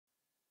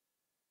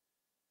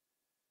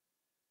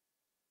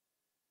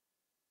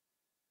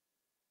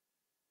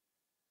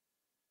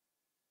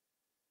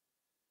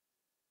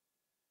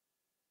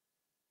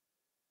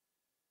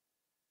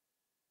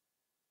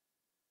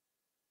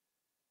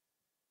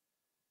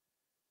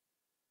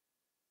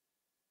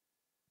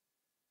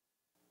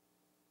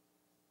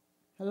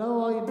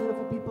Hello, all you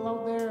beautiful people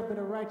out there. A bit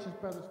of Righteous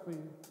Brothers for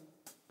you.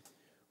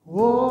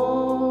 Whoa,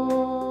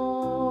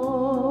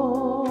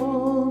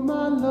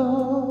 my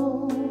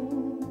love,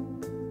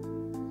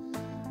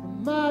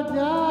 my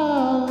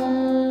darling,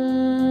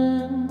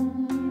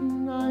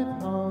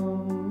 I've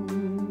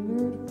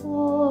hungered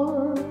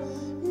for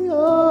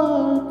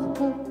your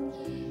touch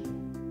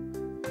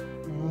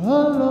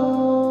a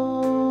long,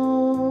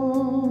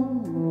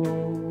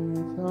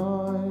 long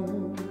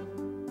time.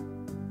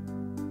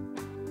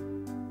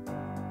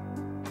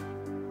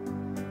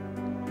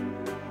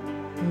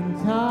 And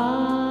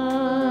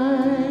time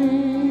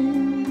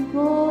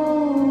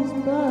goes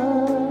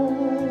by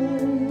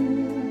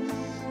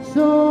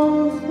so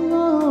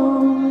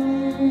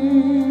slowly,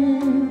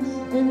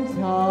 and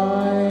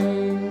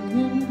time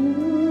can do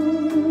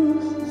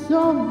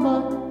so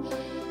much.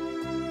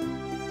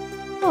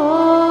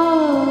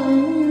 Are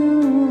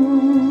you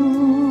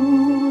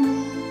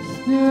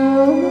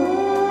still mine?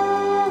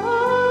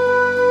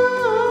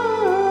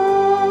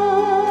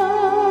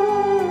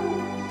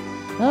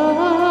 I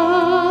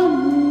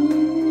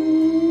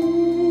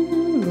need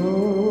you,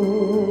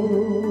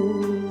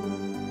 Lord.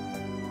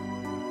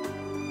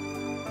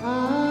 I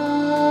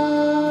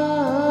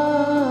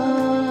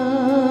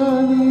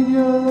need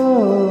your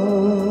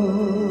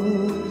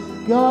love.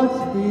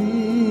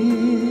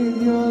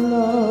 Godspeed your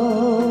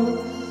love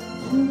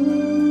to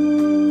me.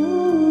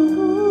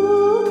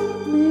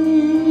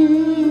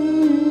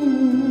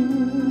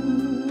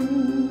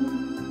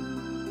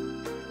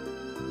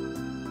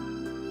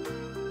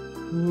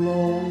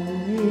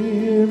 Long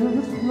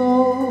rivers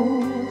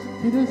flow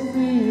to the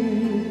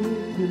sea,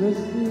 to the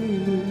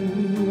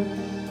sea,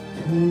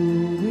 to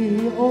the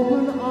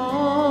open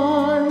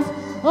arms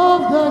of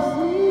the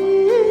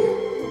sea.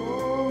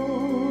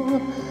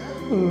 Oh,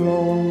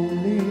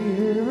 lonely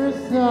rivers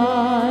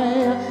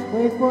sigh,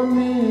 wait for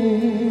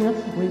me,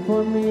 wait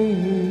for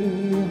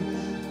me.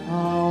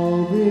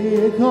 I'll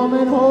be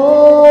coming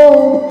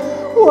home,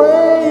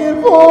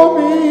 wait for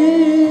me.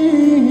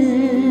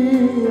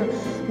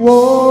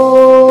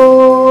 Whoa,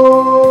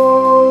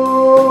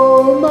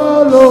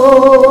 my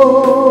love,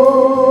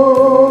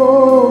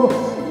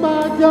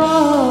 my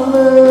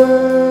darling,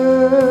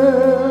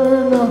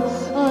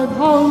 I've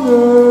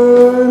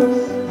hungered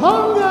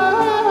for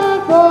your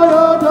touch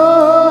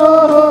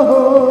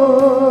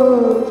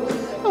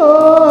a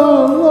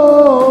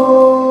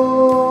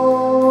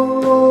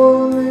long,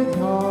 lonely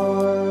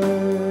time.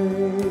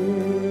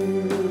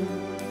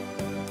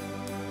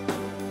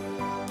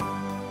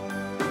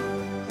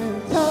 And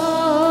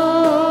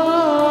time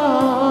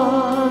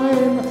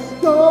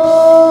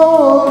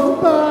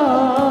goes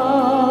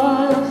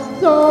by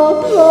so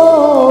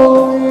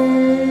slowly,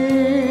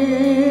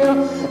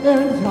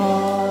 and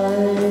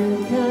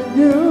time can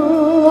do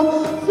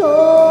so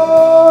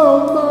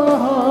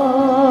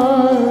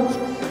much.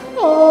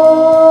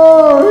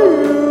 Are you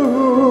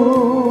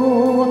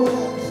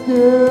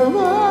still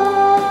mine?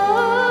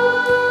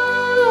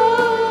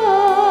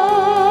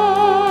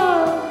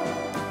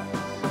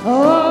 I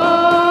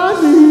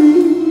need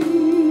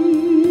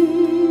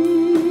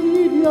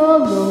your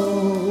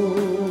love.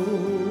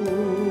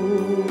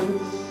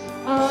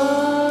 I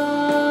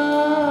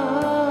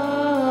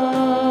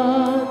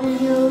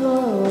need your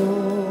love.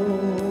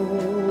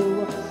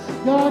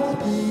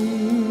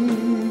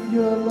 Godspeed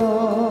your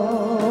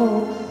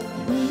love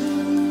to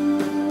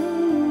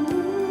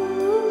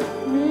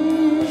me.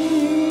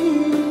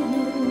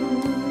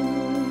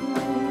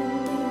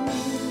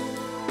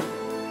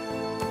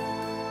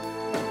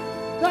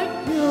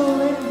 Thank you,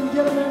 ladies and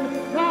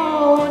gentlemen.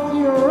 Now on to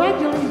your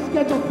regularly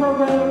scheduled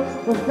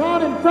program with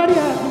Don and Freddie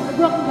at the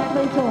Brooklyn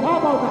Cafe Show. How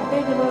about that?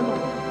 Thank you very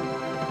much.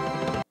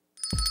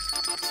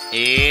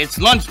 It's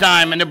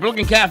lunchtime and the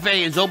Brooklyn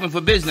Cafe is open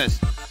for business.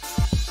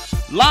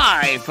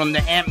 Live from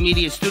the Amp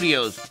Media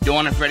Studios,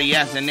 Dawn and Freddie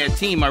S. and their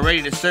team are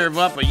ready to serve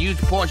up a huge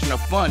portion of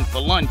fun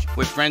for lunch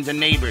with friends and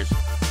neighbors.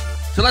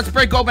 So let's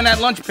break open that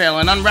lunch pail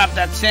and unwrap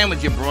that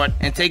sandwich you brought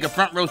and take a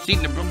front row seat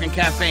in the Brooklyn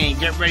Cafe and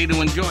get ready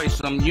to enjoy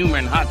some humor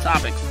and hot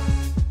topics.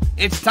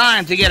 It's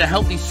time to get a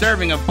healthy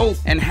serving of hope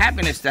and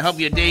happiness to help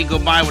your day go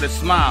by with a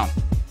smile.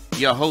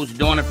 Your hosts,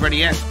 Dawn and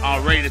Freddie S.,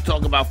 are ready to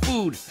talk about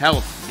food,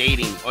 health,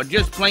 dating, or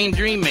just plain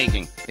dream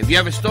making. If you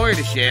have a story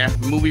to share,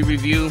 movie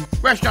review,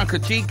 restaurant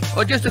critique,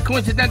 or just a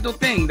coincidental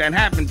thing that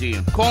happened to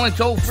you, call in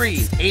toll free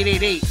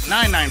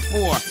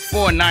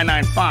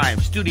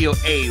 888-994-4995, Studio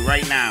A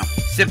right now.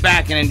 Sit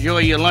back and enjoy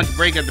your lunch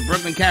break at the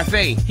Brooklyn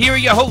Cafe. Here are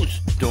your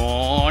hosts,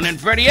 Dawn and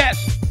Freddie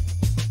S.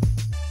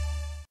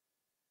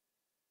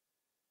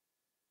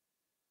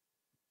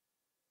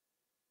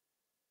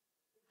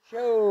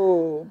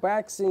 Show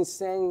Braxton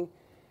sang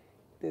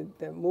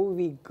the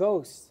movie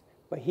Ghost,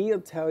 but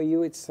he'll tell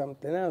you it's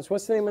something else.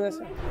 What's the name of that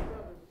song?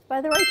 By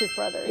the Righteous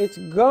Brothers. It's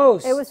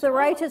Ghost. It was the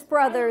Righteous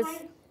Brothers.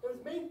 It was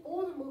made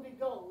for the movie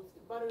Ghost,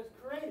 but it was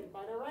created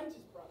by the Righteous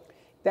Brothers.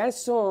 That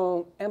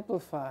song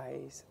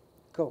amplifies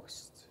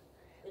Ghost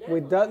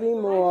with Dudley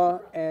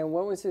Moore and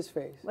what was his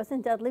face?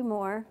 Wasn't Dudley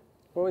Moore.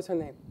 What was her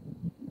name?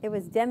 It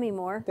was Demi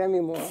Moore. Demi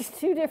Moore.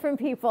 Two different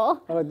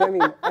people. Oh, Demi.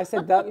 I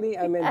said Dudley.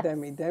 I meant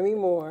Demi. Demi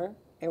Moore.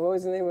 And what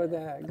was the name of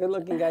the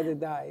good-looking guy that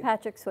died?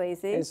 Patrick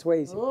Swayze. And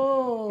Swayze.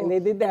 Oh. And they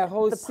did that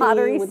whole The scene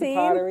pottery with scene?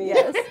 the pottery.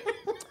 Yes.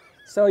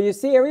 So you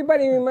see,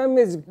 everybody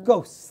remembers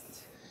Ghost.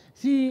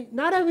 See,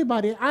 not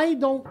everybody.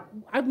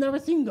 I've never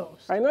seen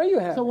Ghost. I know you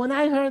have. So when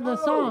I heard the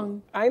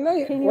song, I know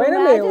you. Can you Wait a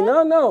minute.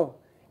 imagine? No.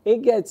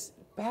 It gets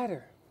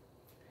better.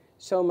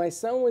 So my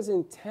son was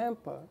in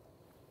Tampa,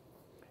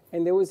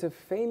 and there was a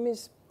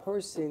famous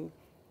person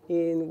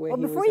in where Well,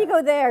 he before was you at.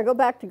 go there, go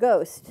back to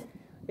Ghost.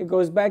 It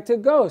goes back to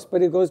Ghost,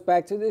 but it goes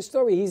back to this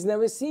story. He's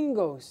never seen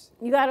Ghost.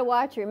 You got to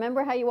watch.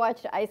 Remember how you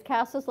watched Ice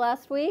Castles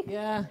last week?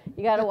 yeah.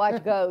 You got to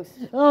watch Ghost.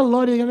 Oh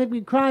Lord, you're gonna make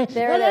me cry.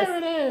 There it There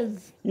it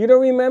is. You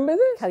don't remember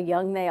this? How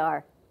young they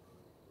are.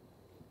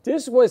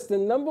 This was the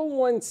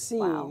 #1 scene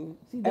Wow.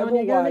 See, ever Don,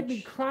 you're gonna make me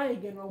watched. cry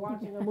again while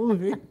watching a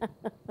movie.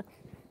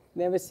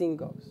 Never seen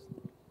Ghost.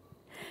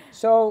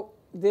 So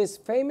this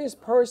famous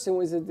person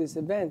was at this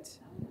event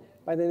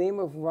by the name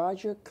of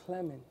Roger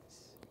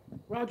Clemens.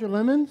 Roger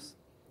Lemons.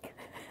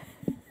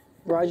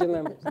 Roger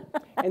Lemons.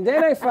 And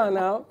then I found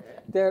out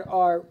there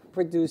are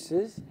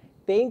producers,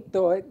 they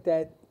thought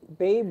that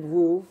Babe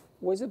Ruth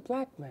was a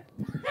black man.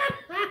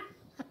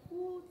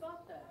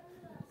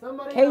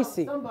 Somebody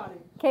Casey. else, somebody.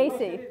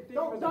 Casey.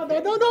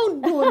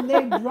 Don't do a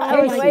name drop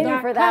I was like waiting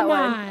that. for that Come one.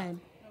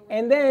 on.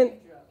 And then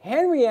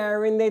Henry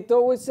Aaron, they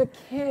thought was a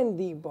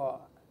candy bar.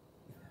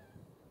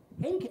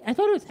 I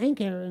thought it was Hank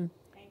Aaron.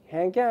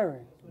 Hank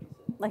Aaron.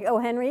 Like O.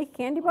 Henry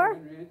Candy Bar?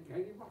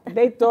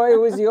 They thought it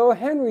was the old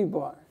Henry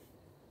bar.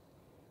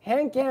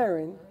 Hank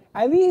Aaron,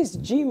 at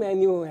least G-Man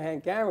knew who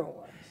Hank Aaron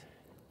was.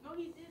 No,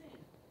 he didn't.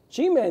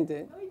 G-Man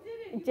did. No, he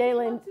didn't.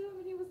 Jalen. He came up to him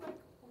and he was like,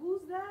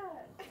 "Who's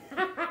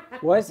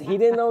that?" Was he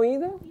didn't know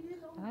either? He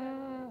didn't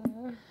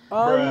know.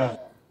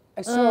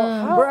 So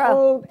how Bruh.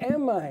 old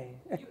am I?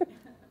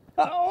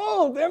 How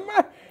old am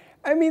I?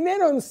 I mean, they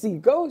don't see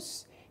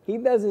ghosts. He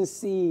doesn't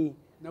see.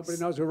 Nobody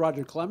knows who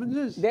Roger Clemens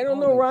is? They don't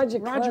know Roger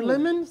Roger Clemens.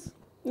 Lemons.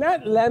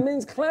 Not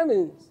Lemons,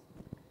 Clemens.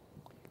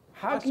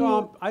 How can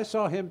you? I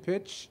saw him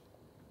pitch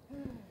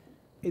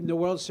in the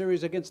World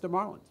Series against the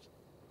Marlins.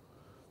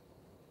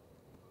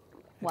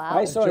 Wow.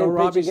 I saw Joe him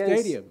Robbie pitch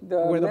against Stadium,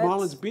 the where the Mets.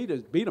 Marlins beat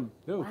him.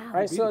 Too.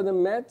 I Beat saw him. the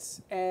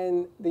Mets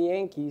and the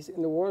Yankees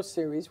in the World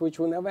Series, which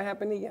will never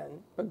happen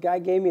again. But Guy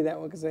gave me that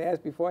one because I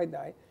asked before I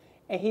died.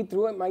 And he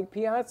threw at Mike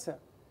Piazza.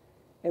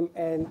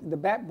 And the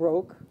bat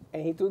broke,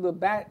 and he threw the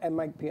bat at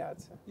Mike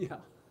Piazza. Yeah.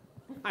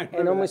 I And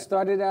remember almost that.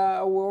 started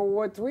a World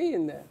War III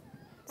in there.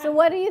 So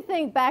what do you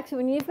think, Bax,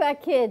 when you've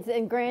got kids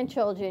and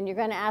grandchildren, you're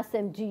going to ask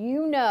them, do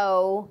you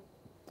know,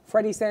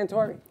 Freddie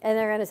Santori. and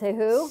they're going to say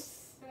who?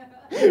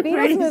 The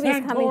Beatles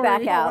movie's coming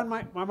back out.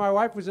 When my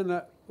wife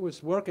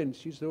was working,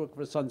 she used to work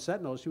for Sun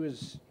Sentinel. She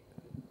was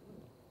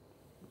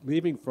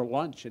leaving for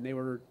lunch,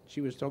 and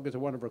she was talking to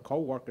one of her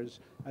coworkers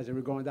as they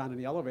were going down in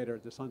the elevator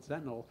at the Sun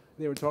Sentinel.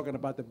 They were talking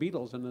about the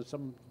Beatles,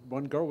 and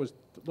one girl looked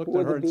Who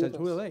are at her the and said, Beatles?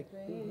 "Who are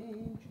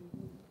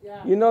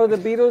they?" You know who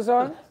the Beatles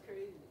are?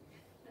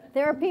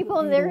 There are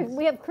people,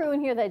 we have crew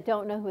in here that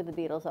don't know who the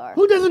Beatles are.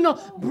 Who doesn't know?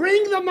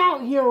 Bring them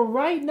out here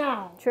right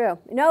now. True.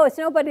 No, it's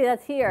nobody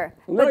that's here.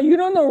 No, you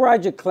don't know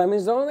Roger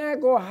Clemens. Don't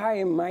that go high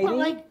and mighty? But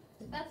like,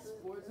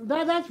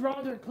 that's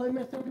Roger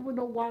Clemens. Some people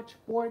don't watch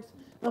sports.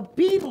 The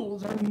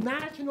Beatles are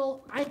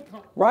national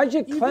icons. Roger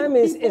Even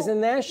Clemens people- is a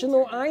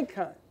national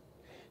icon.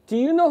 Do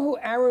you know who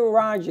Aaron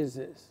Rodgers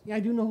is? Yeah, I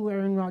do know who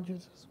Aaron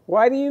Rodgers is.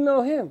 Why do you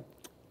know him?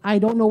 I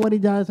don't know what he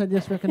does. I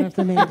just recognize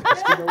the name. You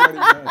know what he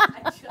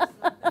does.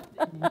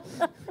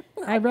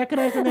 I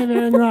recognize the name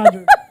Aaron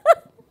Rodgers.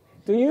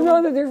 Do you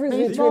know the difference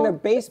between a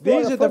baseball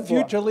These and are a the football?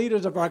 future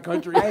leaders of our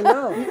country. I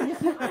know.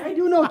 I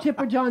do know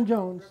Chipper John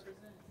Jones.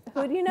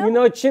 Who do you know? You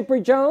know Chipper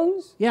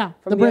Jones Yeah,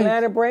 from the Braves.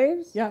 Atlanta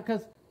Braves? Yeah,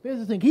 because here's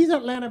the thing. He's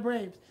Atlanta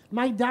Braves.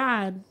 My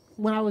dad,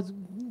 when I was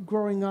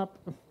growing up,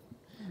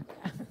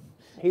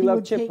 He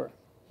loved would take- Chipper.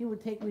 he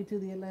would take me to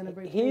the Atlanta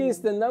Braves. He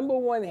is the stadium.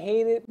 #1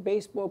 hated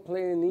baseball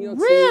player in New York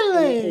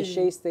Really? City in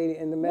Shea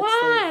Stadium, in the Met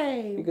Why?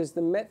 Stadium. Because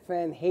the Met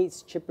fan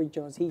hates Chipper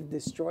Jones. He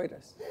destroyed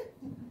us.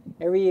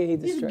 Every year he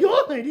He's destroyed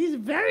us. good. He's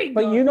very good.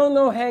 But you don't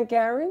know Hank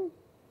Aaron?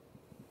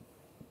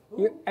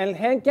 And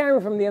Hank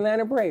Aaron from the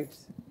Atlanta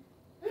Braves.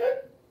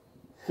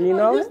 Do you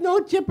know There's it? no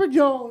Chipper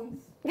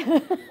Jones.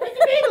 It's the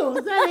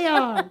Beatles. There they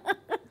are.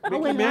 Mickey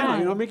wait, Mantle. hi.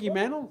 You know Mickey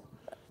Mantle?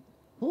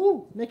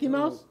 Who? Mickey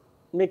Mouse?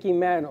 Mickey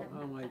Mantle.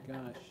 Oh my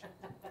gosh.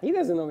 He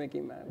doesn't know Mickey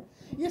Mantle.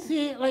 You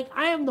see, like,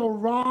 I am the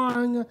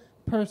wrong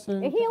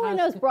person. He to only ask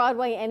knows him.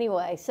 Broadway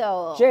anyway,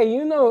 so. Jay,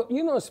 you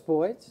know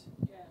sports.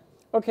 Yeah.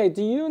 Okay,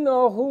 do you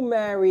know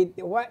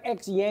what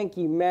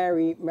ex-Yankee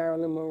married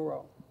Marilyn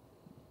Monroe?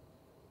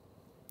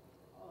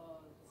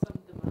 Some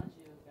DiMaggio guy,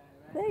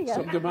 right? There you go.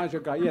 Some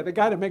DiMaggio guy. Yeah, the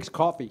guy that makes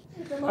coffee.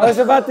 I was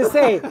about to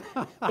say,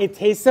 it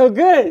tastes so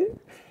good.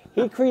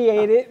 He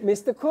created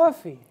Mr.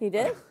 Coffee, He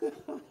did?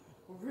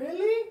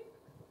 Really?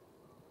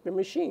 the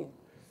machine.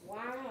 Wow.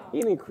 He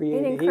didn't create He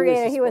it. didn't create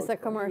it. the He was a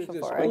spokesperson. commercial He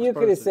was for just it. You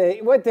could have spokesperson.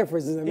 said, what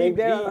difference does it He, make?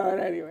 They he- don't know it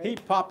anyway. he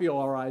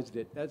popularized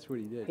it. That's what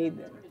he did. He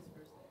did.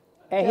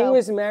 And he Joe.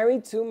 was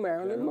married to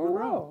Marilyn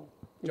Monroe.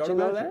 Did Joe you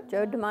know DiMaggio. that?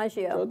 Joe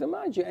DiMaggio. Joe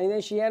DiMaggio. And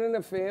then she had an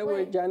affair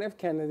with John F.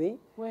 Kennedy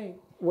Wait.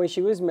 when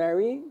she was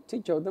married to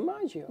Joe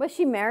DiMaggio. Was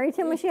she married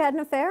to him when she had an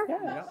affair?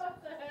 Yeah.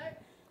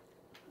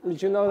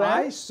 Did you know that?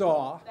 I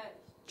saw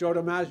Joe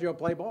DiMaggio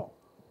play ball.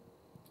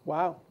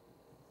 Wow.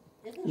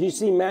 You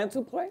see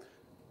Mantle play? It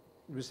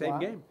was the same Wow.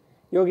 game.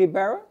 Yogi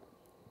Berra?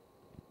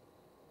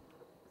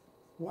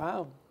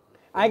 Wow.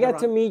 I got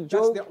to meet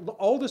Joe. That's the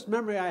oldest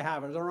memory I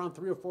have. I was around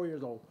 3 or 4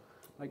 years old.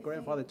 My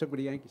grandfather took me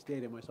to Yankee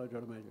Stadium. I saw Joe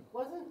DiMaggio.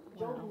 Wasn't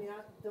Joe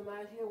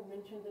DiMaggio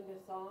mentioned in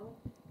this song?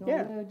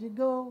 Yeah. Where'd you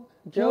go?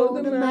 Joe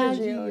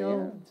DiMaggio,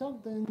 yeah.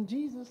 Something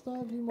Jesus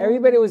loved you more.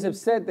 Everybody was than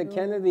upset that you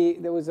Kennedy,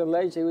 there was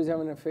alleged he was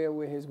having an affair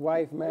with his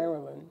wife,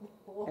 Marilyn.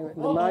 And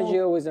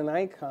DiMaggio was an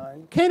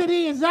icon.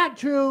 Kennedy, is that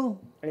true?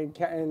 And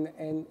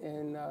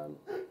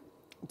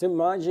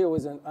DiMaggio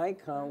was an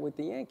icon with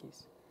the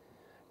Yankees.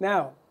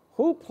 Now,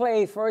 who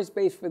played first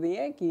base for the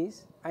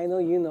Yankees? I know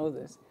you know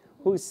this.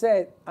 Who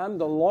said, "I'm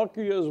the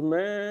luckiest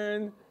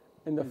man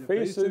in the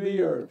face of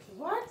the earth"?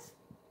 What?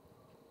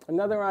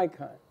 Another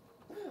icon.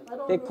 I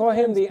don't They call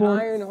him the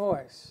Sports. Iron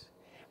Horse.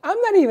 I'm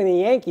not even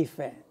a Yankee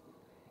fan,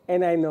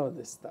 and I know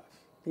this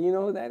stuff. Do you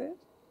know who that is?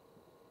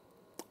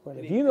 But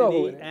if you know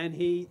who it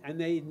is, And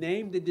they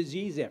named the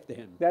disease after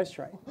him. that's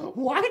right.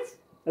 What?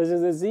 There's a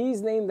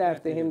disease named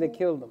after him that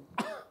killed him.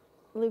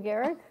 Lou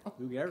Gehrig?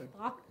 Lou Gehrig.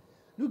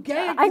 Lou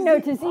Gehrig. I know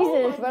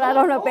diseases, but I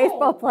don't know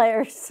baseball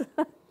players.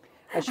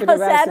 I should How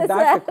have asked sad the is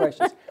doctor that?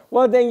 questions.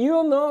 Well, then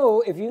you'll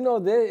know if you know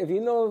this. If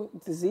you know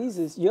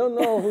diseases, you'll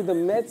know who the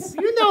Mets.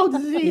 You know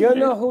disease. You'll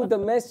know who the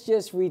Mets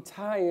just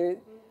retired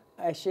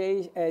at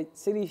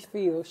Citi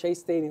Field, Shea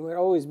Stadium. It would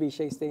always be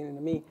Shea Stadium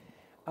to me.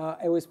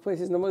 It was put.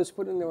 His number was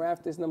put in the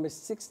rafters. Number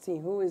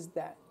 16. Who is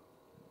that?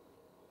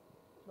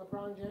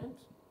 LeBron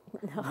James.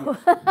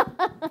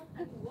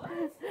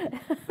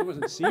 It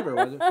wasn't Seaver,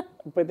 was it?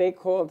 But they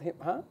called him,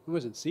 huh? It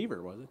wasn't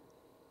Seaver, was it?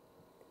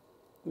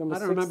 Number I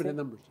don't remember the 16?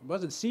 numbers. It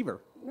wasn't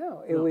Seaver.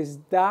 No, it No. was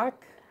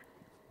Doc.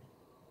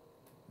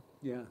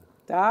 Yeah.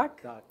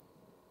 Doc Doc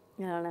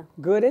I don't know.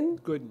 Gooden.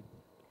 Gooden.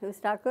 Who's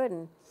Doc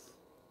Gooden?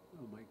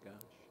 Oh my gosh.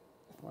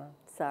 Wow,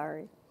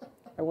 Sorry.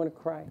 I want to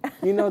cry.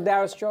 You know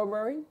Darryl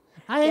Strawberry?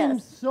 I am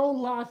Yes. so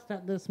lost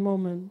at this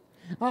moment.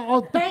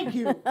 Oh, thank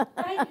you.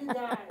 Thank you,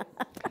 guys.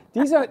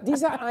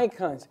 These are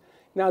icons.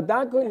 Now,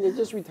 Doc Gooden had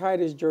just retired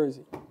his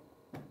jersey.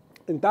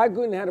 And Doc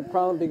Gooden had a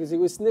problem because he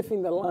was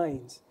sniffing the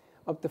lines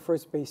up the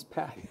first base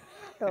path.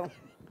 Oh.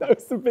 That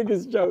was the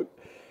biggest joke.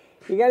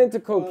 He got into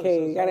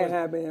cocaine, he got a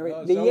habit.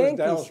 The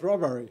Yankees,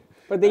 Strawberry.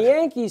 but the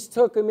Yankees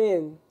took him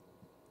in,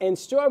 and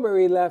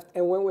Strawberry left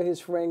and went with his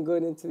friend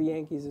Gooden to the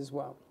Yankees as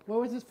well. Where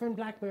was his friend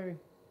Blackberry?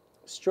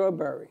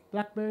 Strawberry.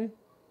 Blackberry?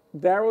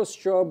 Darryl Did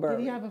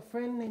Strawberry. he have a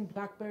friend named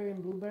Blackberry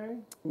and Blueberry?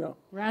 No.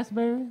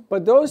 Raspberry?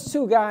 But those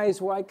two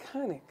guys were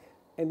iconic,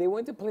 and they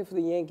went to play for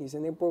the Yankees,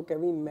 and they broke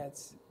every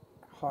Mets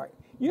heart.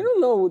 You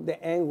don't know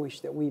the anguish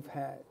that we've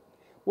had.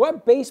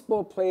 What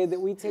baseball player that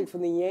we take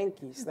from the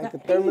Yankees, like the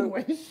Thurman?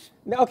 Anguish.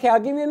 No, okay,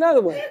 I'll give you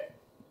another one.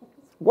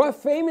 What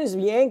famous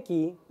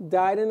Yankee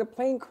died in a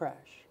plane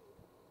crash?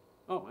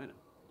 Oh, I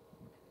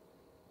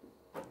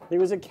know. He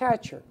was a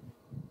catcher.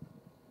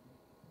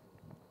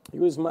 He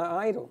was my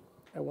idol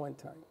at one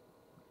time.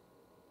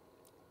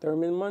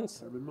 Thurman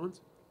Munson. Thurman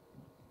Munson.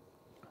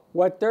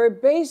 What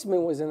third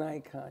baseman was an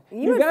icon?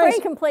 You and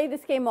Frank can play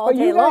this game all But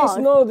day you guys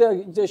long. know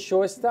the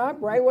shortstop,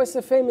 right? What's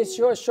the famous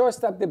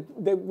shortstop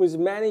that was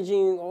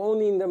managing,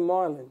 owning the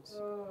Marlins?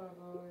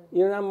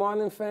 You're not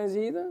Marlin fans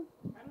either?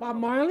 Bob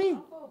Marley?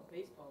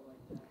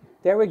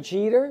 Derek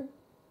Jeter?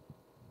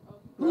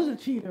 Who's a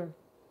cheater?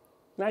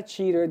 Not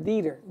Cheater,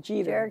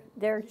 Jeter.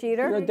 Derek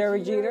Jeter? You know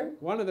Derek Jeter?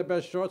 One of the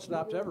best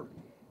shortstops ever.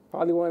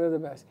 Probably one of the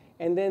best.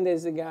 And then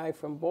there's a guy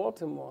from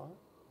Baltimore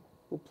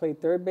who played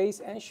third base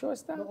and The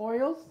shortstop.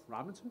 Orioles?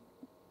 Robinson?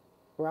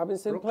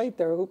 Robinson Brooks? played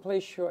third. Who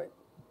played short?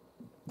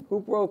 Who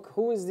broke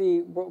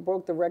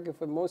the record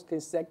for most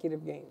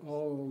consecutive games?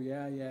 Oh,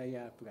 yeah.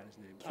 I forgot his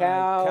name.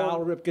 Cal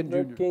Ripken Jr.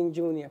 Ripken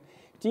Jr.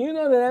 Do you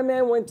know that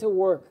man went to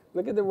work,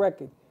 look at the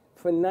record,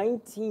 for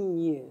 19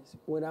 years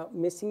without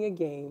missing a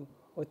game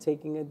or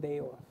taking a day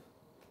off?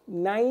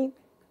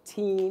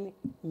 19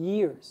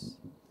 years.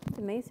 It's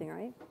amazing,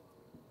 right?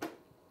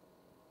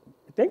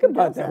 Think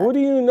about does that. that? Who do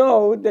you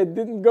know that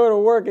didn't go to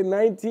work in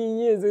 19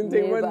 years and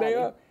take one day Nobody.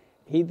 off?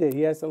 He did.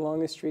 He has the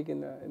longest streak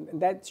and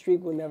that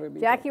streak will never be.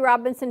 Jackie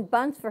Robinson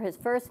bunts for his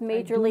first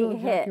major do know league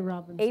hit, Jackie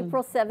Robinson.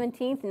 April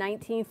 17th,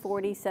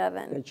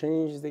 1947. They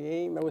changed the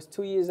game. That was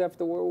 2 years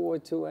after World War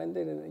II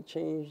ended, and they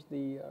changed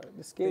the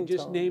skin They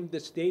just tone. named the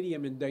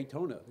stadium in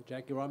Daytona. The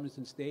Jackie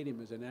Robinson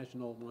Stadium is a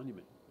national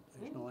monument,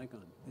 national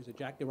icon. There's a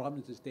Jackie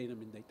Robinson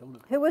Stadium in Daytona.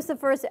 Who was the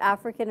first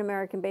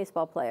African-American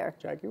baseball player?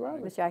 Jackie Was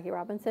Robinson Jackie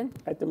Robinson?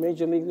 at the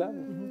major league level.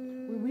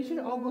 We should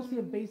all go see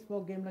a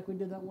baseball game like we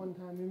did that one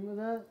time. Remember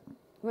that?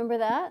 Remember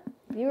that?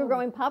 You were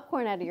growing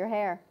popcorn out of your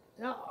hair.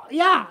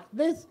 Yeah,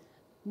 this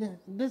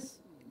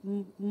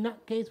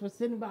nutcase was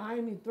sitting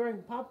behind me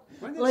throwing pop.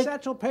 When did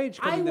Satchel Paige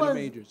come into the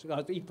majors?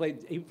 He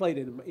played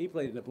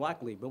in the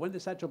Black League, but when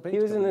did Satchel Paige? He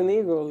was in the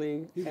Negro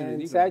League,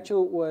 and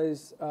Satchel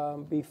was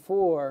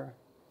before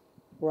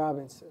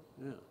Robinson.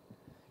 Yeah.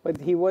 But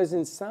he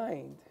wasn't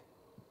signed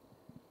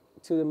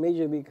to the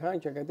Major League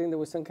contract. I think there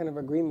was some kind of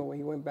agreement where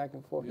he went back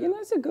and forth. Yeah. You know,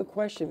 that's a good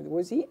question.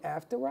 Was he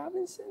after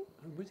Robinson?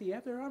 Was he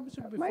after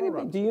Robinson? Before Might have been.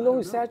 Robinson? Do you know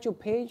who Satchel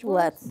Paige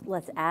was?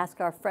 Let's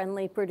ask our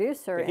friendly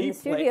producer in the He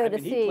studio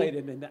played,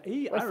 to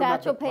see. Was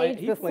Satchel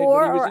Paige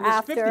before or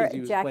after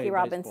Jackie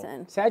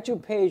Robinson? Satchel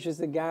Paige was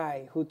the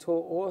guy who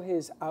told all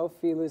his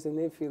outfielders and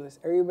infielders,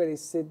 everybody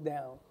sit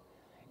down.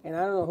 And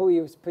I don't know who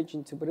he was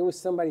pitching to, but it was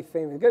somebody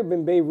famous. It could have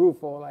been Babe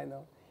Ruth for all I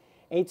know.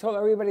 And he told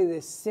everybody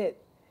to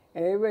sit.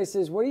 And everybody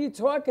says, what are you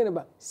talking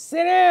about?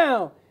 Sit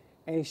down!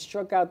 And he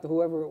struck out to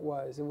whoever it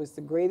was. It was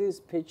the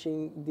greatest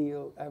pitching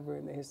deal ever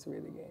in the history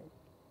of the game.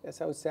 That's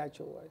how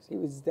Satchel was. He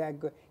was that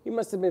good. He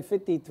must have been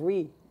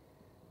 53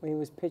 when he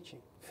was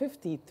pitching.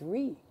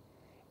 53.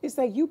 It's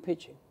like you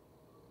pitching.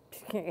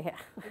 Yeah.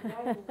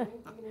 All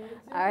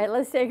right,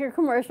 let's take a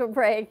commercial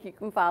break. You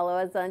can follow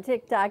us on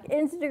TikTok,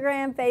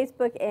 Instagram,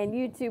 Facebook, and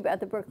YouTube at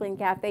the Brooklyn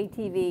Cafe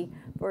TV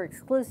for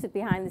exclusive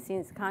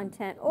behind-the-scenes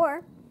content,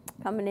 or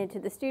coming into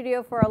the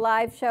studio for a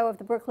live show of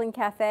the Brooklyn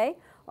Cafe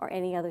or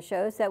any other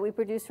shows that we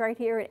produce right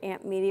here at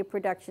Amp Media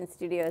Production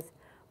Studios.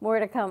 More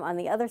to come on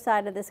the other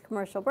side of this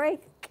commercial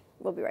break.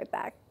 We'll be right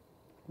back.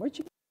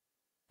 Do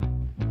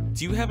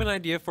you have an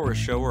idea for a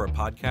show or a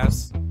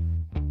podcast?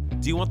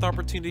 Do you want the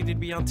opportunity to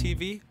be on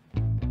TV?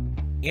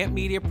 Amp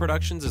Media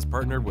Productions is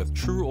partnered with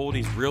True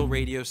Oldies Real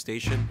Radio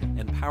Station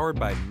and powered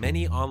by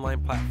many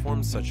online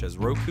platforms such as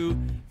Roku,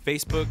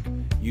 Facebook,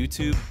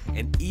 YouTube,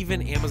 and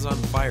even Amazon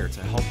Fire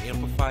to help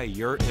amplify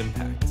your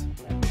impact.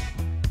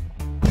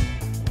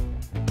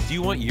 Do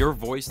you want your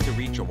voice to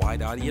reach a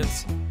wide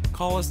audience?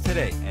 Call us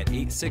today at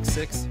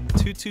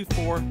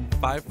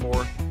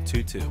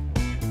 866-224-5422.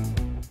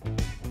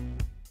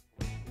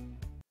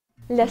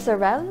 Le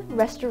Sorel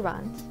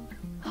Restaurant,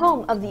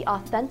 home of the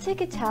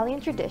authentic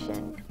Italian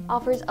tradition,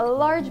 offers a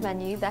large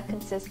menu that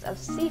consists of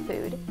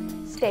seafood,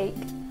 steak,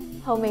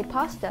 homemade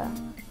pasta,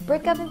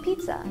 brick oven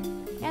pizza,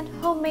 and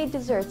homemade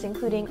desserts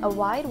including a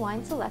wide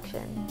wine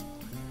selection.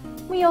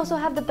 We also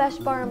have the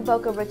best bar in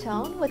Boca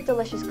Raton with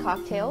delicious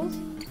cocktails,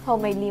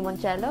 homemade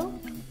limoncello,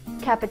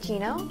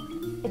 cappuccino,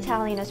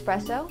 Italian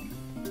espresso,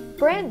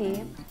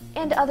 brandy,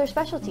 and other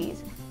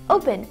specialties,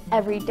 open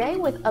every day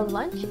with a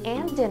lunch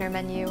and dinner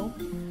menu.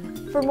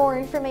 For more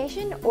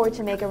information or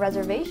to make a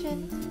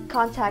reservation,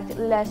 contact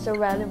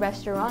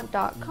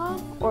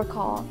lesorelrestaurant.com or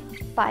call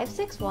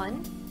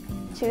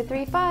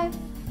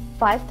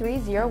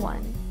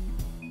 561-235-5301.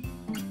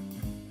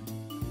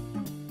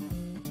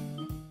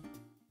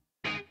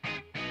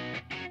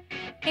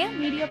 Amp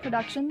Media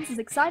Productions is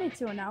excited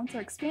to announce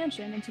our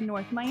expansion into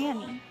North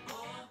Miami.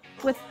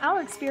 With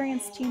our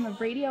experienced team of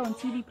radio and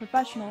TV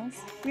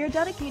professionals, we are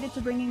dedicated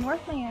to bringing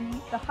North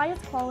Miami the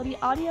highest quality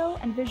audio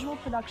and visual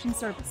production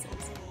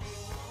services.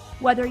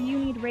 Whether you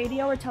need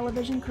radio or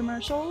television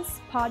commercials,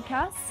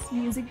 podcasts,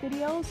 music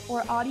videos,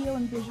 or audio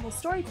and visual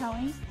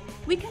storytelling,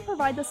 we can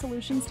provide the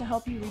solutions to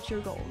help you reach your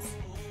goals.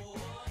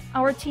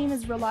 Our team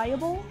is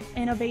reliable,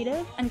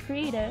 innovative, and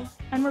creative,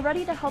 and we're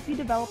ready to help you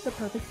develop the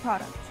perfect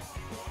product.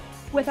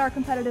 With our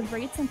competitive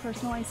rates and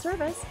personalized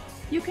service,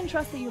 you can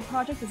trust that your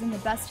project is in the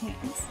best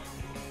hands.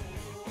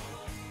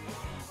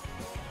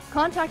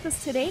 Contact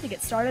us today to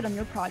get started on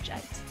your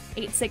project.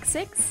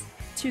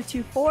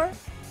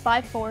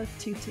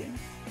 866-224-5422.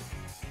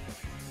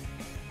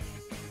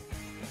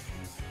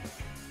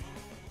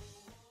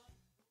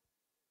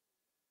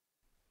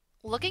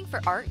 Looking for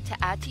art to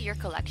add to your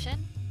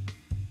collection?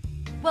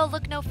 Well,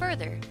 look no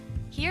further.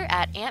 Here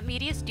at Amp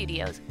Media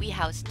Studios, we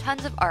house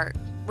tons of art,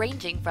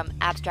 ranging from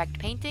abstract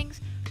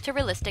paintings to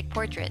realistic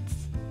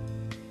portraits.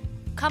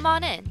 Come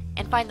on in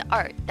and find the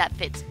art that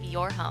fits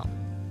your home.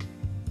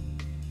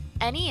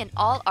 Any and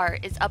all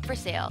art is up for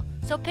sale,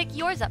 so pick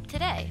yours up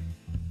today.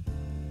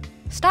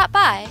 Stop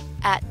by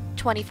at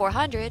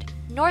 2400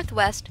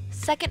 Northwest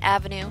 2nd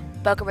Avenue,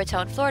 Boca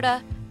Raton,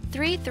 Florida,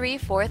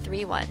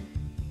 33431.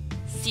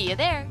 See you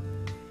there!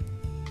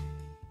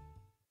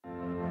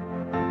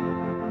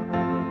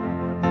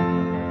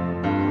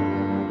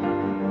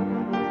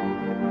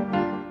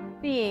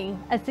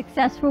 Being a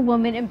successful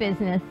woman in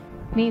business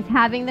means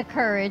having the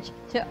courage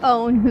to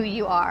own who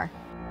you are.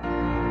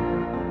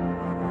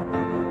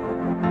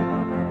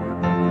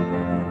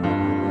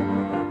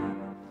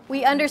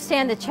 We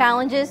understand the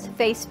challenges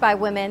faced by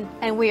women,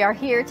 and we are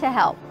here to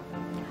help.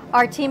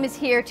 Our team is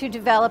here to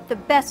develop the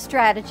best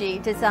strategy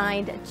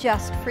designed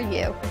just for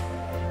you.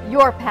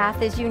 Your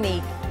path is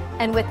unique,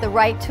 and with the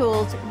right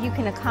tools, you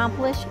can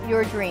accomplish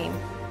your dream.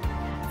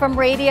 From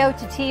radio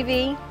to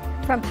TV,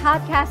 from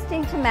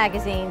podcasting to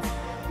magazines,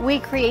 we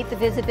create the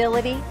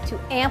visibility to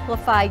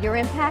amplify your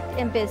impact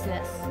in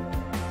business.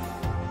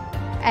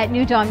 At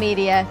New Dawn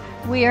Media,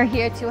 we are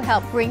here to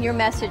help bring your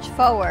message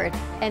forward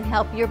and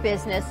help your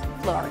business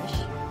flourish.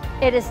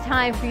 It is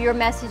time for your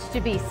message to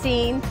be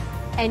seen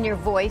and your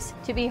voice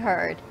to be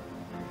heard.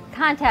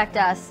 Contact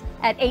us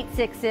at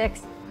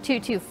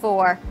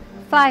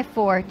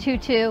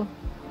 866-224-5422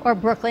 or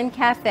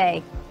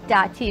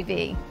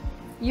brooklyncafe.tv.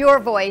 Your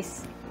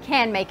voice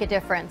can make a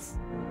difference.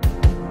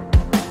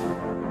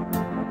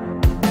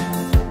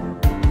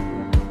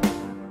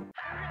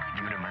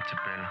 Give me the mozzarella.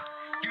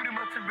 Give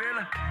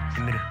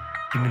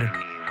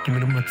me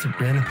the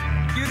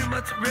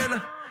mozzarella.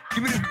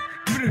 Give me the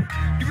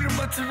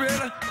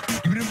mozzarella.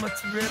 Give me the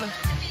mozzarella.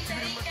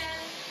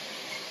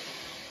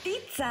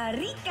 Pizza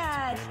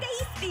Rica,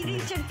 tasty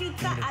rich and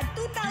pizza at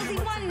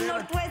 2001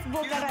 Northwest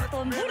Boca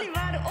Raton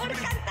Boulevard or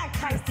contact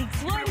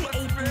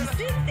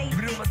 561-826-8663.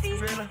 Give me the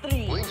mozzarella.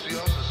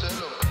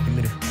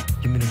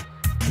 Give me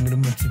the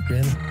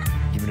mozzarella.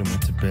 Give me the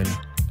mozzarella.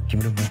 Give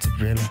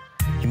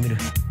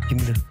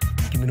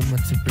me the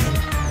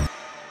mozzarella.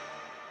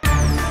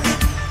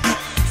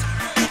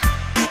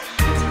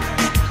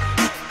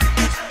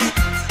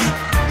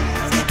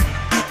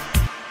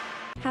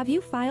 Have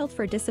you filed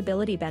for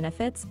disability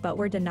benefits but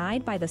were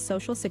denied by the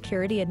Social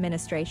Security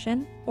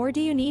Administration? Or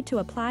do you need to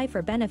apply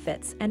for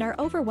benefits and are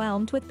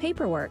overwhelmed with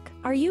paperwork?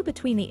 Are you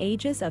between the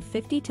ages of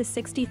 50 to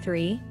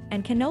 63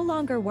 and can no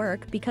longer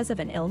work because of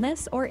an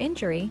illness or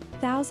injury?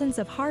 Thousands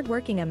of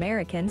hardworking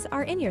Americans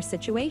are in your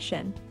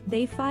situation.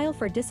 They file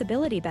for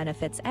disability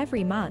benefits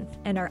every month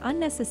and are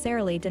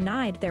unnecessarily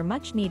denied their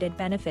much-needed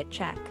benefit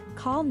check.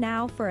 Call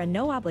now for a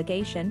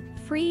no-obligation,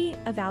 free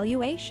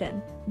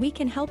evaluation. We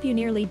can help you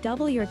nearly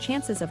double your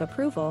chances of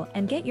approval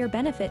and get your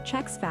benefit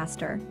checks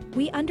faster.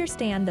 We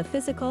understand the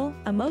physical,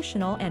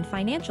 emotional, and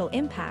financial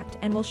impact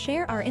and will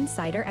share our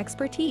insider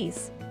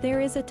expertise.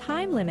 There is a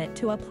time limit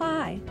to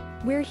apply.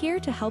 We're here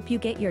to help you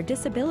get your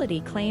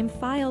disability claim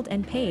filed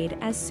and paid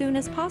as soon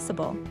as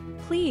possible.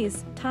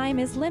 Please, time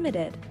is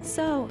limited.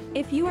 So,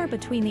 if you are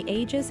between the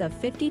ages of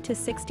 50 to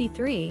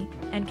 63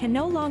 and can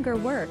no longer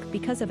work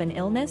because of an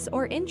illness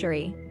or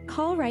injury,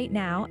 call right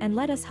now and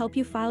let us help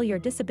you file your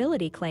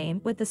disability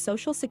claim with the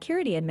Social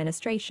Security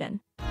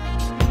Administration.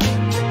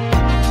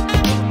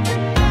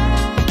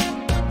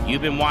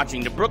 You've been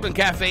watching the Brooklyn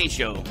Cafe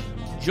Show.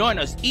 Join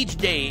us each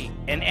day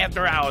and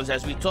after hours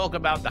as we talk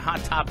about the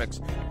hot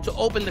topics to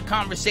open the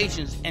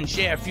conversations and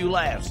share a few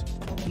laughs.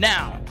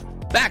 Now,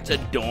 back to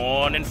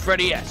Dawn and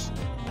Freddie S.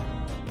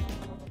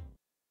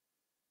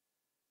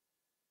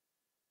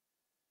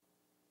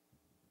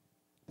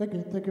 Thank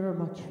you very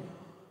much.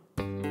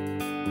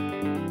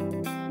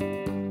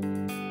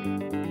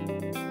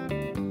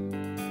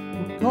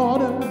 We're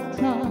caught in a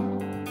trap.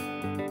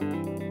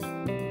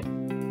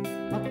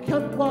 I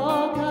can't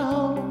walk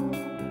out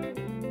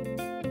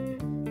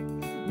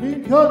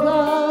because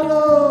I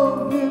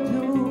love you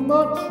too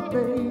much,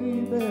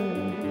 baby.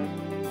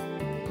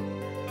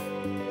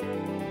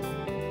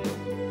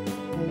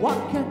 Why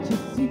can't you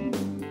see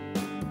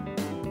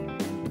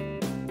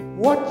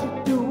what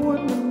you're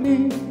doing to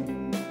me?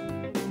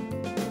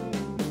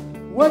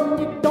 When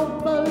you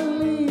don't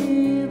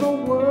believe a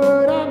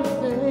word I'm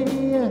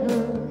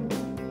saying,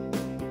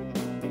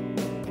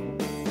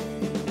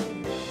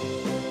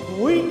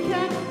 we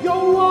can't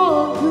go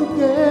on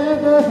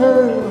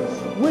together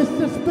with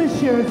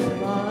suspicious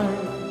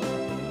minds,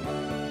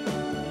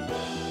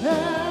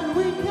 and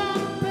we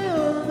can't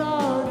build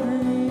our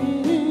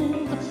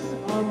dreams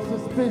on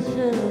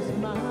suspicious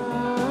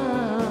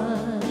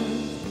minds.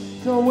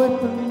 So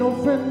if no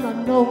friend I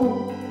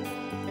know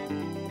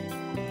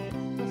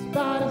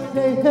by to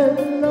say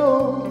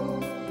hello,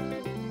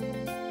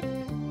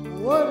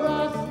 would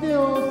I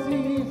still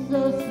see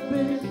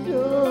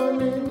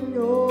suspicion in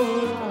your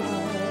eyes?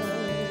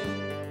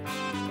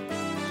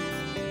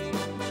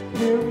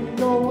 Here we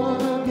go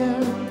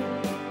again,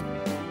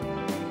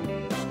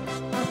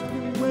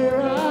 asking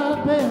where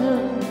I've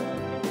been.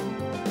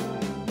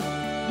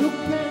 You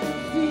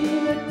can't see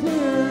the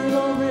tears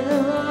or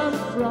if I'm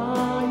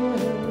crying.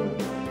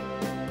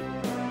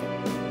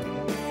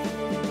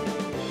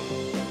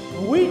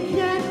 We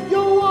can't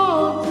go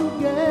on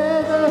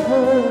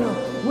together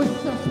with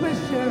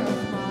suspicious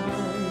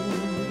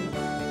minds,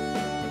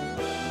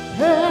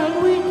 and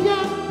we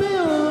can't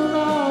build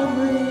our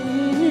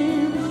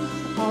dreams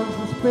on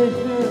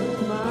suspicious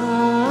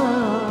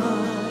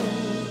minds.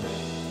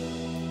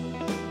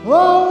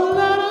 Oh,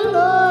 let our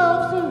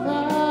love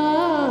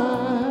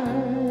survive.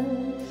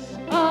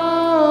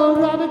 I'll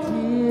dry a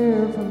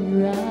tear from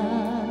your eye.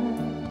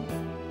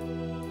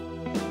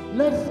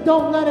 Let's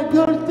don't let a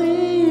good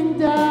thing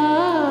die.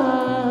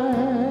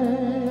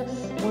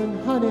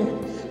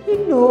 You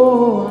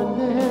know I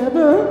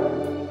never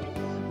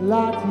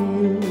lied to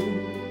you.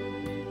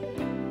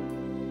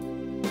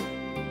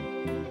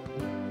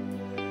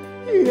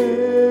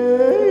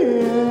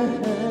 Yeah,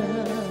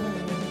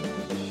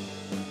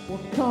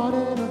 we're caught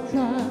in a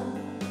trap.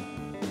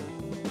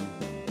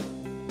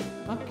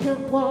 I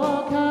can't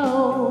walk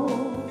out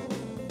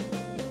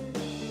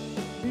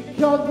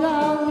because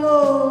I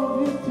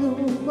love you too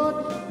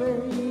much,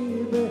 baby.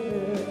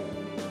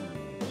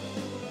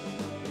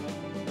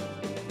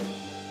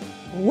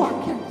 Why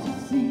can't you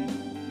see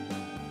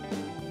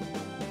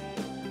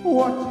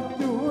what you're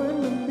doing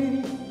to me?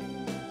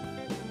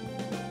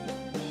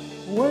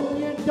 when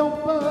you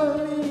don't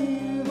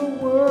believe a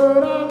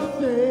word I'm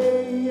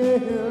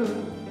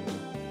saying.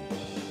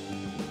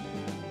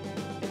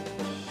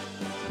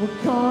 We're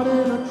caught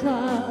in a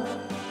trap.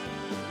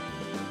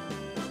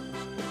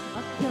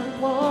 I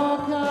can't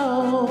walk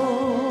out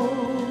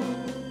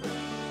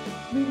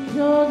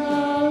because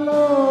I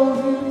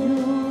love you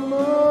too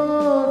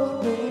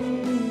much,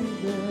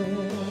 baby.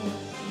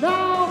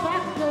 Now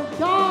back to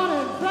Dawn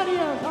and Freddie.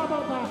 How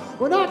about that?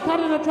 We're not caught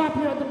in a trap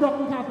here at the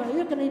Brooklyn Cafe.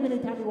 You can leave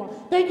anytime you want.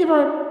 Thank you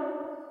very much.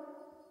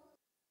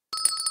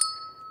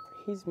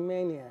 He's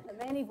maniac.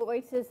 The many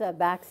voices of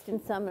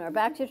Baxton Sumner.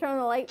 Back to turn on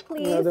the light,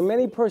 please. You know, the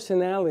many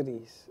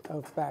personalities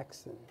of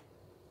Baxton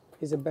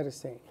is a better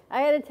saying.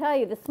 I got to tell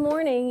you, this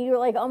morning you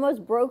like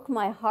almost broke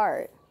my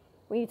heart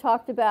when you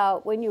talked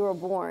about when you were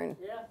born.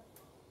 Yeah.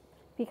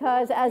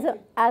 Because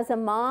as a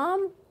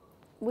mom,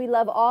 we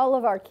love all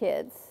of our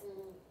kids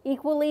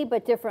equally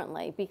but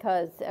differently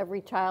because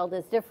every child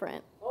is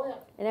different. Oh, yeah.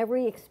 And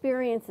every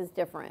experience is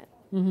different.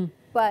 Mm-hmm.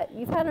 But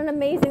you've had an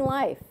amazing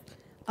life.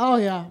 Oh,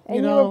 yeah.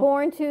 And you were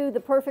born to the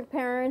perfect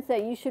parents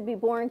that you should be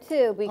born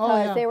to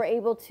because they were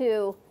able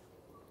to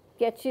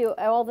get you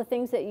all the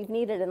things that you've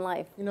needed in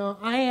life. You know,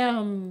 I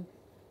am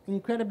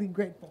incredibly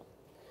grateful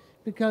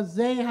because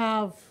they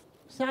have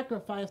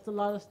sacrificed a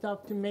lot of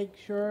stuff to make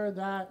sure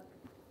that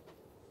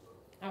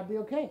I'll be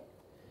okay.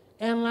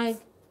 And like,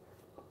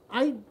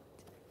 I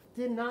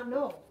did not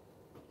know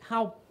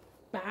how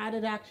bad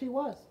it actually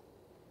was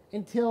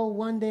until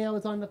one day I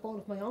was on the phone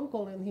with my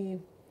uncle and he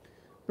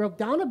broke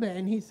down a bit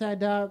and he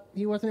said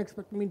he wasn't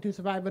expecting me to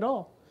survive at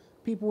all.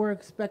 People were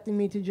expecting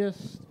me to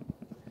just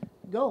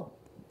go.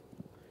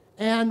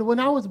 And when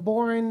I was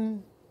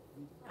born,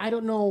 I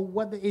don't know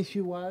what the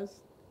issue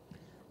was.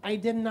 I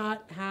did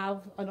not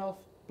have enough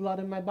blood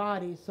in my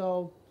body,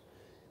 so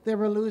they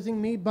were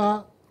losing me,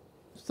 but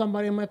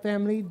somebody in my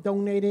family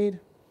donated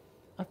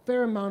a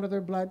fair amount of their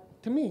blood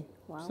to me.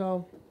 Wow.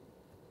 So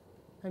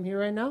I'm here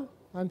right now.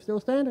 I'm still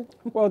standing.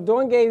 Well,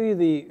 Dawn gave you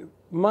the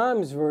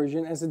mom's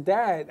version. As a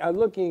dad, I'm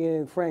looking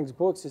in Frank's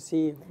books to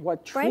see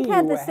what tree Frank you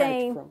had were the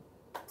same from.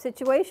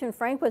 situation.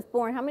 Frank was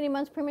born how many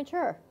months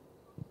premature?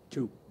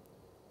 2.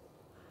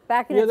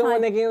 Back in You're the the time.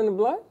 one that gave him the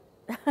blood?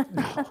 Is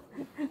that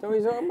what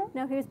he's talking about?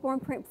 No, he was born.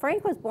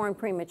 Frank was born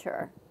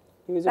premature.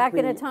 He was back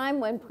in a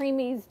time when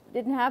preemies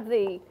didn't have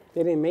the.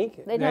 They didn't make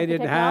it. They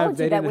didn't have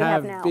the technology that we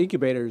have now.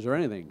 Incubators or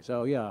anything.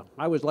 So yeah,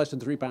 I was less than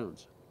 3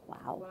 pounds.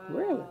 Wow.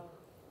 Really?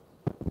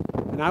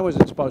 And I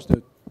wasn't supposed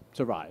to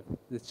survive.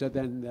 So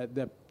then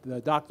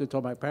the doctor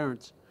told my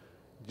parents,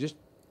 just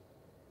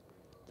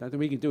nothing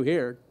we can do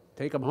here.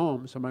 Take them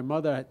home. So my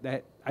mother,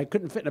 I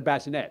couldn't fit in a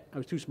bassinet. I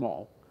was too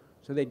small.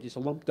 So they just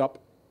lumped up.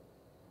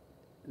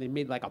 And they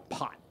made like a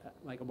pot,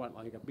 like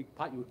a big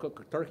pot you would cook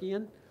a turkey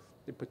in.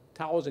 They put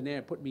towels in there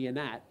and put me in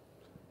that.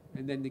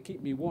 And then to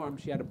keep me warm,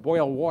 she had to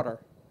boil water.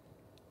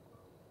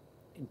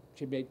 And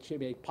she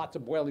made pots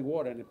of boiling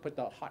water and then put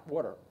the hot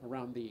water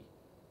around the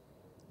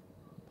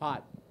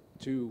pot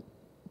to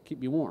keep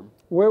me warm.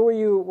 Where were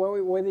you?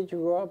 Where did you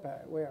grow up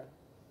at? Where?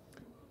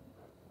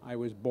 I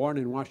was born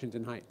in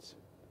Washington Heights.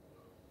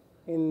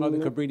 In Mother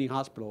Cabrini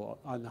Hospital.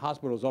 The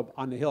hospital's up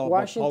on the hill.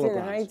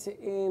 Washington Heights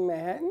in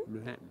Manhattan?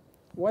 Manhattan.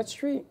 What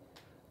street?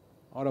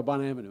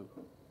 Audubon Avenue.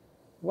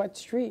 What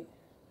street?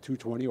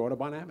 220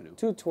 Audubon Avenue.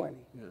 220.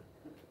 Yeah.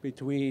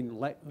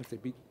 Between,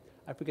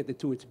 I forget the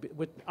two.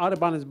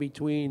 Audubon is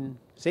between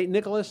St.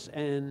 Nicholas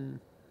and,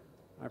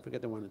 I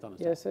forget the one that's on the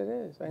side. Yes, it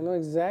is. I know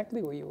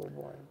exactly where you were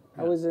born.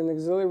 Yeah. I was in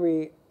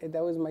auxiliary,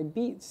 that was my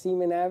beat,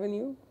 Seaman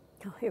Avenue.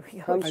 Oh, here we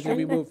go. And then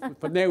we moved,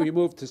 from there we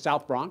moved to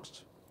South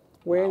Bronx.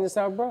 Where in the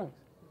South Bronx?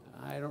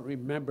 I don't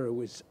remember. It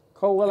was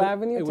Colwell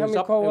Avenue? Tell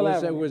me Colwell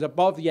Avenue. It was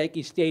above the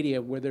Yankee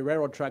Stadium where the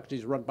railroad tracks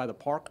is run by the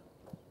park.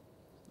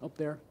 Up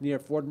there, near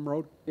Fordham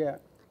Road. Yeah.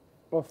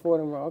 Or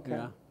Fordham Road, okay.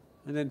 Yeah.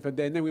 And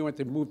then we went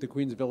to move to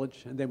Queens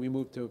Village, and then we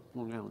moved to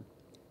Long Island.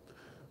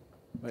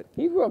 But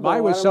You grew up I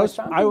in was a so lot of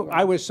my stomping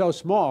I was so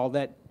small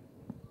that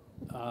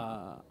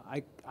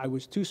I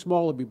was too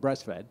small to be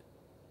breastfed,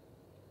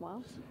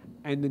 Wow.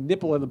 and the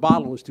nipple in the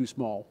bottle was too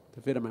small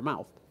to fit in my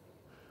mouth.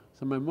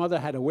 So my mother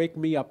had to wake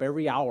me up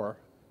every hour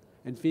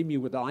and feed me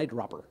with an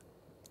eyedropper.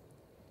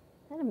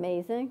 Isn't that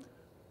amazing?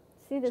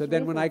 See this. So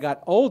then when I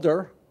got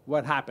older,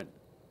 what happened?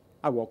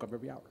 I woke up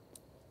every hour.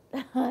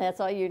 That's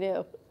all you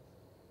do.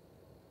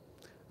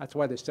 That's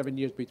why there's 7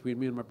 years between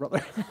me and my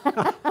brother.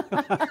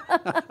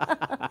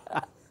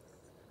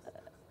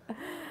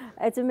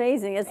 It's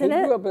amazing, isn't He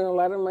it? grew up in a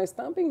lot of my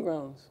stomping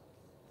grounds.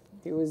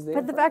 He was there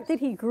But the first. fact that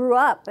he grew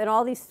up and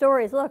all these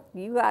stories, look,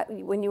 you got,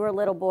 when you were a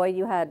little boy,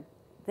 you had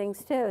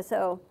things too.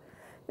 So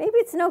maybe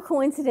it's no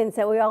coincidence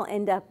that we all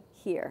end up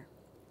here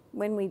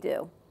when we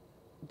do.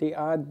 The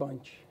odd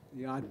bunch.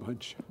 The odd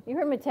bunch. You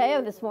heard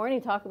Mateo this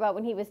morning talk about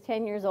when he was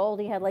 10 years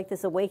old, he had like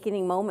this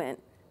awakening moment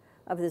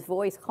of his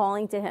voice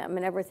calling to him.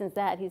 And ever since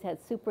that, he's had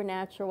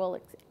supernatural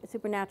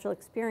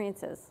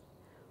experiences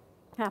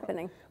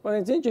happening. Well,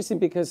 it's interesting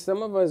because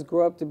some of us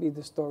grow up to be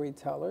the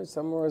storytellers.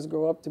 Some of us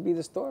grow up to be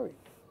the story.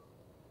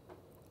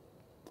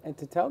 And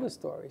to tell the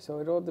story. So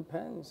it all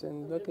depends.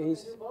 And look,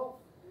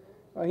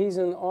 Well, he's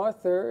an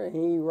author, and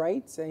he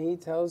writes, and he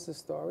tells the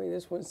story.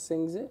 This one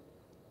sings it.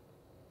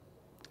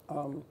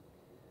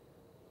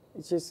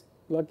 It's just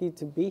lucky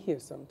to be here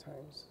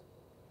sometimes.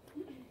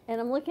 And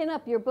I'm looking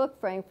up your book,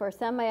 Frank, for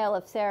Samael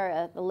of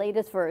Sarah, the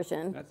latest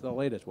version. That's the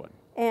latest one.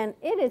 And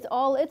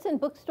it's in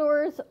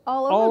bookstores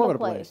all over the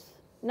place.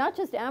 Not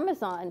just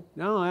Amazon.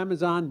 No,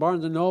 Amazon,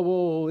 Barnes and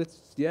Noble.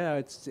 It's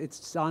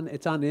on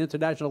the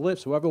international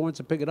list. Whoever wants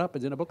to pick it up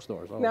is in a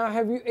bookstore. So. Now,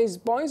 is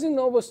Barnes and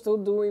Noble still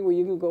doing where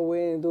you can go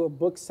in and do a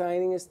book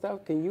signing and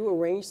stuff? Can you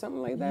arrange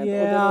something like that?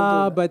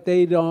 Yeah, but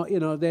they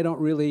don't. They don't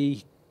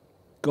really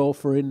go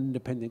for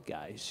independent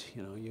guys.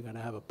 You're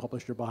gonna have a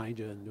publisher behind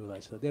you and do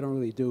that stuff. They don't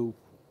really do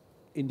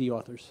indie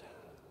authors.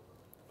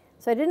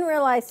 So I didn't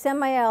realize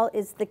Samael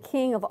is the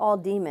king of all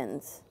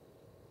demons.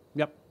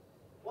 Yep.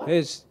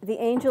 The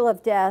angel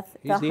of death,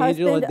 the husband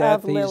angel of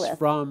death. Lilith.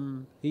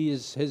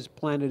 His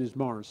planet is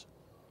Mars.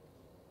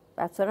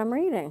 That's what I'm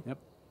reading. Yep.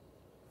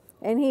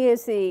 And he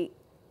is the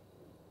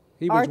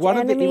He was one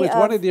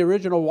of the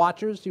original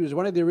Watchers. He was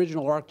one of the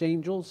original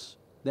archangels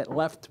that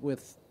left when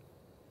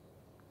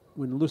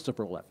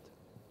Lucifer left.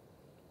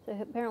 So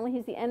apparently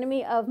he's the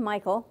enemy of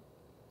Michael,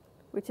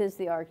 which is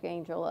the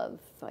archangel of,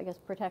 I guess,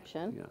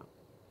 protection. Yeah.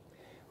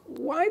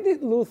 Why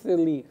did Luther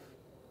leave?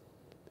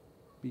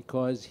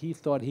 Because he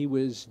thought he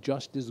was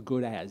just as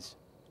good as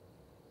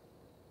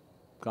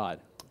God.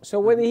 So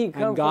where did he come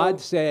from? And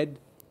God said,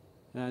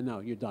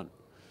 "No, you're done."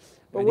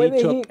 But where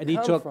did he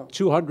come took from?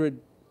 200.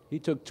 He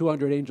took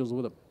 200 angels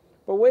with him.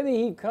 But where did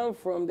he come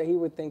from that he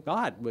would think?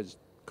 God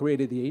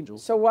created the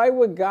angels. So why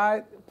would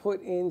God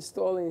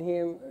install in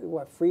him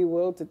free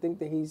will to think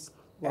that he's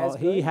Well, as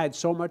good? he had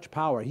so much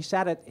power.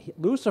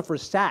 Lucifer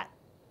sat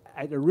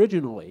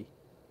originally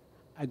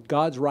at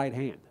God's right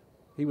hand.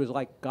 He was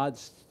like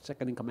God's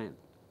second in command.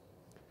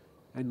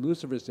 And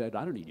Lucifer said,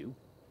 "I don't need you."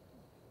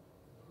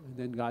 And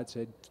then God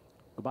said,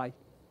 "Goodbye."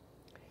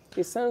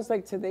 It sounds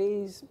like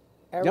today's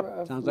era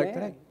of sounds man, like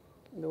today.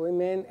 the way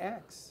man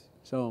acts.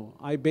 So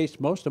I based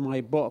most of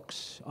my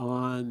books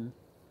on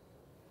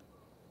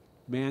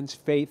man's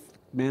faith,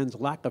 man's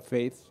lack of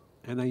faith,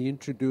 and I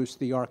introduced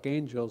the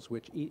archangels,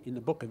 which in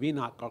the book of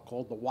Enoch are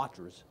called the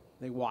Watchers.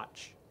 They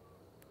watch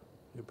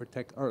and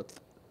protect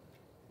Earth.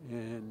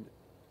 And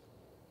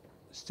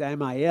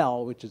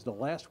Samael, which is the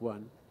last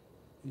one,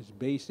 is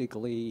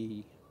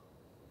basically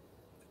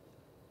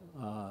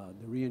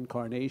the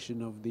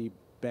reincarnation of the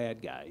bad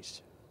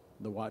guys,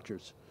 the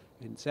Watchers.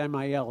 And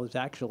Samael is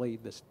actually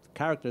this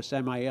character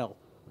Samael,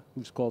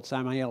 who's called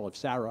Samael of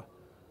Sarah,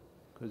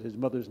 because his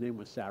mother's name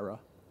was Sarah,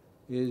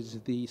 is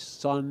the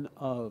son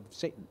of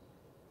Satan.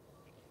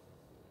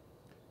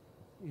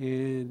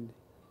 And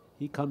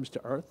he comes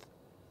to Earth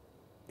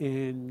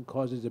and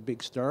causes a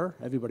big stir.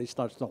 Everybody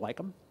starts to like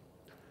him.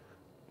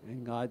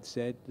 And God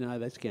said, "No,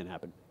 this can't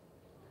happen."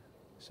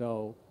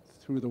 So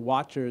through the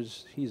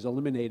Watchers, he's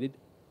eliminated.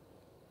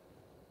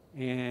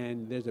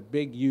 And there's a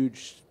big,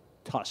 huge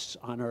tuss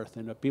on Earth.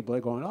 And the people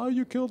are going, "Oh,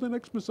 you killed the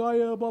next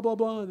Messiah, blah, blah,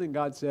 blah." And then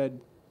God said,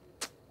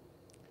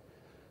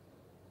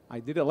 "I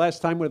did it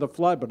last time with a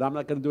flood, but I'm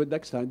not going to do it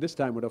this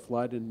time with a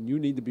flood. And you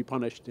need to be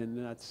punished." And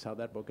that's how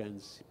that book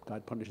ends.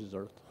 God punishes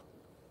Earth.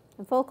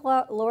 And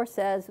folklore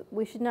says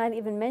we should not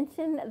even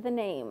mention the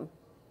name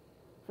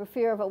for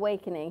fear of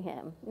awakening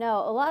him.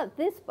 No,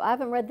 I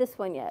haven't read this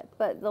one yet,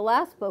 but the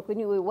last book, when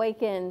you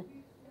awaken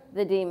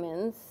the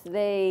demons,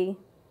 they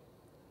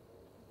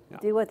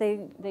do what they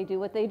do. They do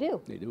what they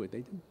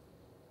do.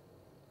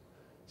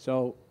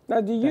 So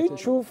now, do you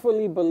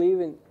truthfully believe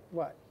in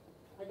what?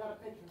 I got a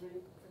picture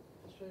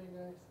to show you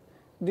guys.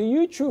 Do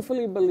you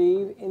truthfully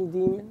believe in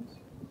demons?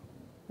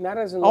 Not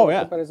as an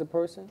author, but as a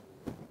person?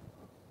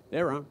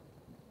 They're around.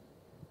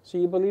 So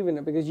you believe in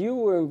it because you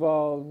were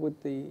involved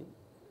with the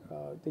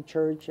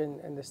church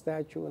and the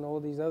statue and all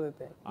these other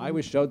things. I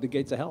was showed the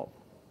gates of hell.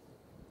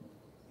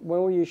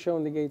 When were you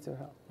shown the gates of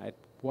hell? At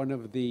one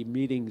of the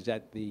meetings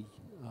at the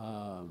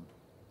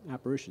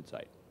apparition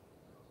site.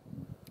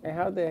 And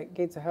how the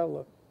gates of hell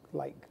look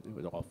like? It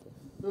was awful.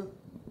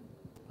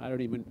 I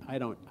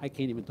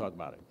can't even talk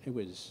about it. It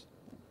was.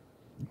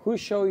 Who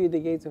showed you the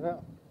gates of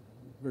hell?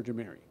 Virgin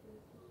Mary.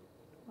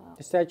 Wow.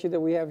 The statue that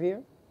we have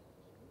here?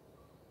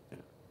 Yeah.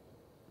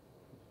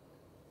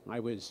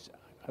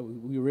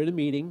 We were in a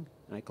meeting,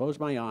 and I closed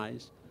my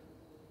eyes,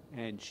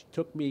 and she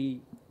took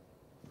me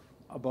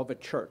above a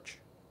church.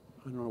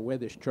 I don't know where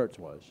this church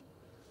was.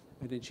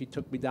 And then she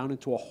took me down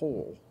into a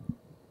hole.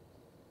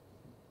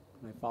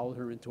 And I followed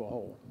her into a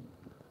hole.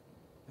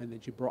 And then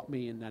she brought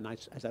me, and then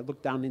as I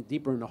looked down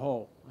deeper in the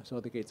hole, I saw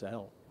the gates of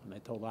hell. And I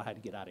told her I had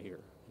to get out of here.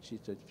 And she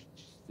said,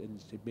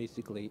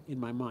 basically, in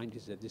my mind, she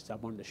said, I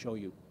wanted to show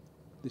you,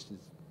 this is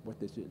what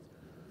this is.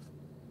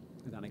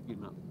 And then I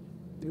came out.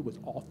 It was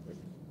awful.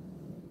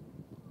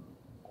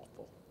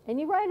 Awful. And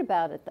you write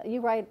about it.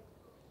 You write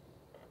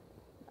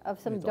of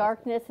some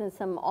darkness and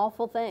some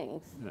awful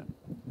things. Yeah,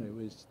 it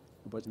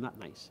was not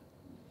nice.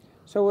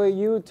 So were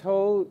you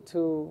told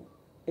to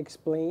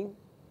explain?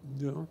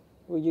 No.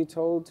 Were you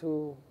told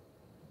to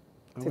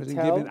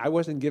I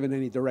wasn't given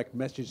any direct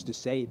message to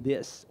say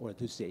this or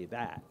to say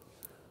that.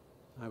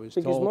 I was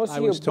Because told. most I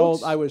of was your told.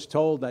 books- I was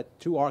told that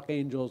 2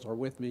 archangels are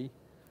with me.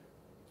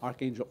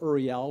 Archangel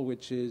Uriel,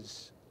 which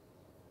has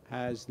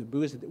the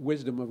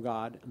wisdom of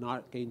God, and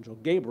Archangel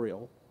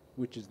Gabriel,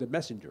 which is the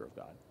messenger of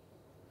God.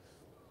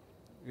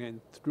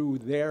 And through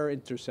their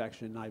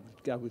intersection, I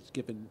was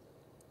given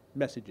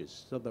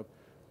messages. So the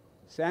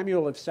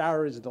Samuel of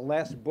Sarah is the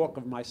last book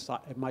of my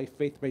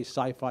faith-based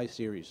sci-fi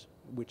series,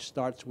 which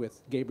starts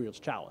with Gabriel's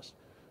Chalice.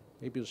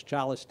 Gabriel's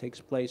Chalice takes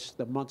place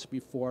the months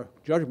before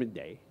Judgment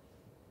Day,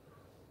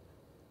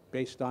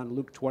 based on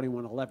Luke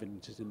 21:11,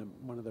 which is in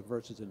one of the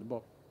verses in the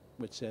book,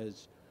 which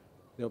says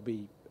there'll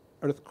be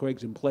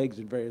earthquakes and plagues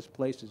in various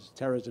places,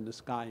 terrors in the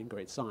sky, and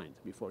great signs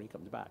before he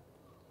comes back.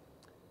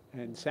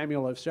 And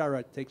Samuel of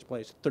Sarah takes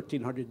place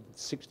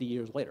 1,360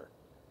 years later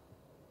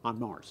on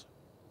Mars.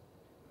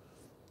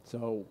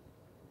 So,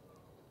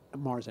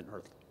 Mars and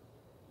Earth.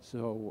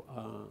 So,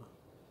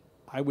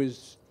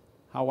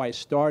 how I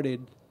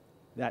started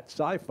that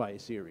sci-fi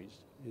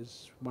series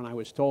is when I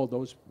was told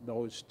those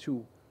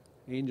 2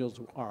 angels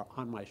are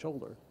on my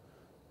shoulder.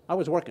 I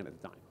was working at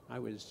the time. I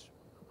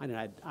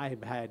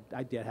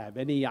didn't have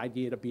any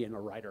idea to being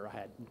a writer. I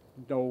had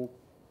no.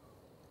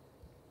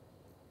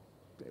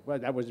 Well,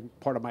 that was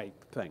part of my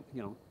thing.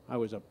 You know, I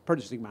was a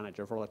purchasing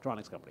manager for an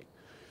electronics company.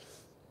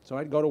 So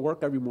I'd go to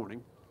work every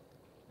morning,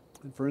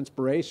 and for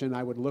inspiration,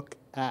 I would look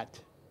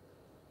at.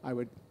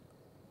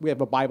 We have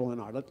a Bible in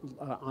our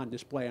on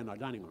display in our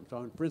dining room.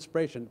 So for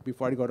inspiration,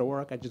 before I'd go to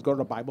work, I'd just go to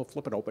the Bible,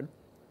 flip it open,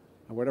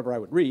 and whatever I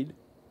would read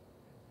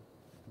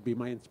would be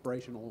my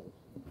inspirational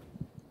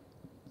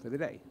for the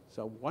day.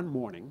 So one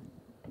morning,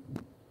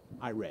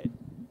 I read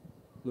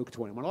Luke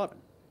 21:11,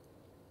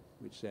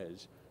 which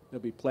says,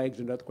 there'll be plagues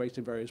and earthquakes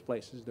in various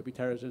places. There'll be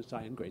terrors in the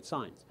sky and great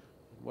signs.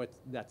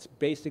 That's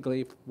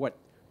basically what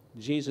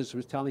Jesus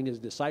was telling his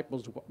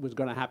disciples was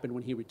going to happen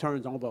when he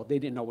returns, although they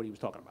didn't know what he was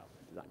talking about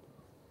at the time.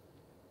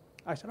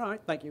 I said, all right,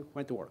 thank you,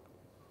 went to work.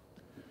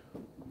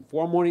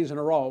 4 mornings in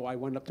a row, I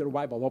went up to the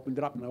Bible, opened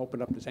it up, and I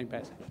opened up the same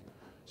passage.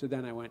 So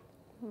then I went,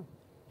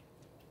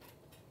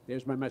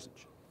 there's my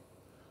message.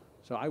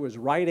 So I was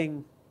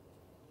writing,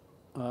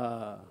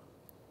 I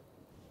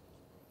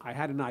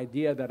had an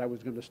idea that I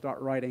was going to start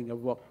writing a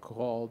book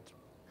called,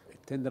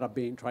 it ended up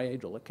being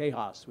Triangel of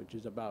Chaos, which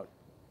is about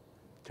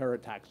terror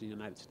attacks in the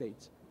United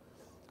States.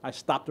 I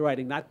stopped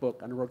writing that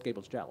book and I wrote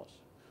Gabriel's Chalice.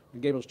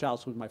 And Gabriel's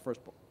Chalice was my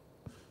first book.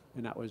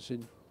 And that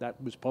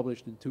was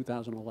published in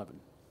 2011.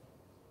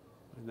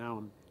 And now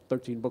I'm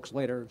 13 books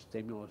later,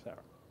 Samuel of Sarah.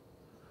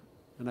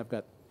 And I've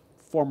got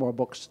 4 more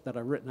books that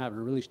I've written,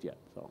 haven't released yet.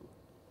 So.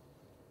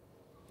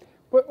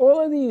 But all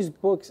of these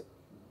books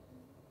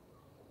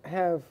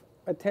have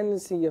a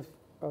tendency of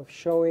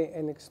showing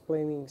and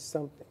explaining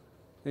something.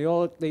 They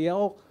all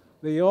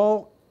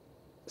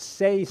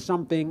say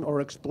something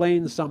or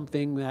explain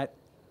something that,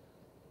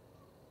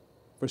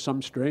 for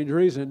some strange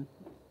reason,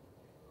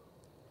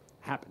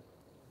 happened.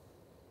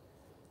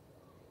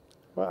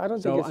 Well, I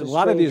don't think it's a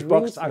lot of these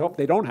books, reason. I hope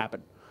they don't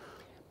happen.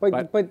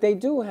 But they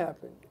do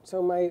happen.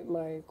 So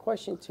my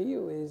question to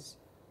you is,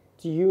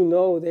 do you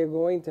know they're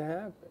going to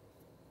happen?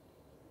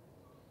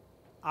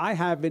 I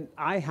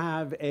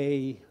have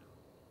a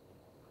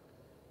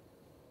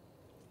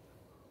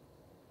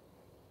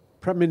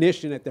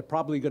premonition that they're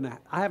probably going to.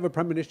 I have a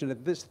premonition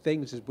that this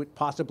thing is what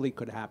possibly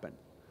could happen.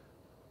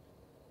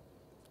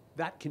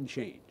 That can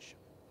change.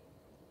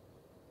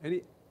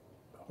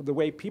 The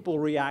way people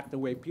react, the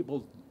way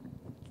people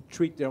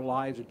treat their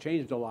lives or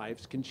change their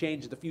lives can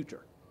change the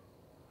future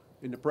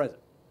in the present.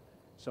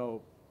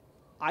 So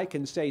I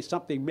can say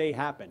something may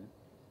happen,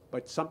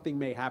 but something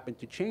may happen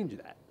to change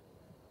that.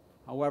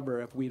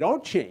 However, if we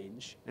don't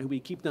change and we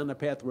keep down the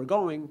path we're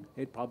going,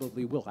 it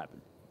probably will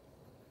happen.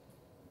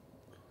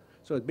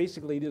 So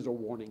basically, these are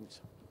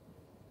warnings.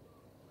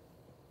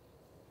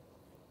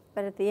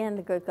 But at the end,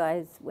 the good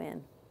guys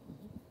win.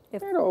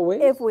 Not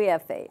always. If we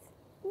have faith.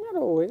 Not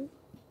always.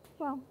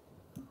 Well,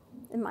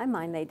 in my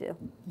mind, they do.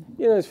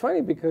 You know, it's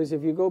funny because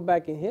if you go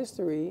back in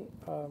history,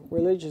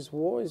 religious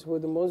wars were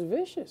the most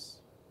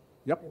vicious.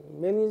 Yep.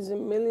 Millions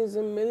and millions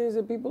and millions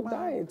of people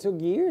died. It took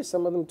years,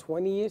 some of them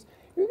 20 years.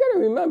 You got to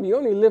remember, you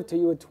only lived till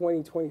you were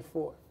 20,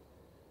 24.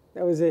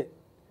 That was it.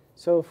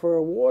 So for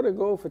a war to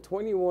go for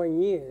 21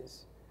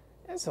 years,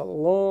 that's a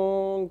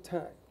long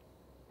time.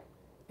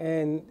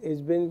 And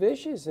it's been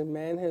vicious, and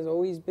man has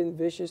always been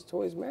vicious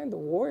towards man. The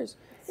wars,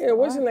 it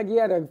wasn't like you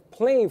had a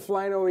plane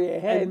flying over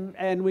your head.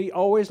 And we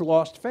always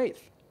lost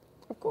faith.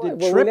 Of course,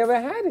 but we never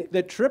had it.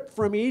 The trip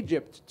from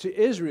Egypt to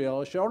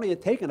Israel should only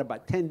have taken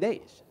about 10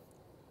 days.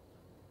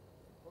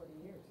 40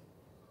 years.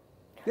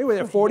 They were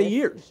there 40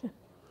 years.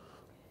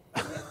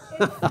 I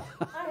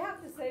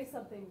have to say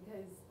something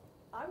because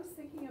I was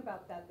thinking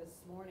about that this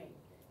morning,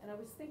 and I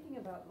was thinking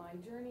about my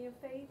journey of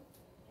faith,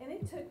 and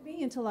it took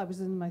me until I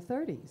was in my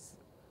 30s.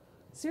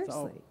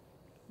 Seriously.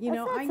 That's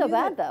not so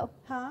bad, though.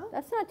 Huh?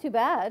 That's not too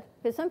bad,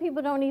 because some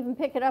people don't even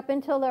pick it up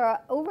until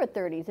they're over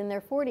 30s, in their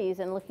 40s,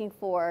 and looking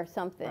for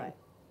something. Right.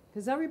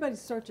 Because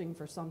everybody's searching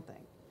for something.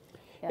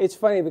 Yeah. It's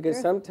funny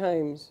because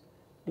sometimes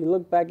you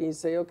look back and you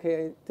say,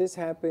 okay, this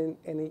happened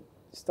and it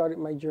started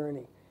my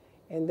journey.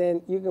 And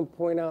then you can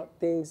point out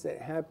things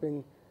that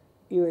happened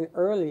even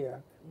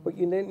earlier, but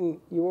you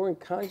weren't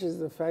conscious of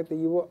the fact that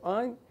you were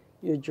on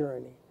your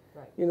journey.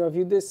 Right. You know, if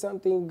you did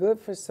something good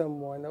for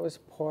someone, that was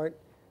part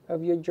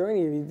of your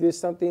journey. If you did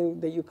something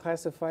that you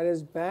classified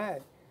as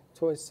bad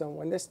towards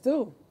someone, that's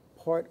still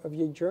part of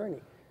your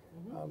journey.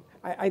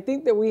 I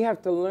think that we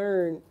have to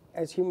learn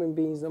as human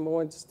beings, number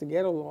one, just to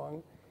get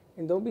along,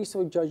 and don't be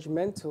so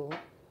judgmental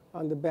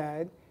on the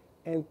bad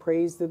and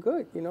praise the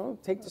good, you know,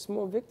 take the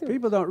small victories.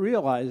 People don't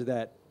realize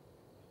that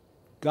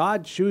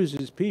God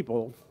chooses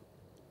people,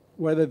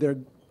 whether they're,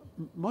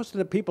 most of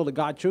the people that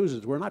God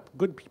chooses were not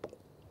good people.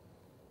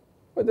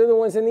 But they're the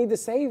ones that need the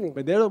saving.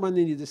 But they're the ones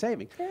that need the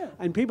saving. Yeah.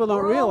 And people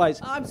don't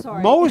realize. I'm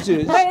sorry.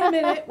 Moses. Wait a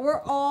minute.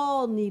 We're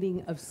all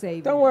needing of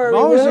saving. Don't worry.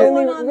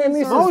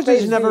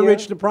 Moses never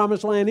reached the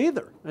promised land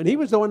either. And he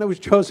was the one that was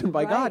chosen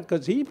by God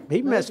because he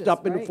messed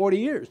up in 40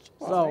 years.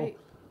 So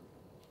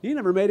he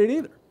never made it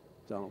either.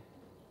 So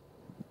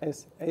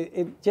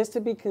just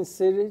to be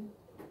considered,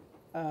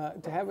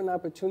 to have an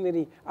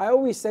opportunity. I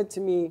always said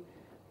to me,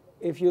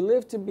 if you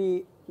live to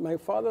be, my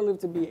father lived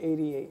to be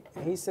 88.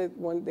 And he said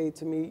one day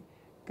to me,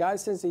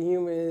 God's sense of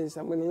humor is,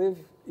 you're going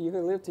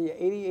to live till you're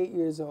 88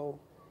 years old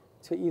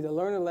to either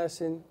learn a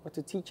lesson or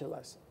to teach a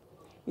lesson.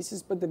 He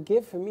says, but the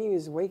gift for me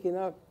is waking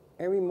up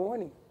every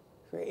morning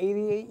for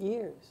 88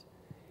 years.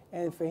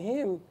 And for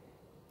him,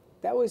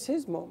 that was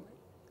his moment.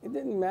 It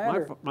didn't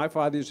matter. My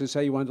father used to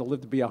say he wanted to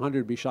live to be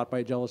 100, be shot by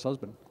a jealous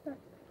husband.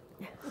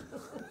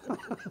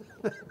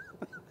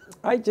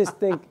 I just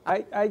think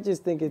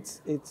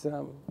it's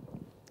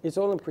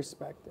all in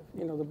perspective.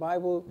 You know, the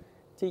Bible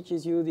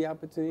teaches you the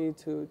opportunity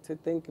to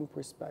think in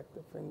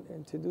perspective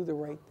and to do the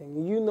right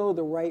thing. You know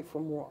the right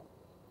from wrong.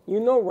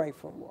 You know right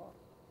from wrong.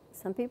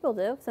 Some people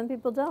do. Some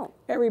people don't.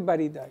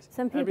 Everybody does.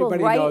 Some people's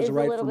Everybody right knows is a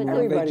right little from bit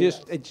wrong.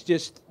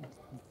 different.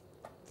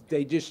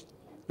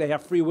 They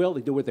have free will.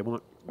 They do what they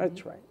want.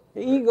 That's right.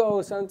 The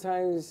ego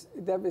sometimes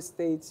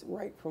devastates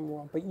right from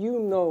wrong, but you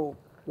know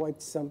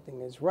what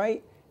something is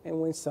right and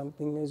when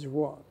something is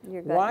wrong.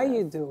 Why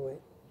you do it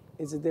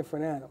is a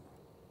different animal.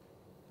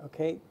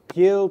 Okay?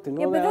 Guilt and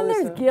all that. Yeah, but then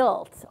there's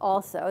guilt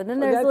also. And then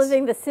there's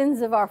living the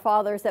sins of our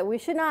fathers that we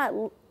should not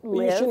live.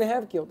 You shouldn't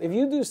have guilt. If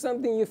you do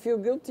something you feel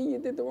guilty, you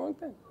did the wrong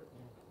thing.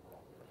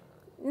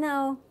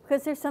 No,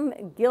 because there's some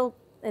guilt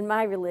in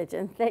my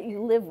religion that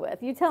you live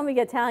with. You tell me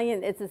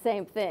Italian, it's the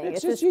same thing.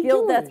 It's just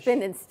guilt that's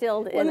been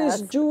instilled in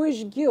us. What is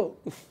Jewish guilt?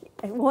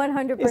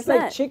 100%. It's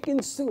like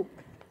chicken soup.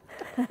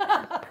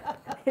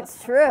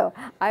 It's true.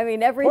 I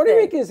mean, everything. Puerto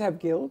Ricans have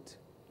guilt.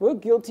 We're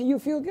guilty, you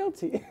feel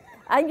guilty.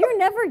 You're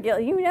never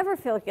guilty. You never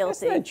feel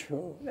guilty. That's not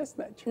true. That's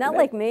not true. Not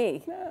like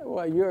me.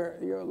 Well, you're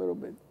a little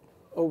bit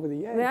over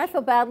the edge. I mean, I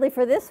feel badly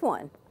for this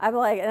one. I'm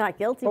like, not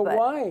guilty, but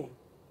why?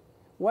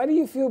 Why do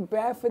you feel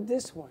bad for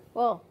this one?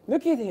 Well,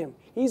 look at him.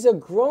 He's a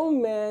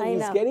grown man.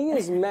 He's getting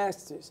his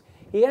master's.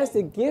 He has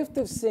the gift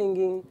of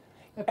singing.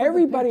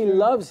 Everybody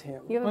loves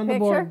him. You have a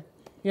picture?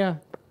 Yeah.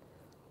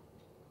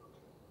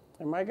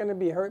 Am I going to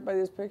be hurt by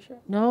this picture?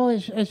 No,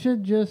 it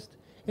should just...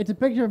 It's a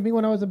picture of me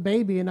when I was a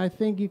baby, and I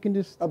think you can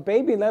just... A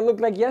baby? That looked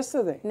like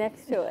yesterday.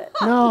 Next to it.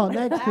 No,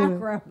 next to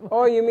it.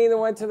 Oh, you mean the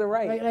one to the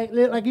right?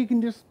 Like you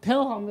can just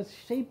tell how the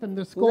shape and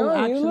the skull No,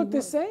 actually you look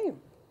the same.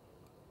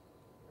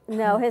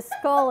 No, his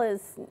skull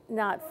is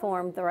not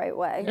formed the right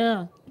way.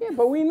 Yeah. Yeah,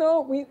 but we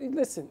know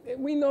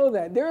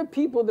that. There are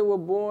people that were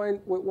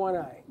born with one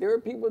eye. There are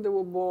people that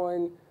were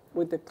born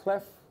with the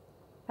cleft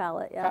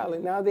palate.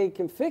 Now they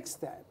can fix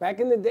that. Back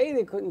in the day,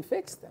 they couldn't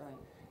fix that.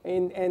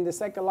 And the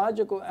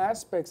psychological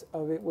aspects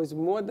of it was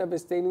more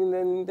devastating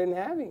than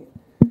having it.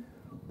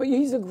 But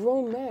he's a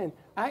grown man.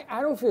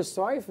 I don't feel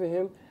sorry for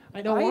him.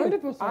 I don't want to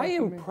feel sorry for I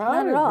am me. proud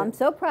Not of at all. him. I'm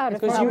so proud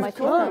of Because him.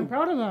 I'm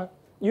proud of that.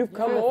 You've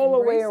come all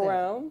the way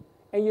around,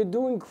 and you're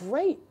doing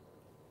great.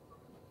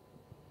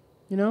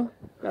 You know?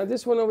 Now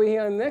this one over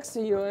here next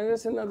to you, and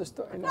that's another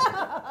story. No.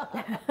 All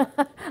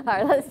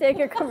right, let's take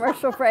a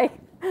commercial break.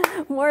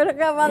 More to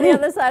come on the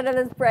other side of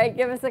this break.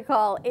 Give us a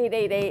call,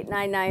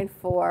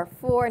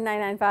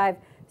 888-994-4995,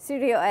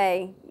 Studio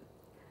A.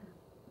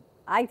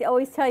 I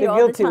always tell you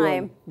all the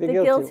time, the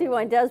guilty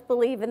one does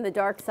believe in the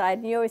dark side.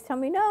 And you always tell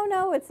me,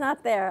 no, it's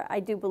not there.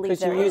 I do believe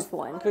there is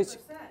one.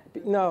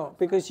 No,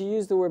 because you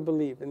use the word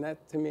believe, and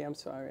that, to me, I'm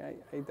sorry,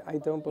 I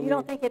don't believe. You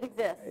don't think it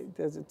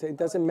exists? It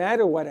doesn't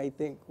matter what I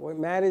think. What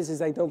matters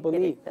is I don't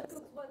believe.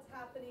 Look what's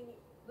happening.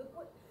 Look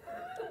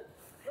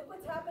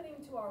what's happening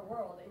to our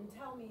world, and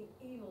tell me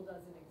evil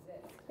doesn't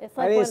exist. It's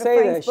like I didn't one of say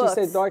Frank's that. books.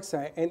 She said dark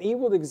side, and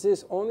evil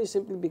exists only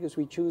simply because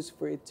we choose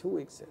for it to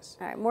exist.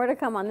 All right, more to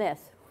come on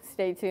this.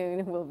 Stay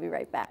tuned. We'll be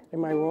right back.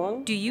 Am I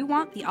wrong? Do you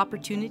want the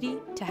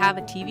opportunity to have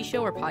a TV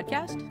show or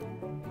podcast?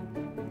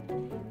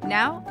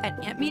 Now,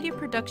 at Amp Media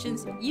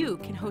Productions, you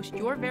can host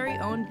your very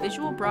own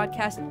visual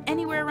broadcast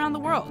anywhere around the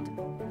world.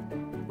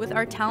 With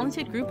our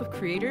talented group of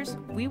creators,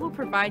 we will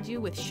provide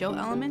you with show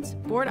elements,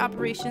 board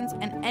operations,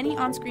 and any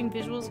on-screen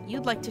visuals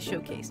you'd like to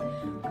showcase.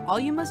 All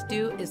you must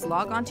do is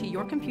log onto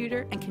your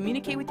computer and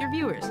communicate with your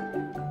viewers.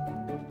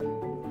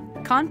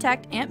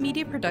 Contact Amp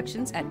Media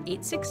Productions at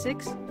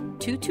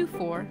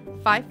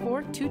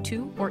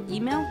 224-5422 or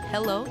email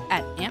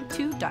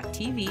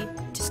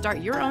hello@amp2.tv to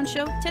start your own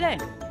show today.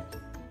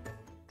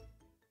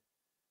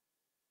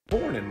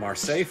 Born in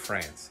Marseille,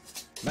 France,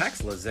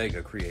 Max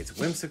Lazega creates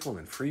whimsical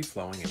and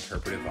free-flowing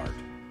interpretive art.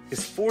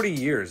 His 40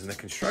 years in the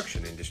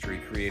construction industry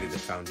created the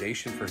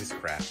foundation for his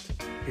craft.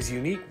 His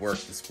unique work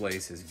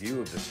displays his view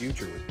of the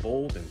future with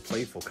bold and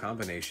playful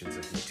combinations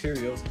of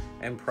materials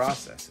and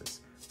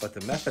processes, but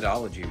the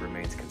methodology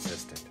remains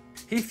consistent.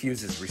 He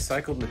fuses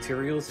recycled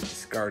materials and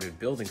discarded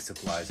building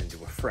supplies into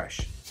a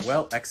fresh,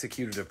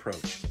 well-executed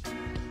approach.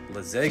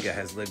 Lazega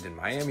has lived in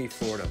Miami,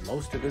 Florida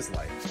most of his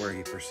life, where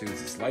he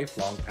pursues his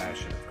lifelong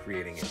passion of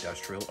creating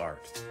industrial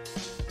art.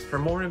 For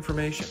more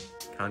information,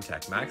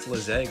 contact Max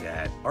Lazega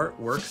at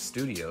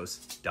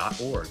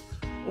artworkstudios.org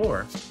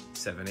or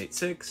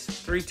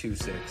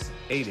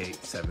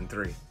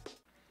 786-326-8873.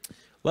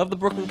 Love the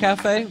Brooklyn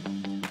Cafe?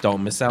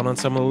 Don't miss out on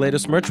some of the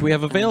latest merch we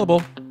have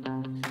available.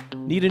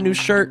 Need a new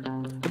shirt?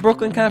 The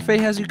Brooklyn Cafe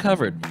has you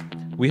covered.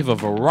 We have a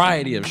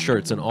variety of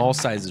shirts in all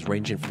sizes,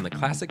 ranging from the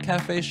classic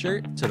cafe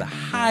shirt to the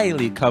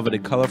highly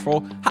coveted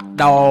colorful hot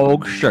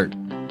dog shirt.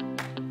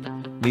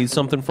 Need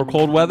something for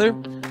cold weather?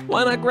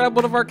 Why not grab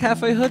one of our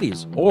cafe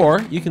hoodies?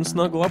 Or you can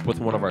snuggle up with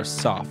one of our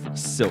soft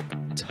silk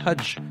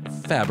touch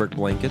fabric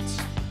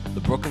blankets. The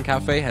Brooklyn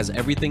Cafe has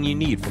everything you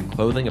need, from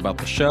clothing about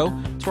the show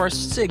to our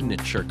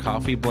signature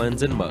coffee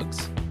blends and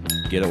mugs.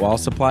 Get it while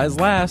supplies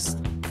last.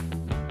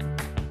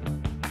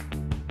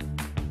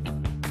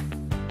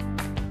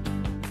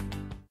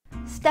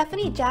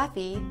 Stephanie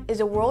Jaffe is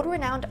a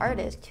world-renowned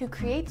artist who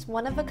creates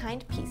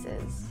one-of-a-kind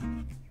pieces.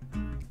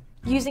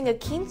 Using a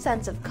keen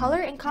sense of color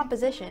and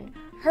composition,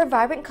 her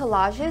vibrant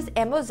collages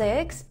and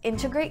mosaics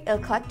integrate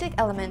eclectic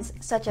elements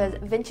such as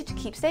vintage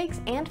keepsakes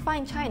and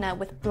fine china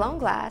with blown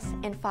glass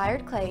and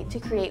fired clay to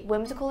create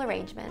whimsical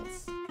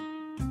arrangements.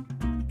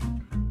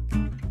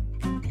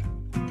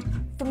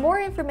 For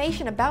more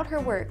information about her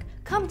work,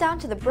 come down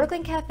to the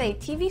Brooklyn Cafe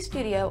TV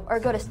studio or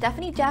go to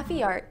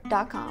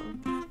StephanieJaffeArt.com.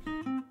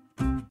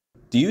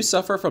 Do you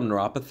suffer from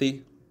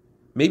neuropathy?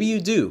 Maybe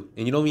you do,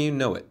 and you don't even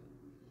know it.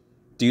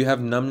 Do you have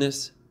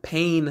numbness,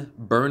 pain,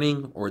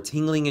 burning, or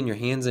tingling in your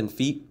hands and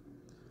feet?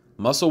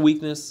 Muscle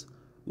weakness,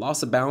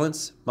 loss of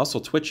balance,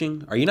 muscle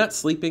twitching? Are you not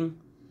sleeping?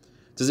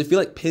 Does it feel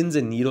like pins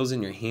and needles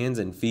in your hands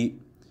and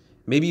feet?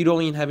 Maybe you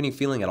don't even have any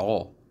feeling at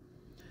all.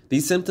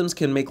 These symptoms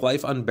can make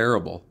life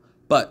unbearable,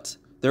 but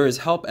there is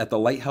help at the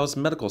Lighthouse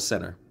Medical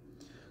Center.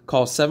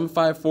 Call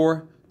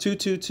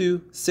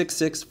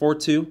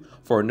 754-222-6642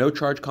 for a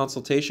no-charge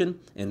consultation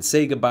and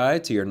say goodbye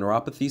to your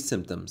neuropathy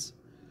symptoms.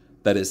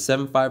 That is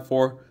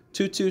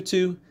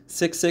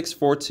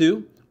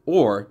 754-222-6642,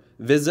 or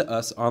visit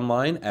us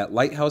online at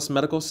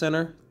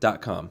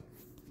lighthousemedicalcenter.com.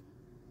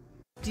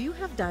 Do you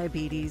have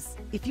diabetes?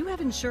 If you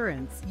have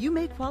insurance, you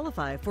may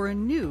qualify for a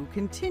new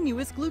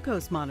continuous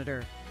glucose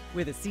monitor.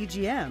 With a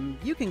CGM,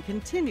 you can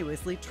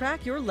continuously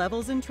track your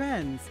levels and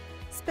trends,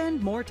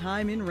 spend more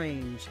time in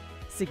range,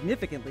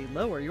 significantly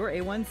lower your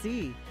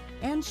A1C,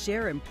 and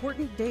share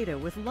important data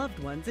with loved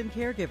ones and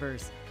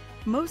caregivers.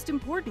 Most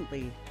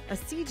importantly, a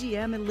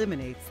CGM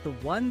eliminates the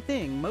one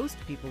thing most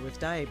people with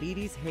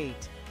diabetes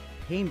hate: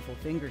 painful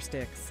finger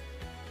sticks.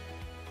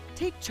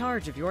 Take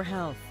charge of your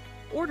health.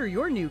 Order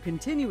your new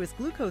continuous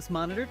glucose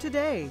monitor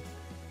today.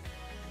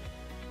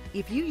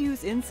 If you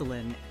use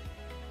insulin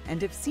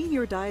and have seen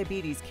your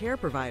diabetes care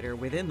provider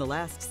within the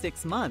last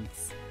 6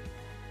 months,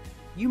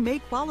 you may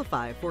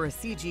qualify for a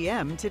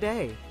CGM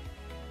today.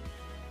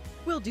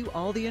 We'll do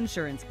all the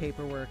insurance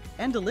paperwork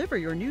and deliver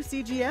your new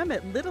CGM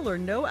at little or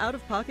no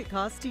out-of-pocket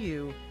cost to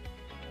you.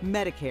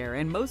 Medicare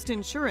and most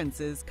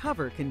insurances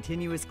cover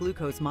continuous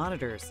glucose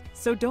monitors,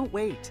 so don't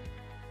wait.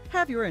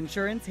 Have your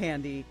insurance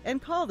handy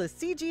and call the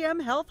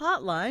CGM Health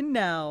Hotline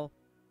now.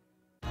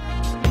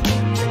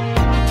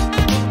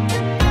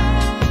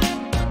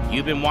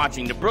 You've been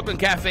watching the Brooklyn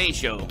Cafe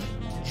Show.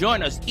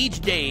 Join us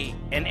each day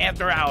and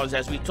after hours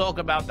as we talk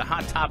about the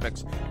hot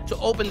topics to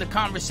open the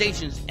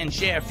conversations and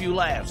share a few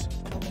laughs.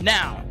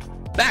 Now,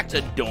 back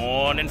to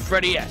Dawn and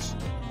Freddie S.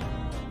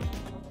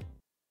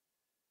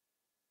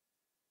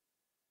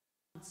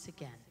 Once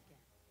again,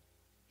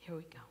 here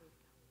we go.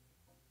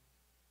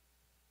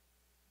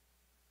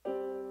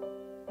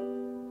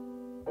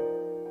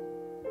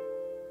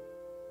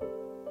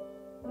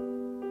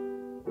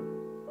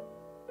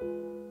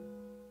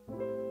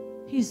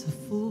 He's a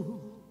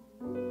fool,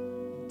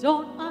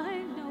 don't I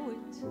know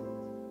it?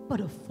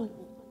 But a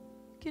fool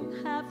can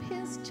have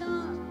his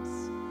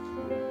charms.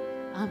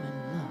 I'm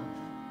in love,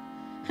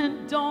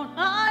 and don't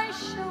I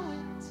show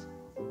it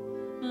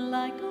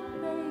like a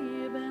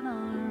babe in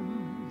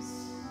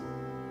arms.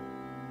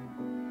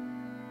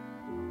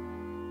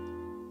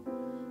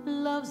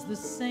 Love's the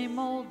same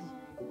old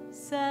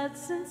sad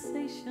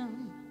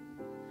sensation.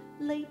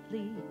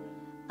 Lately,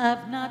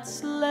 I've not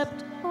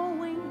slept a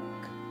wink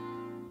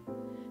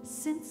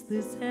since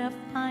this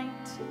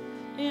half-pint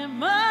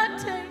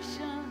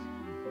imitation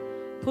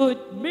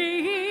put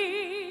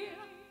me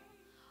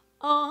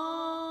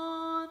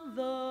on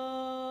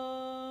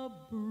the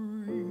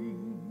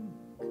brink.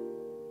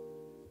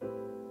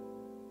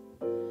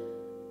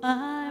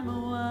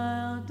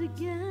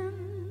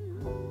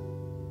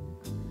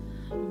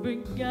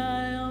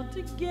 beguiled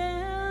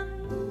again,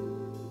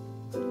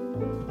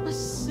 a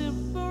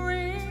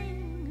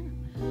simpering,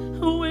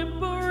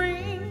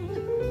 whimpering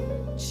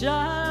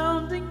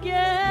child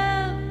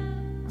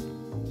again,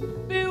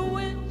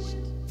 bewitched,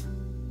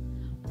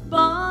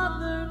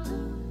 bothered,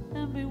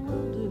 and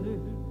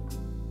bewildered.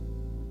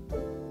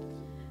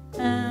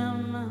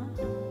 Am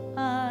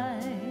I?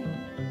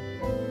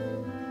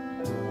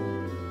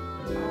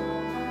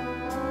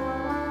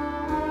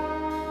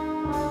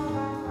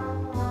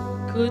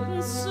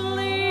 Couldn't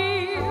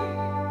sleep,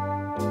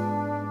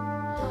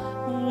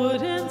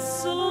 wouldn't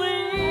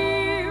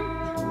sleep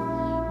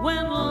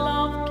when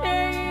love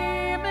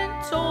came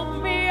and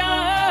told me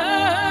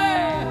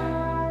I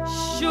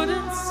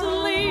shouldn't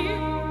sleep.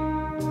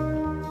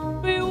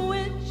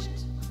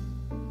 Bewitched,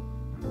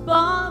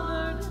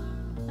 bothered,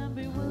 and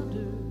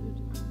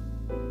bewildered.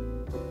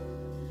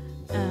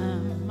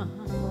 Am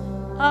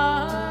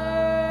I?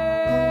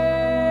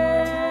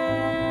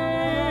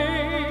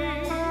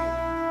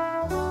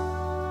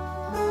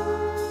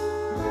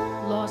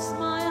 Lost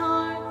my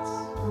heart,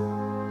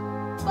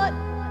 but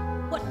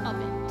what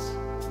of it?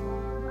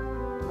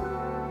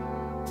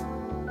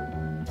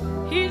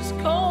 He's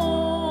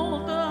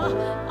cold,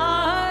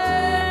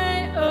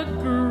 I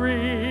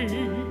agree.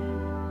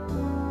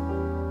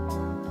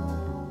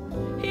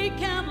 He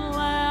can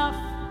laugh,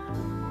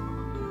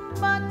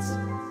 but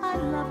I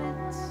love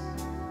it.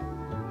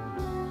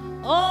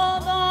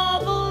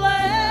 Although the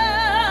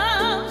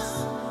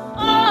laughs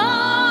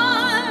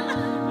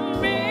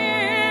on me,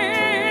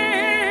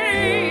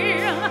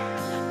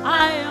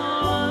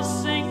 I'll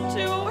sing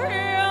to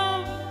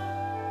him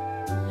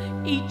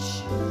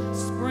each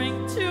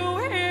spring to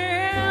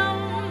him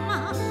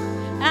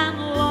and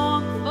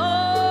long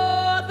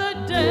for the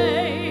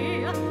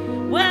day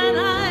when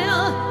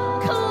I'll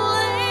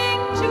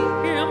cling to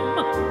him,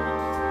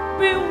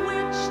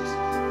 bewitched,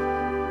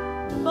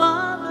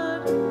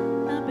 bothered,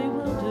 and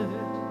bewildered.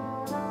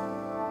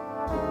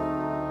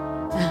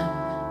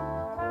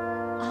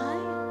 Am I?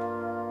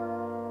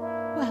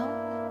 Well,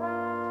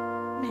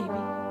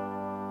 maybe.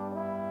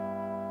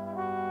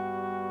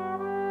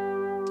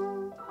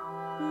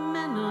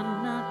 Men are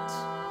not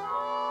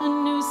a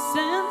new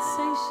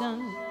sensation.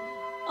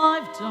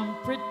 I've done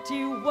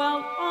pretty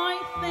well, I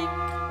think.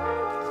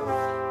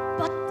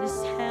 But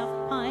this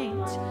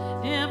half-pint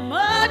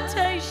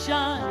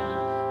imitation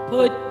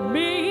put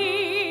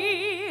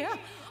me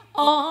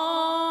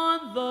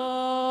on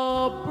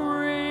the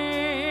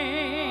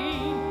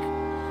brink.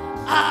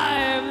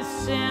 I've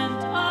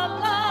sinned a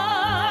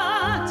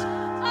lot,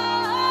 I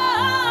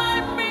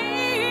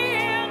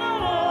mean a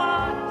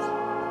lot,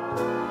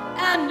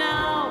 and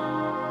now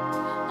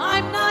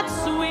I'm not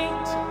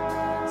sweet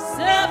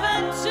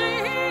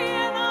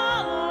 17, a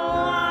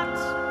lot,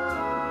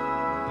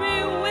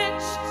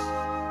 bewitched,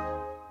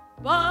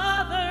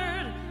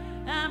 bothered,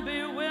 and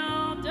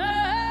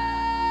bewildered.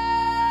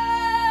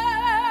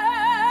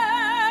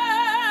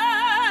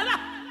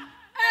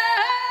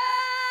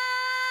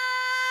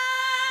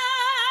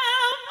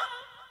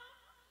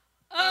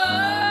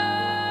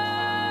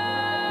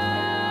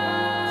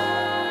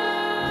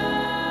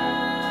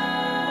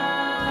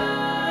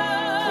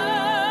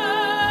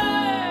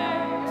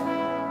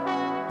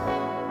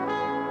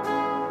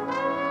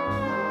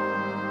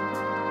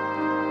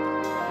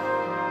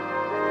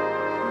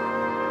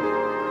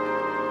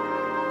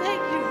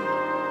 Thank you.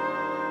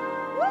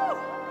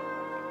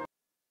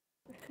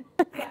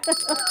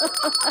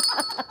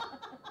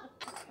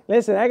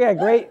 Listen, I got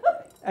great.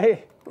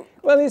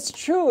 Well, it's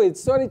true. It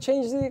sort of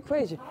changes the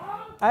equation.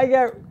 I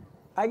got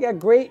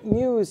great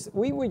news.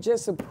 We were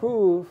just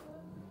approved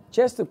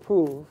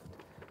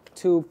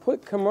to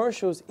put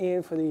commercials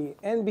in for the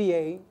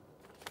NBA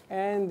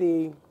and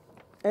the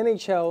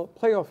NHL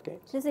playoff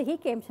games. There's a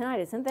Heat game tonight,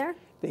 isn't there?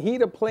 The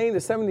Heat are playing the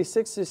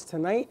 76ers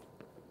tonight,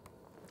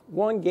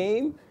 one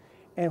game,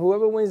 and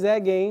whoever wins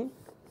that game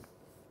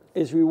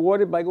is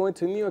rewarded by going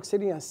to New York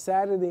City on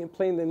Saturday and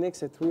playing the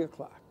Knicks at 3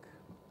 o'clock.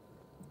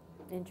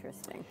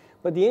 Interesting.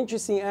 But the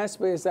interesting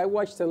aspect is I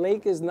watched the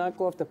Lakers knock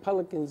off the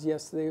Pelicans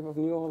yesterday of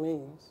New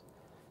Orleans.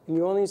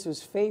 New Orleans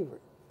was favored.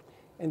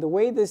 And the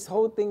way this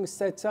whole thing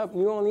sets up,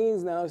 New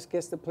Orleans now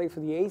gets to play for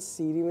the 8th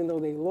seed even though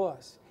they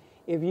lost.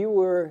 If you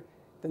were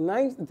the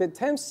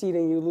 10th seed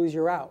and you lose,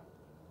 you're out.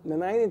 The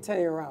 9 and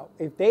 10, you're out.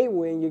 If they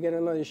win, you get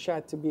another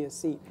shot to be a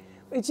seed.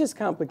 It's just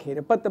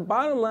complicated. But the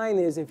bottom line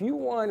is if you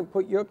want to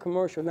put your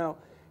commercial, now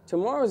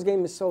tomorrow's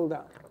game is sold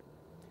out.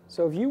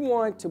 So if you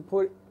want to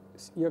put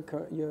your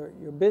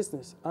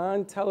business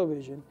on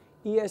television,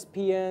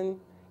 ESPN,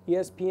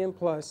 ESPN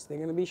Plus, they're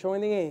going to be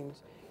showing the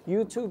games.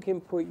 You too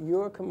can put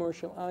your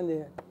commercial on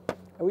there.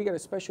 And we got a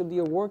special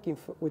deal working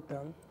with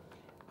them.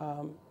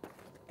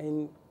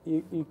 And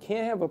you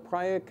can't have a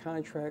prior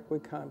contract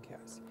with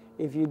Comcast.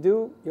 If you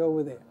do, you're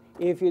over there.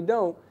 If you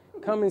don't,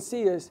 come and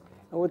see us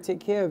and we'll take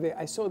care of it.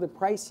 I saw the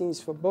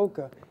pricings for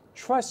Boca.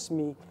 Trust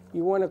me,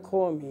 you want to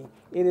call me.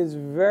 It is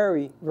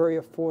very, very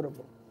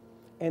affordable.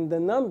 And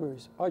the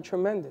numbers are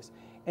tremendous.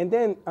 And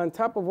then on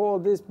top of all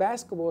this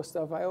basketball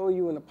stuff, I owe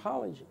you an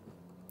apology.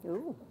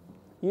 Ooh.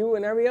 You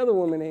and every other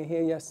woman in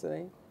here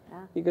yesterday.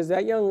 Yeah. Because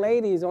that young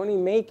lady is only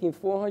making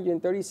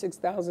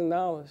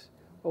 $436,000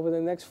 over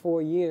the next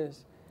 4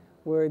 years,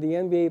 where the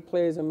NBA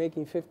players are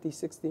making 50,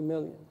 60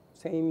 million,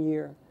 same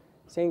year,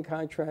 same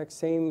contract,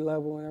 same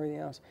level and everything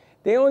else.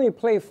 They only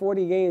play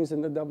 40 games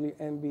in the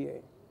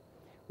WNBA,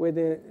 where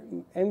the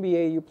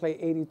NBA you play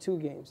 82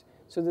 games.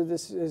 So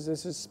there's a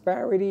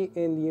disparity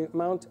in the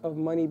amount of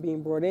money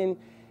being brought in.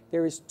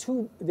 There is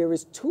 $2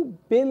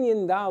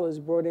 billion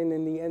brought in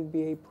the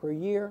NBA per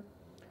year,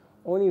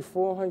 only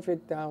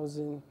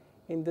 400,000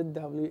 in the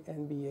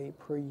WNBA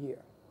per year.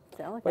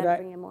 So we gotta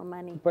bring in more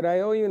money. But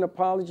I owe you an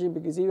apology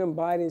because even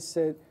Biden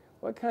said,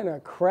 "What kind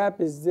of crap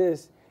is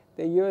this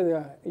that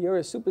you're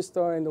a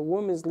superstar in the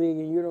women's league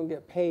and you don't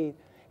get paid?"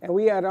 And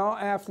we had our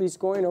athletes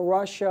going to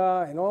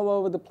Russia and all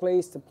over the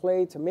place to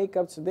play, to make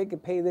up so they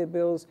could pay their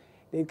bills.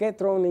 They get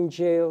thrown in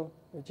jail,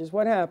 which is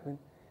what happened.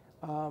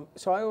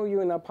 So I owe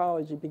you an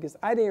apology because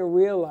I didn't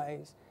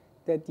realize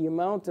that the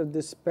amount of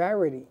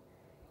disparity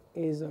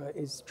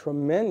is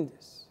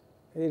tremendous.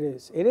 It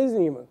is. It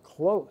isn't even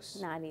close.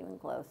 Not even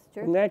close.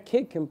 True. And that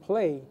kid can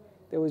play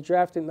that was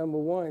drafted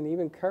 #1.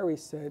 Even Curry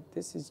said,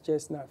 this is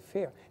just not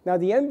fair. Now,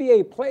 the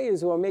NBA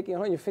players who are making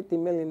 $150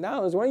 million,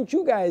 why don't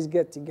you guys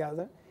get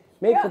together,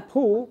 make a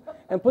pool,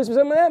 and put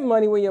some of that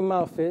money where your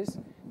mouth is?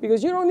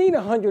 Because you don't need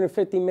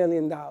 $150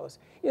 million.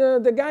 You know,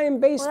 the guy in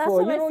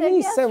baseball, you don't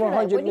need $700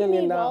 million. What do you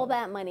need all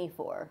that money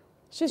for?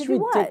 It's just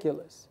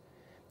ridiculous.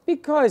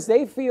 Because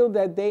they feel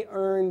that they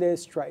earn their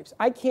stripes.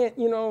 I can't,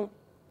 You know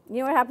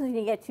what happens when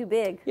you get too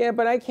big? Yeah,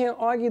 but I can't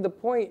argue the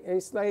point.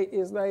 It's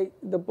like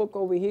the book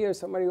over here.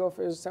 Somebody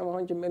offers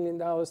 $700 million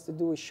to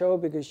do a show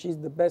because she's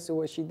the best at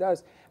what she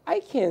does. I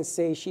can't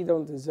say she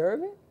don't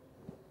deserve it.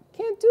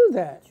 Can't do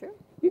that. Sure.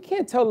 You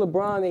can't tell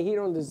LeBron that he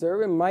don't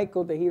deserve it,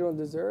 Michael that he don't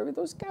deserve it.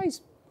 Those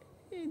guys,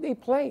 they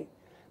play.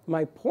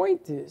 My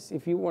point is,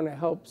 if you want to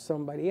help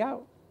somebody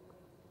out,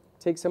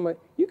 take somebody.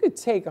 You could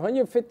take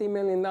 $150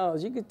 million.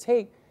 You could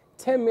take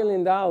 $10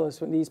 million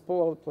from these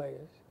poor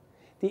players.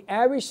 The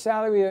average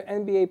salary of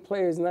NBA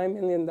players is $9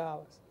 million.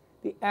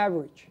 The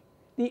average,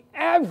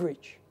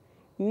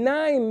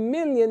 $9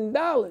 million.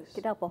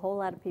 Could help a whole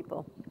lot of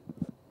people.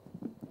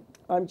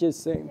 I'm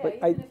just saying. Yeah,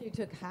 but even if you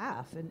took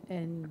half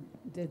and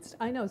did,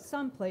 I know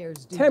some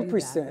players do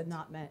 10%. that,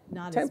 but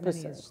not as many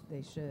 10%. as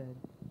they should.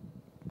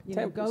 You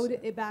know, go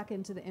back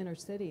into the inner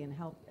city and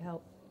help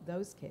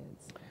those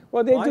kids.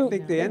 Well, they do. I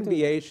think the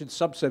NBA should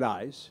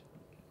subsidize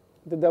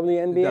the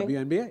WNBA. The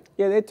WNBA.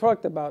 Yeah, they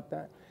talked about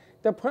that.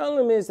 The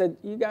problem is that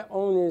you got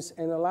owners,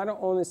 and a lot of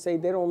owners say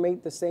they don't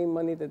make the same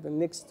money that the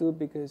Knicks do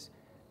because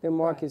their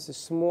markets are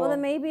small. Well,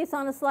 then maybe it's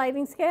on a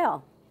sliding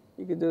scale.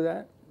 You could do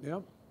that.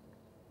 Yep.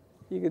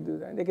 You could do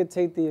that. They could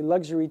take the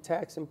luxury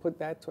tax and put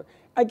that to it.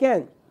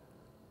 Again,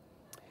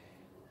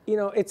 you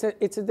know, it's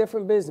a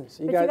different business.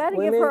 But you got to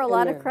give her a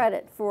lot of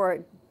credit for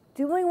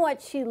doing what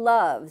she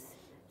loves.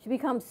 She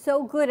becomes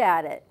so good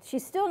at it.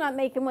 She's still not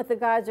making what the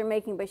guys are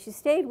making, but she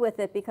stayed with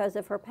it because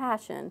of her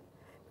passion,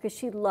 because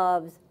she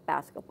loves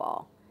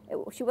basketball.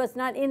 She was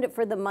not in it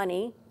for the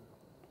money.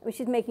 I mean,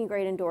 she's making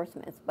great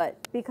endorsements,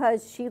 but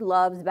because she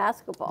loves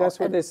basketball. That's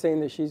what they're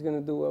saying, that she's going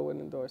to do well with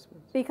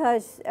endorsements.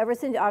 Because ever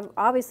since,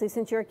 obviously,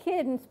 since you're a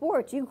kid in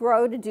sports, you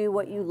grow to do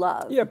what you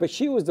love. Yeah, but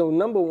she was the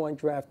 #1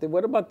 drafted.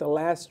 What about the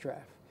last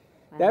draft?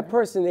 That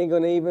person ain't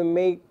going to even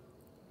make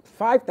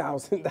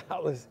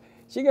 $5,000.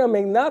 She's going to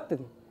make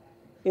nothing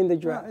in the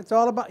draft. Well, it's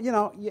all about, you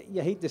know,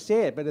 you hate to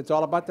say it, but it's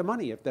all about the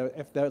money. If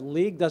the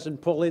league doesn't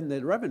pull in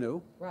the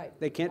revenue,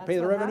 they can't pay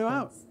the revenue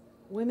out.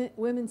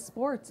 Women's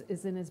sports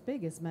isn't as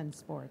big as men's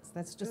sports.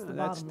 That's just the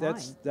bottom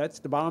line. That's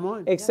the bottom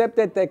line. Except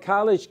that the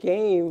college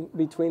game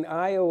between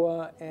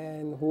Iowa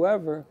and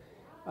whoever,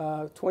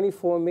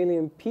 24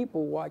 million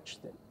people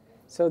watched it.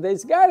 So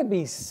there's got to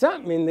be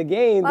something in the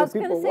game that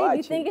people watch. I was going to say, do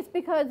you think it's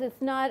because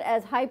it's not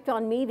as hyped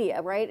on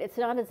media, right? It's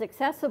not as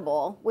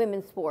accessible,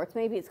 women's sports.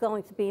 Maybe it's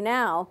going to be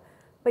now.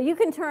 But you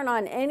can turn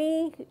on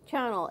any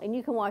channel and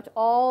you can watch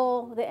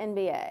all the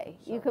NBA.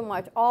 You can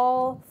watch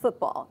all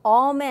football,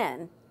 all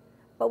men.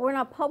 But we're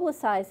not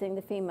publicizing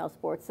the female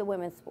sports, the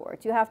women's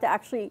sports. You have to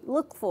actually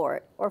look for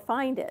it or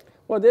find it.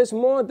 Well, there's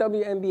more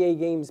WNBA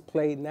games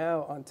played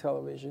now on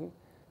television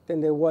than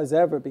there was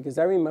ever, because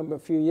I remember a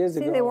few years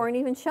ago. They weren't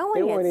even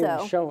showing it. They weren't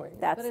even showing.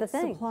 That's but the it's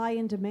thing. Supply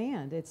and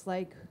demand. It's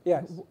like,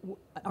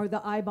 are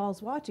the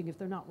eyeballs watching? If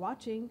they're not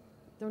watching,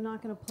 they're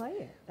not going to play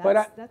it.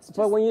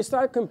 But when you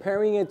start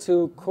comparing it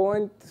to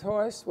coin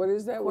toss, what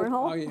is that?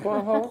 Cornhole? Oh, yeah.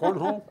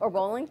 Cornhole? Or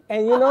bowling?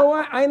 And you know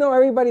what? I know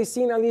everybody's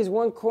seen at least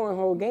one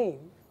cornhole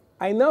game.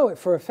 I know it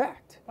for a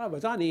fact. Well, it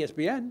was on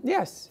ESPN.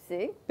 Yes.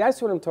 See?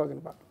 That's what I'm talking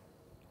about.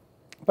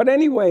 But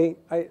anyway,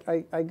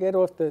 I get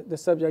off the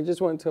subject. I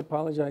just wanted to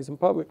apologize in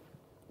public.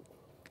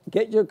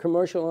 Get your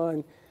commercial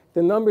on.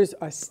 The numbers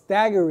are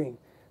staggering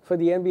for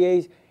the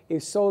NBA.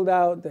 It's sold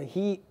out. The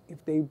Heat,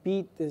 if they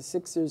beat the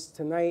Sixers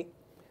tonight,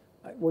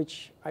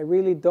 which I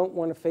really don't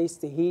want to face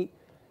the Heat.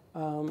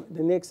 The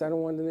Knicks, I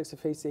don't want the Knicks to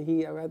face the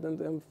Heat. I'd rather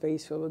them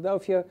face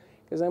Philadelphia,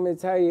 because I'm going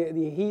to tell you,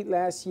 the Heat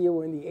last year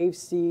were in the 8th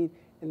seed.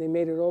 and they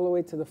made it all the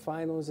way to the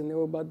finals, and they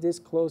were about this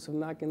close of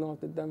knocking off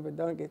the Denver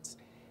Nuggets.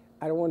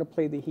 I don't want to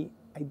play the Heat.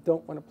 I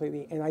don't want to play the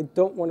Heat. And I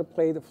don't want to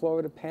play the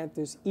Florida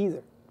Panthers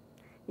either.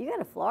 You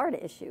got a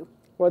Florida issue.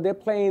 Well, they're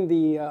playing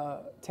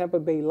the Tampa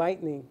Bay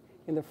Lightning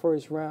in the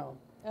first round.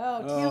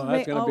 Tampa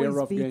that's Bay gonna be a always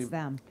rough beats game.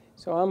 them.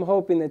 So I'm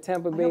hoping that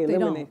Tampa Bay hope they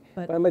don't, eliminate.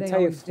 but I'm going they to tell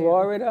you, always do.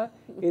 Florida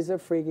is a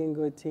freaking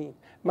good team.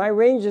 My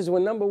Rangers were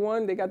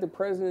 #1. They got the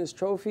President's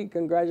Trophy.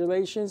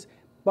 Congratulations.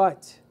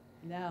 But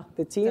No.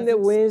 the team that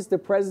wins the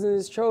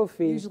President's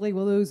Trophy Usually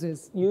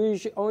loses.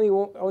 usually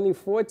only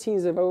 4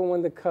 teams have ever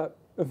won the Cup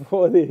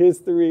for the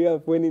history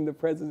of winning the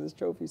President's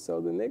Trophy.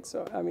 So the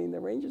the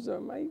Rangers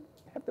might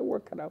have to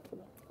work cut out for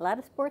them. A lot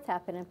of sports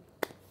happening.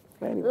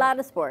 Anyway. A lot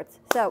of sports.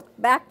 So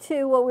back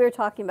to what we were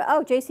talking about.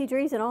 Oh, JC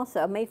Dreesen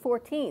also, May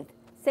 14th.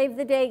 Save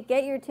the date.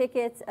 Get your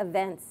tickets.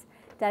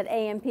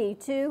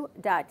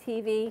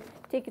 Events.amp2.tv.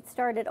 Tickets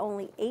start at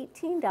only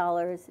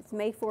 $18. It's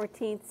May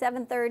 14th,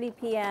 7:30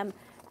 p.m.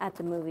 at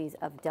the Movies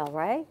of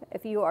Delray.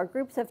 If you are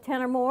groups of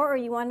 10 or more, or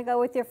you want to go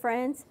with your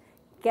friends,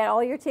 get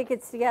all your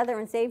tickets together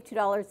and save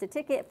 $2 a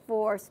ticket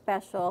for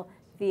special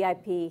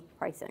VIP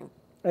pricing.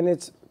 And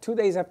it's 2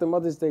 days after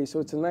Mother's Day, so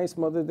it's a nice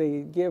Mother's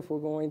Day gift. We're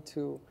going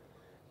to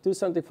do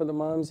something for the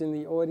moms in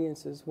the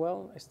audience as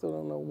well. I still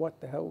don't know what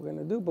the hell we're going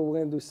to do, but we're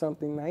going to do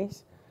something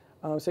nice.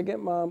 So get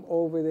Mom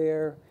over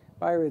there,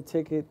 buy her a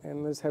ticket,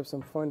 and let's have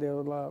some fun.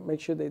 They'll make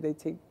sure that they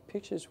take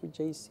pictures with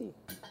JC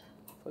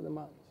for the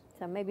moms.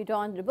 So maybe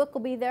Dawn DeBook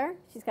will be there.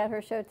 She's got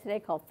her show today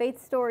called Faith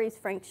Stories.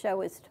 Frank's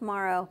show is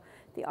tomorrow,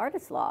 The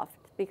Artist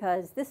Loft,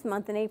 because this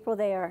month in April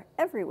they are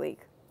every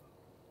week.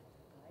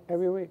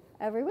 Every week?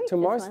 Every week.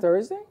 Tomorrow's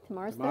Thursday?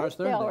 Tomorrow's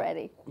Thursday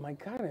already. Oh my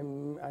God,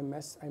 I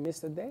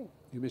missed a day.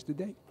 You missed a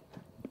day.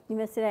 You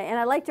missed it. And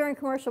I like during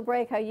commercial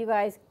break how you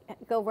guys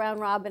go round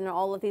robin in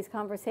all of these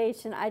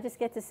conversations. I just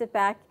get to sit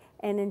back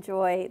and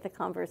enjoy the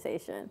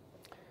conversation.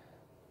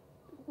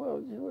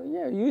 Well,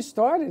 yeah, you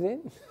started it.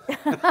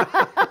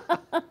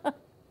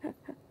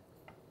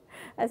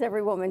 As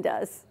every woman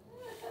does.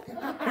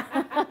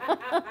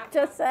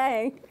 Just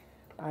saying.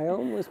 I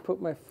almost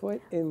put my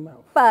foot in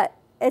mouth. But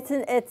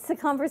it's a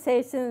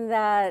conversation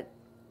that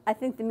I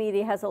think the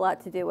media has a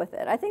lot to do with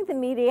it. I think the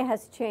media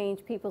has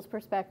changed people's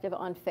perspective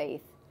on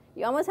faith.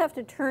 You almost have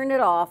to turn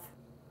it off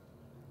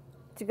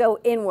to go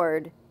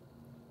inward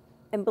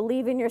and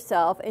believe in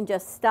yourself and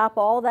just stop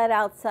all that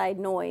outside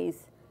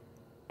noise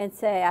and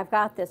say, I've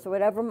got this, or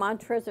whatever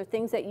mantras or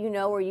things that you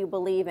know or you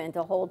believe in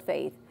to hold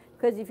faith.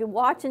 Because if you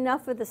watch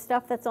enough of the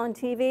stuff that's on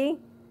TV,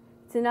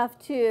 it's enough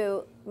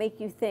to make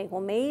you think, well,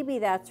 maybe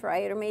that's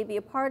right, or maybe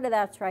a part of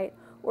that's right,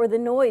 or the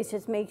noise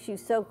just makes you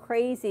so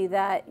crazy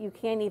that you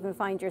can't even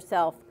find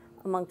yourself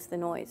amongst the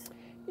noise.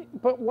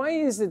 But why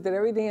is it that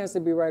everything has to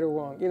be right or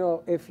wrong? You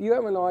know, if you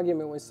have an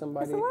argument with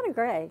somebody, there's a lot of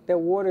gray. That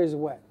water is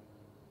wet.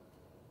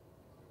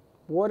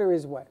 Water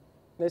is wet.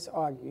 Let's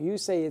argue. You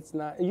say it's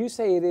not. You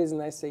say it is,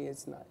 and I say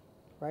it's not.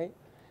 Right?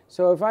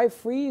 So if I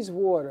freeze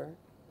water,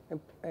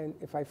 and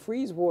if I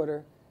freeze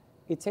water,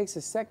 it takes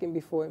a second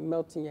before it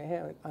melts in your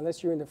hand.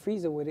 Unless you're in the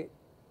freezer with it,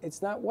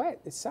 it's not wet.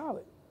 It's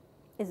solid.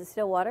 Is it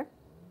still water?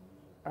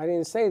 I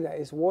didn't say that.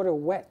 It's water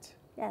wet.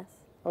 Yes.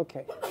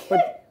 Okay.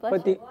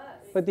 But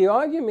the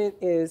argument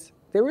is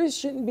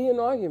shouldn't be an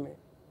argument.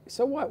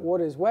 So what?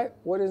 Water is wet.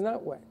 Water is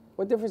not wet.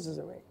 What difference does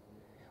it make?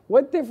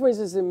 What difference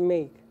does it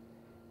make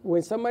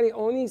when somebody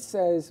only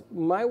says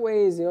my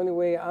way is the only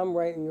way, I'm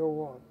right and you're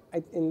wrong?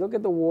 And look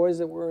at the wars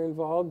that we're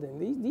involved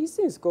in. These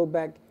things go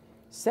back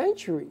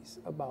centuries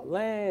about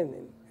land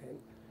and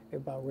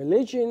about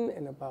religion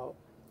and about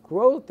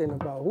growth and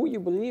about who you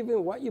believe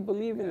in, what you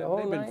believe in, the whole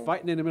They've been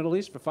fighting in the Middle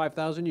East for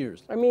 5,000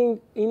 years. I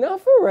mean,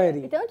 enough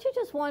already. Don't you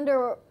just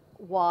wonder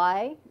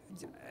why?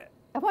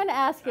 I want to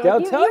ask you. They'll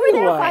You tell were you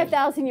there why.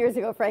 5,000 years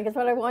ago, Frank. Is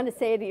what I wanted to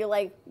say to you.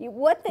 Like,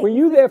 were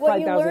you there what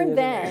 5,000 you learned years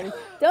then? ago?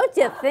 Don't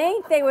you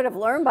think they would have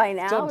learned by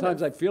now?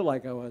 Sometimes I feel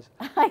like I was.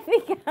 I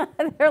think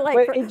they're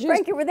like,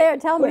 Frank, you were there.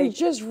 Tell me. But it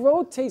just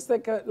rotates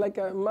like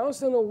a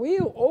mouse on a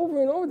wheel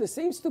over and over, the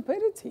same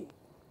stupidity.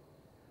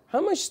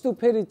 How much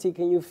stupidity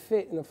can you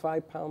fit in a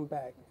 5-pound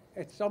bag?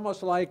 It's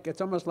almost like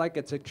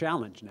it's a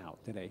challenge now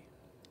today.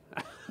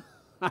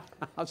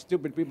 How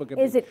stupid people can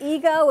be. Is it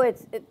ego?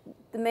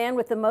 The man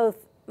with the most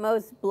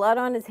blood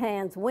on his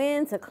hands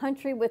wins. A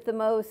country with the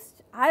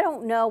most. I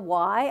don't know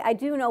why. I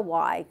do know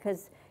why,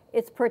 because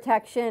it's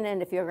protection.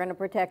 And if you're going to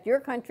protect your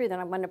country, then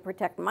I'm going to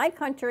protect my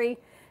country.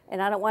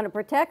 And I don't want to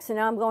protect, so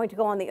now I'm going to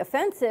go on the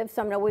offensive.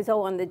 So I'm always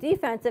go on the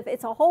defensive.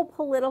 It's a whole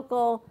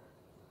political.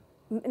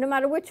 No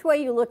matter which way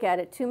you look at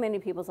it, too many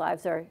people's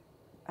lives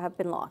have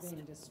been lost.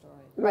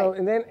 Well,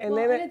 and then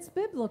it's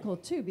biblical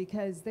too,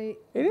 because it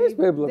is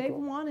biblical. They've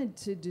wanted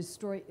to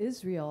destroy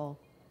Israel.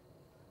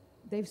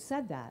 They've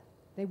said that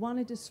they want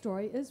to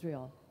destroy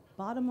Israel.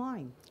 Bottom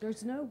line,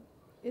 there's no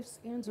ifs,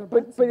 ands, or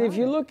buts. But if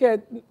you look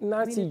at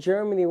Nazi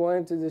Germany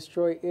wanting to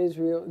destroy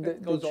Israel,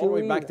 it goes all the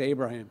way back to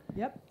Abraham.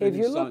 Yep. If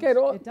you look at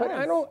all, but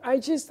I don't get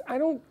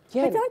it.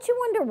 But don't you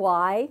wonder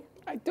why?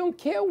 I don't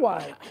care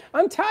why.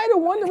 I'm tired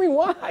of wondering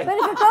why. But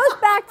if it goes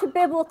back to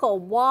biblical,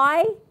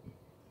 why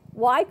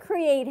Why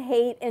create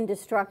hate and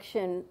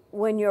destruction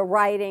when you're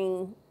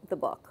writing the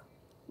book?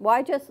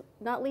 Why just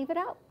not leave it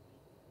out?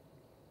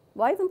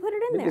 Why even put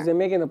it in Because there? they're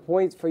making a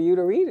point for you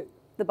to read it.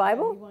 The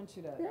Bible? He wants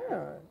you to.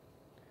 Yeah.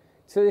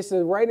 So it's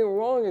a right and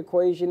wrong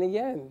equation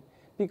again.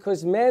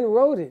 Because men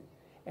wrote it.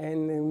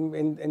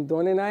 And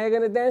Dawn and I are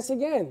going to dance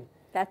again.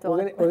 That's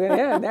all.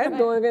 Yeah, that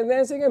Dawn is going to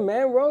dance again.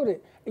 Man wrote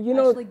it. You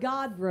know, Actually,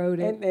 God wrote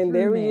it. and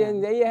there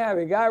you have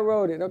it. God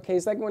wrote it. Okay,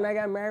 it's like when I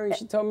got married,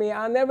 she told me,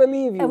 I'll never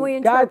leave you. And we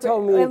God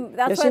told me. and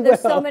that's yes, why he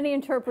there's so will. many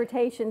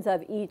interpretations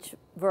of each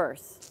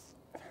verse.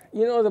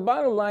 You know, the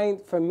bottom line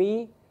for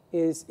me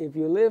is if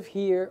you live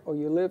here or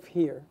you live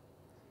here,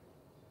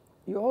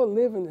 you all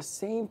live in the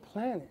same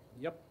planet.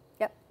 Yep.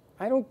 Yep.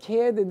 I don't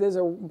care that there's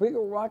a bigger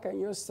rock on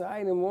your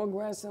side and more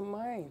grass on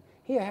mine.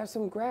 Here, have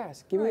some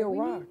grass. Give me a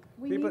rock.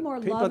 We need more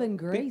love and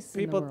grace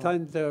in the People world.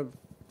 tend to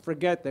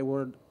forget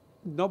that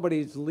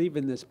nobody's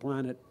leaving this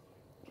planet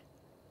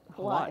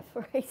alive.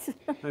 Right.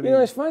 I mean, You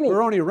know, it's funny.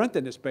 We're only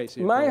renting this space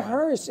here. My for a while.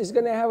 hearse is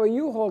going to have a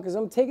U-Haul because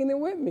I'm taking it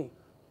with me.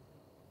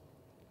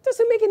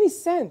 Doesn't make any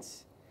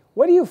sense.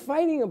 What are you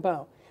fighting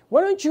about?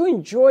 Why don't you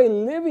enjoy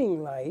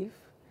living life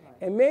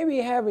and maybe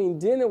having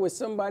dinner with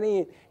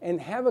somebody and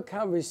have a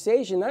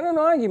conversation, not an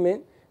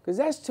argument, because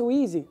that's too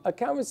easy. A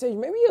conversation.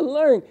 Maybe you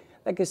learn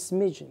like a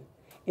smidgen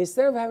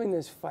instead of having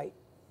this fight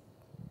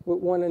with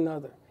one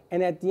another.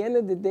 And at the end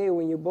of the day,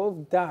 when you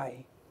both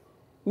die,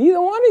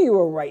 neither one of you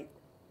are right.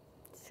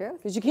 Sure.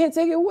 Because you can't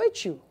take it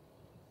with you.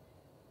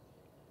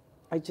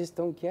 I just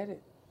don't get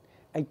it.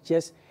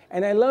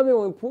 And I love it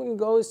when Putin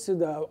goes to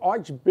the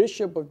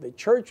archbishop of the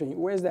church and he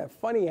wears that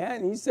funny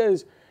hat and he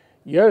says,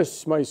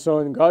 yes, my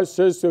son, God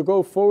says to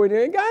go forward.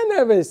 And God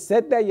never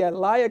said that, you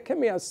liar.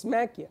 Come here, I'll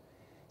smack you.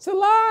 It's a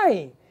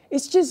lie.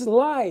 It's just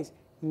lies.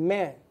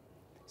 Man.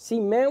 See,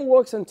 man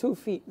walks on 2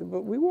 feet.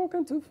 We walk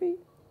on 2 feet?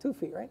 2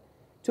 feet, right?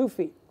 2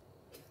 feet.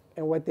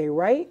 And what they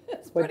write,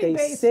 what they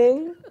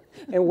sing,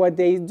 and what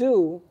they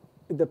do,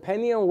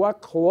 depending on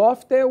what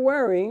cloth they're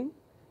wearing,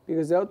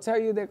 because they'll tell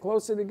you they're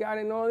closer to God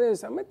and all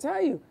this. I'm going to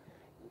tell you,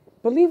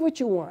 believe what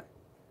you want.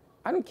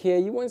 I don't care.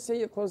 You want to say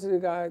you're closer to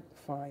God,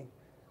 fine.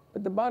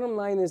 But the bottom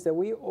line is that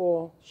we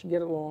all should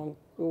get along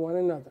with one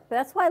another.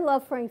 That's why I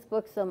love Frank's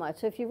book so much.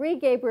 So if you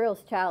read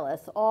Gabriel's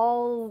Chalice,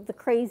 all the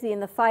crazy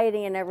and the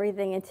fighting and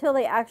everything, until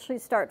they actually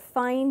start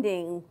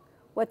finding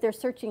what they're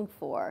searching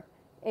for,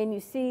 and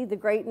you see the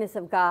greatness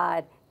of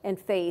God and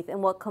faith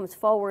and what comes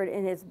forward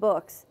in his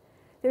books,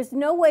 there's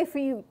no way for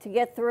you to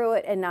get through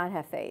it and not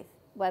have faith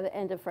by the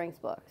end of Frank's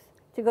books,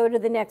 to go to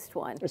the next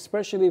one.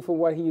 Especially for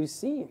what you've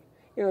seen.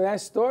 You know,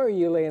 that story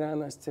you laid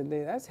on us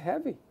today, that's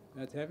heavy.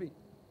 That's heavy.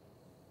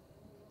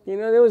 You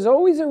know, there was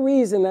always a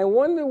reason. I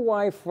wonder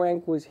why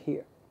Frank was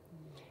here.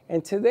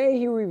 And today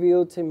he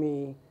revealed to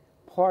me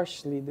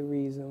partially the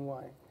reason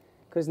why.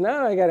 Because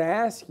now I got to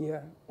ask you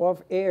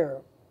off air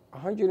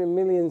 100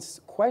 million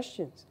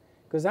questions.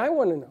 Because I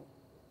want to know.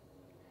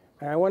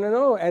 And I want to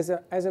know as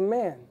a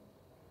man,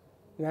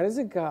 not as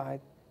a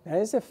God, not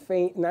as a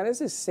saint, not as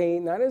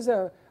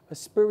a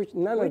spirit,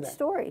 none of that. Which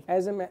story?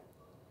 As a man.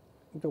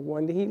 The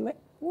one that he let.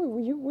 Were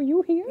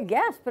you here?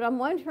 Yes, but I'm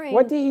wondering.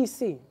 What did he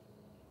see?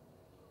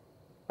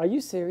 Are you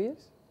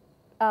serious?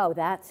 Oh,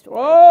 that story.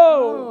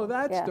 Oh,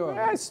 that story.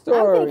 That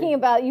story. I'm thinking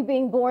about you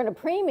being born a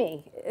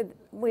preemie.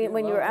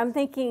 When you were, I'm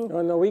thinking.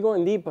 Oh, no, we're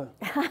going deeper.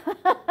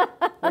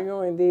 We're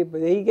going deeper.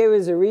 He gave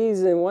us a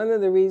reason. One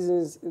of the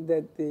reasons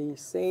that the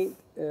saint,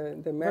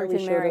 the Mary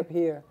Virgin showed Mary. up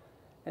here.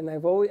 And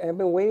I've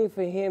been waiting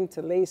for him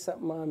to lay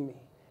something on me.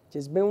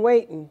 Just been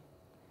waiting.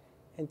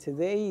 And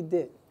today he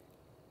did.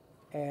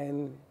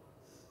 And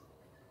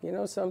you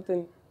know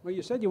something? Well,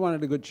 you said you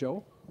wanted a good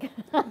show.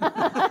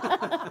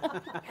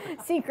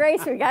 See,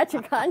 Grace, we got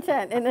your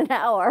content in an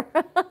hour.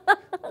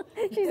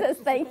 She says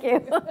thank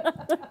you.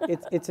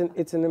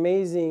 It's an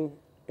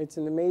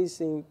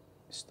amazing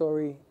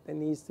story that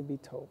needs to be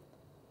told.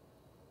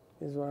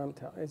 Is what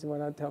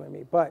I'm telling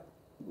me. But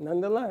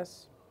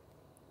nonetheless,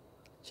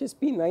 just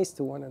be nice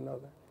to one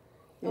another.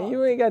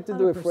 You ain't got to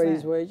do it 100%.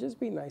 Freddie's way. Just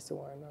be nice to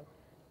one another.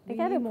 I We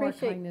got to need more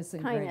appreciate kindness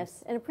and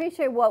grace. and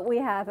appreciate what we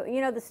have.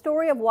 You know, the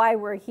story of why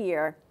we're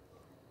here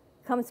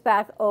comes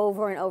back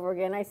over and over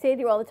again. I say to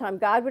you all the time,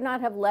 God would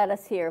not have led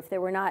us here if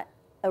there were not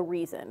a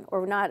reason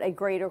or not a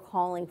greater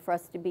calling for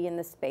us to be in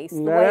this space.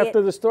 Not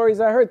after the stories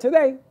I heard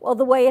today. Well,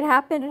 the way it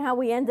happened and how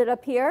we ended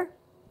up here,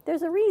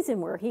 there's a reason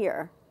we're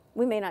here.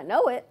 We may not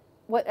know it,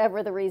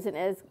 whatever the reason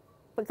is,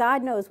 but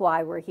God knows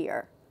why we're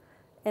here.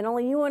 And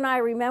only you and I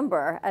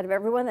remember, out of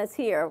everyone that's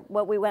here,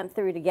 what we went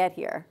through to get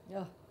here.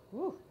 Yeah.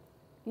 Woo.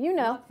 You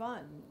know. Not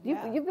fun.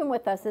 You've been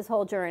with us this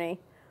whole journey.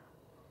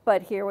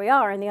 But here we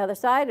are on the other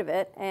side of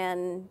it,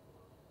 and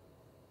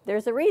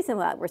there's a reason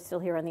why we're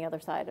still here on the other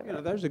side of You know,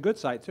 it. there's a good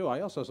side, too.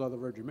 I also saw the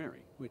Virgin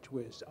Mary, which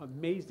was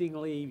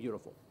amazingly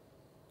beautiful.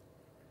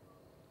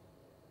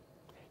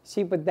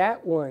 See, but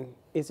that one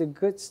is a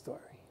good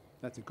story.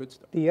 That's a good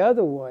story. The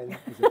other one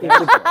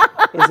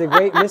Is is a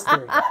great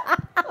mystery.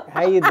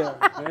 How you doing?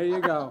 There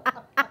you go.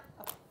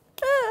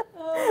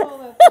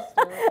 Oh, that's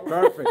hysterical.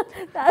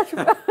 Perfect. That's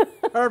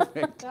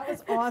Perfect. That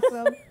was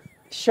awesome.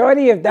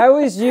 Shorty, if that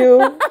was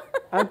you,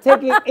 I'm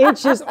taking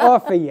inches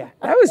off of you.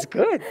 That was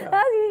good.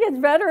 Though. He gets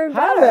better and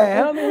better. How the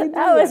hell did he do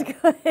that? was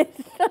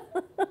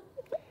good.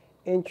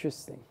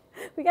 Interesting.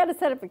 We got to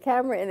set up a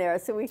camera in there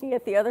so we can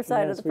get the other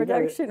side of the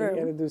production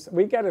room.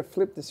 We got to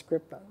flip the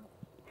script on.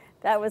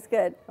 That was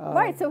good.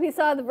 Right, so he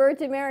saw the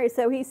Virgin Mary,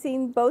 so he's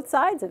seen both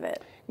sides of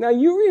it. Now,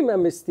 you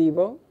remember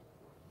Steve-O.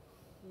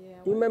 Yeah.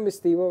 You remember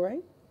Steve-O,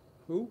 right?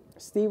 Who?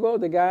 Steve-O,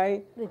 the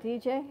guy. The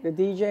DJ? The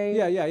DJ.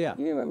 Yeah.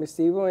 You remember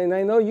Steve-O, and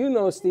I know you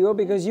know Steve-O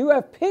because you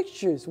have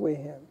pictures with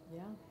him.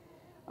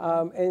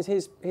 Yeah. And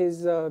his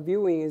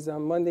viewing is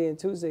on Monday and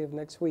Tuesday of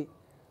next week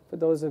for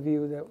those of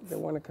you that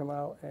want to come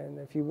out. And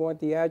if you want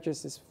the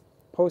address, it's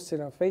posted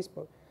on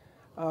Facebook.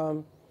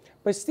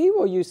 But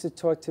Steve-O used to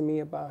talk to me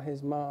about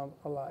his mom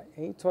a lot.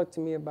 And he talked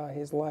to me about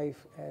his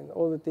life and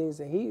all the things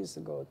that he used to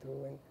go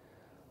through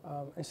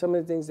and some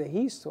of the things that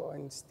he saw.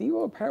 And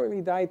Steve-O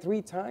apparently died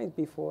 3 times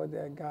before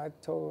that God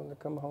told him to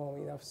come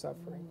home, enough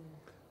suffering,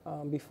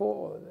 before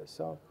all of this.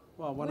 So,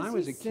 well, when I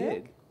was a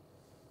kid,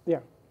 yeah,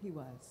 he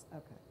was.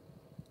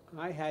 Okay.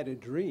 I had a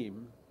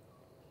dream.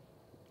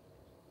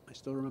 I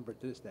still remember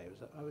it to this day.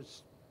 I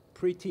was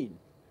preteen.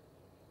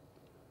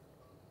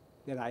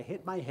 That I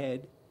hit my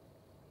head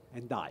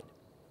and died.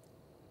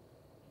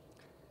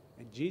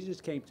 And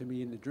Jesus came to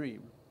me in the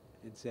dream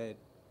and said,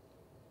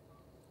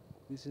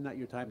 "This is not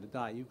your time to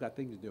die. You've got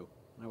things to do."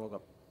 And I woke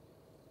up.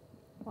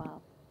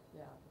 Wow.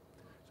 Yeah.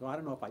 So I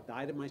don't know if I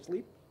died in my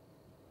sleep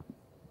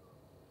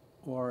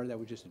or that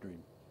was just a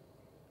dream.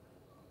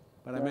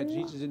 But I met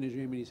Jesus in a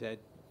dream and he said,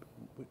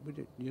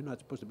 "You're not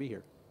supposed to be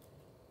here."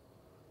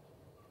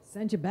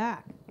 Send you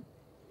back.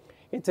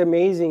 It's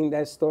amazing,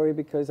 that story,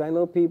 because I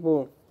know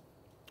people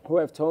who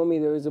have told me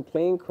there was a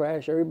plane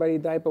crash, everybody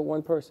died but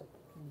one person.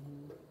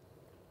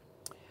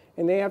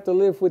 And they have to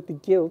live with the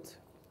guilt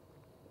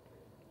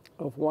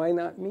of why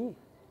not me?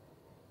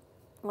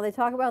 Well, they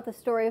talk about the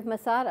story of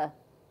Masada,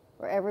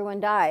 where everyone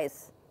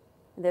dies.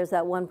 There's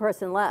that one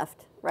person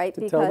left, right?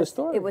 To tell the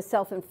story. It was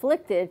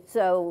self-inflicted,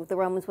 so the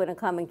Romans wouldn't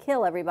come and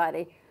kill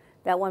everybody.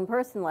 That one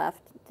person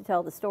left to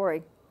tell the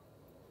story.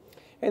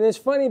 And it's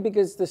funny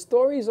because the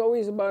story is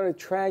always about a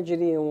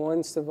tragedy and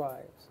one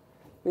survives.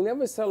 We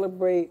never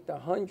celebrate the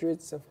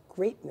hundreds of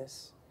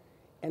greatness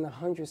and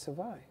 100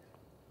 survive.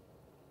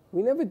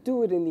 We never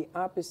do it in the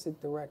opposite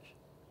direction.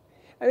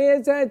 I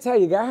mean, I tell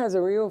you, God has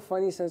a real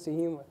funny sense of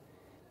humor.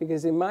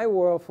 Because in my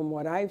world, from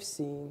what I've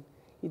seen,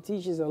 he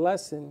teaches a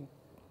lesson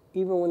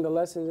even when the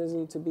lesson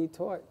isn't to be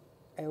taught.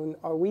 And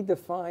we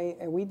define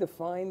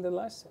the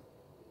lesson.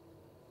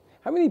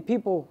 How many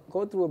people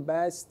go through a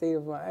bad state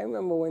of mind? I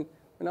remember when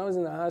I was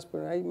in the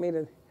hospital, I made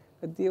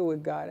a deal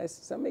with God. I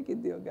said, "I make a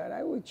deal, God.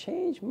 I will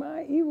change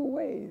my evil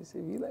ways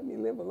if you let me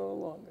live a little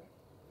longer."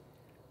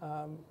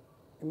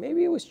 And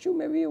maybe it was true,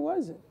 maybe it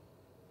wasn't.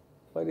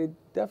 But it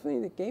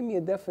definitely gave me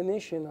a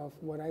definition of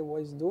what I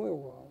was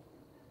doing wrong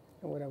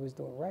and what I was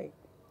doing right.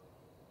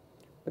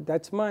 But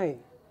that's my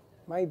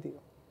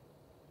deal.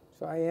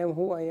 So I am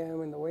who I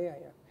am and the way I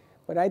am.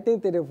 But I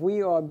think that if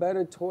we are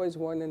better towards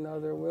one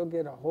another, we'll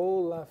get a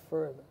whole lot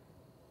further.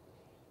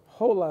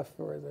 Whole lot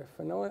further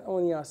for not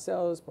only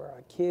ourselves, but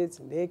our kids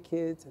and their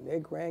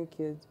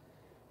grandkids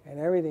and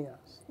everything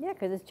else. Yeah,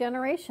 because it's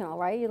generational,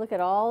 right? You look at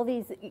all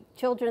these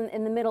children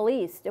in the Middle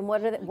East, and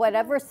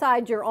whatever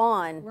side you're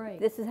on,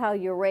 this is how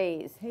you're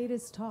raised. Hate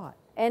is taught.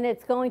 And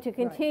it's going to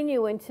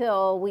continue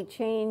until we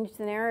change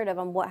the narrative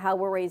on how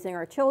we're raising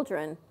our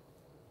children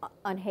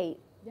on hate.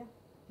 Yeah,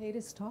 hate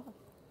is taught.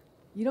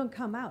 You don't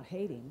come out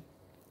hating.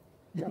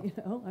 No. You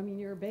know, I mean,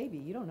 you're a baby.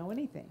 You don't know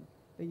anything,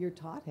 but you're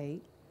taught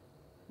hate.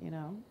 You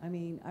know, I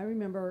mean, I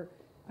remember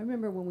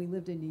when we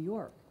lived in New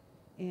York,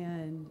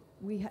 and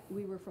we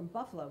were from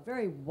Buffalo,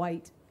 very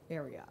white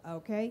area.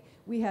 Okay,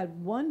 we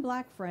had one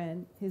black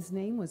friend. His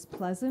name was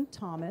Pleasant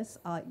Thomas.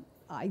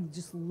 I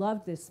just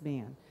loved this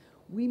man.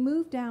 We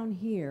moved down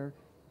here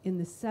in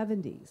the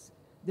 70s.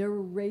 There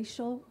were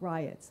racial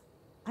riots.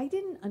 I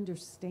didn't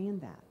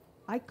understand that.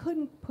 I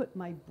couldn't put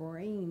my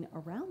brain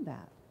around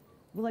that.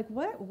 We're like,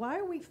 what? Why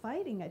are we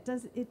fighting?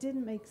 It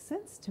didn't make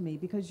sense to me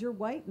because you're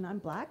white and I'm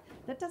black.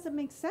 That doesn't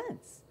make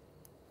sense,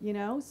 you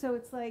know. So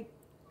it's like,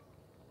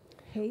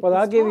 hate. Well,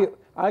 I'll give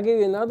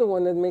you another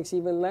one that makes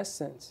even less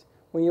sense.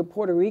 When you're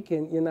Puerto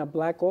Rican, you're not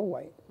black or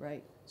white.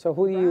 Right. So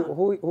what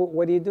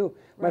do you do? Right.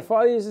 My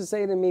father used to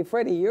say to me,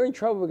 "Freddie, you're in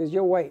trouble because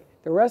you're white.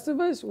 The rest of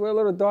us, we're a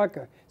little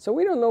darker. So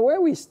we don't know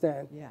where we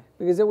stand." Yeah.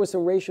 Because there were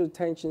some racial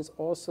tensions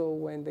also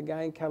when the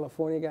guy in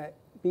California got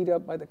beat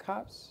up by the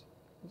cops,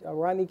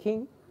 Rodney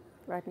King.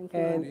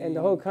 And the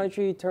whole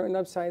country turned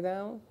upside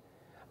down.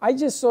 I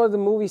just saw the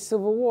movie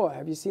Civil War.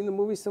 Have you seen the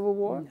movie Civil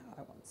War? No,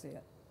 I won't see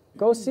it.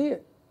 Go see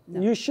it.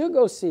 No. You should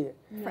go see it.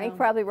 No. Frank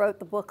probably wrote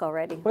the book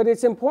already. But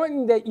it's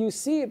important that you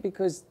see it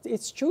because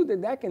it's true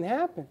that can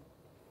happen.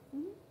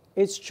 Mm-hmm.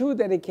 It's true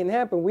that it can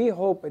happen. We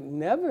hope it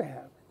never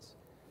happens.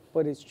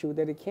 But it's true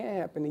that it can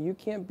happen. And you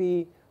can't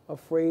be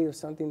afraid of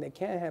something that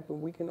can't happen.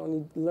 We can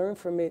only learn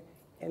from it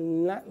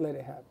and not let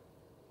it happen.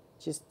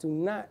 Just do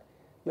not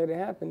let it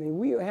happen. And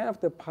we have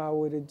the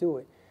power to do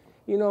it.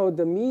 You know,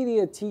 the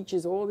media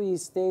teaches all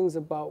these things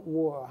about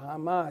war,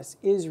 Hamas,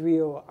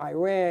 Israel,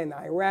 Iran,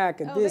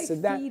 Iraq, and this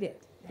and that. Feed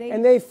it.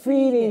 And they're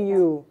feeding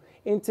you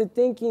into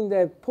thinking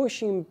that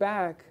pushing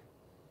back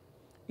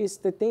is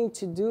the thing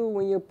to do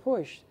when you're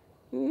pushed.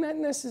 Not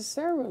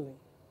necessarily.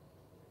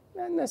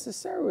 Not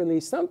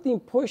necessarily. Something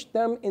pushed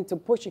them into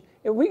pushing.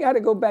 If we got to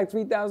go back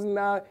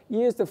 3,000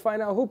 years to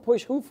find out who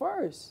pushed who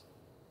first.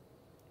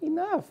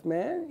 Enough,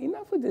 man.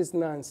 Enough with this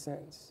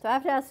nonsense. So I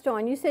have to ask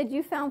Dawn, you said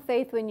you found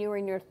faith when you were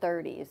in your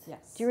 30s.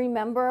 Yes. Do you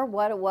remember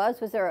what it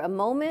was? Was there a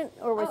moment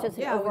or was it just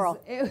an overall?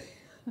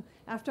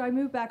 After I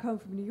moved back home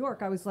from New York,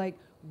 I was like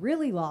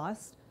really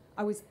lost.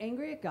 I was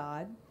angry at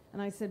God.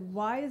 And I said,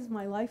 why is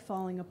my life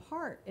falling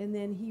apart? And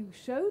then he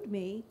showed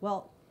me,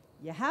 well,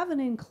 you haven't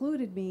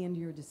included me into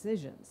your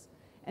decisions.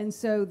 And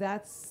so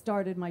that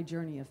started my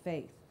journey of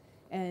faith.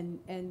 And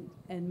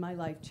my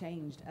life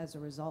changed as a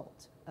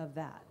result of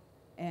that.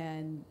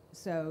 And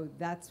so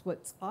that's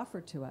what's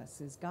offered to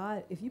us is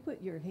God, if you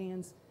put your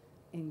hands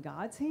in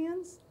God's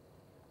hands,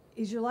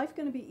 is your life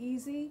going to be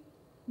easy?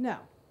 No.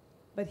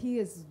 But he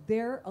is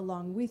there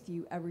along with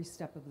you every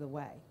step of the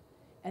way.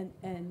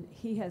 And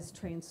he has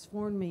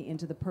transformed me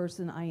into the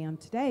person I am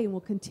today and will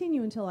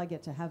continue until I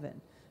get to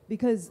heaven.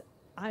 Because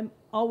I'm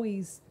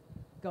always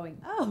going,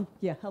 oh,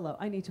 yeah, hello,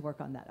 I need to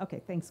work on that.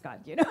 Okay, thanks,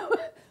 God, you know.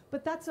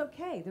 But that's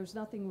okay. There's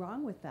nothing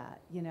wrong with that,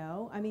 you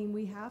know. I mean,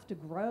 we have to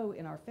grow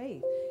in our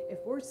faith. If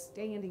we're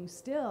standing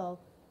still,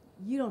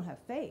 you don't have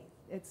faith.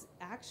 It's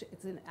action.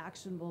 It's an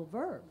actionable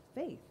verb,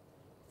 faith.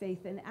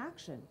 Faith in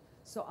action.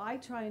 So I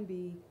try and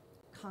be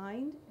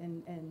kind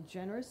and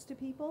generous to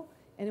people.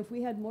 And if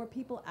we had more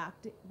people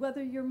acting,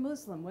 whether you're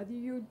Muslim, whether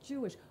you're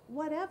Jewish,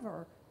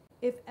 whatever,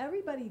 if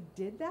everybody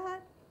did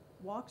that,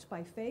 walked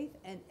by faith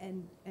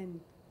and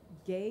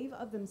gave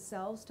of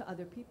themselves to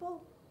other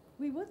people,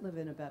 we would live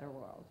in a better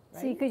world.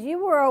 Right? See, because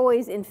you were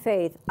always in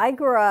faith. I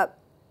grew up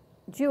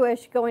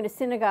Jewish, going to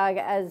synagogue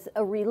as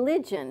a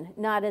religion,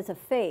 not as a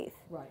faith.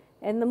 Right.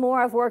 And the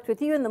more I've worked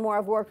with you and the more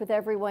I've worked with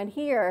everyone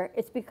here,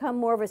 it's become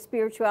more of a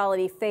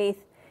spirituality,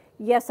 faith.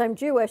 Yes, I'm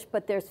Jewish,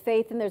 but there's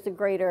faith and there's a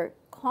greater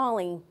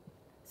calling.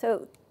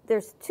 So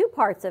there's two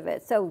parts of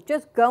it. So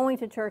just going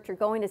to church or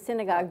going to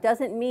synagogue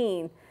doesn't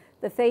mean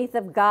the faith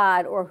of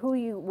God or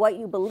what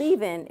you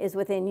believe in is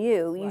within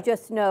you. Right. You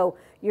just know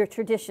your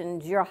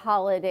traditions, your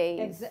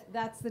holidays.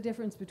 That's the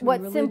difference between what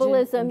religion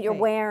symbolism and you're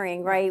faith.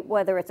 Wearing, right?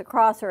 Whether it's a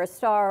cross or a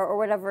star or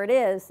whatever it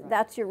is,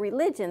 that's your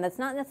religion. That's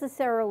not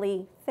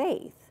necessarily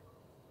faith.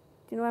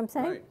 Do you know what I'm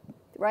saying?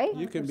 Right?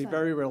 You can be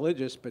very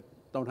religious, but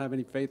don't have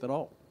any faith at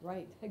all.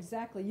 Right,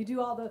 exactly. You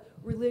do all the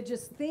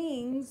religious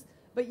things,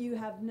 but you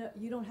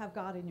don't have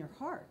God in your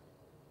heart.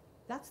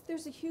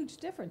 There's a huge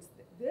difference.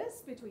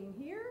 This between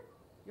here,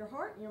 your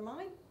heart and your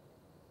mind,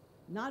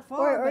 not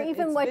far. Or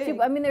even what big.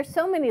 I mean, there's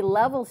so many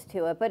levels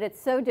to it, but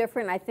it's so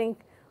different. I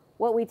think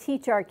what we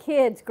teach our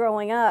kids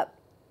growing up,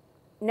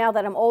 now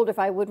that I'm older, if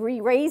I would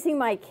raising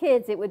my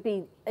kids, it would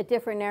be a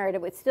different narrative.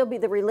 It would still be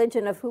the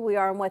religion of who we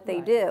are and what they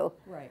do.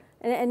 Right.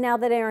 And now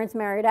that Aaron's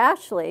married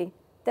Ashley,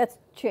 that's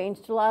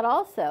changed a lot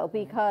also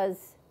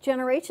because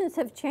generations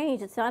have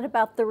changed. It's not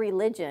about the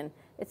religion.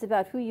 It's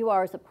about who you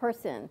are as a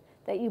person,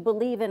 that you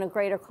believe in a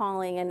greater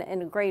calling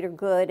and a greater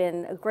good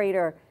and a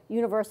greater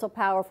universal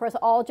power for us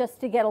all just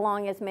to get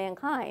along as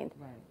mankind.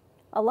 Right.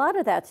 A lot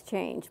of that's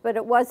changed, but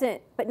it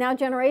wasn't, but now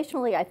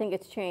generationally I think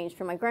it's changed.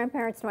 From my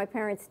grandparents to my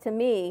parents to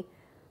me,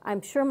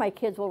 I'm sure my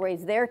kids will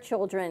raise their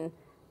children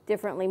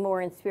differently,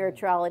 more in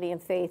spirituality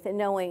and faith and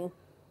knowing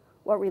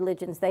what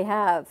religions they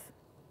have.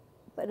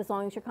 But as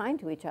long as you're kind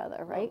to each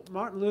other, right?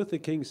 Well, Martin Luther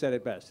King said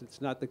it best.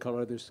 It's not the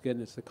color of their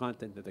skin, it's the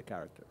content of the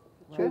character.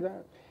 True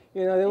that.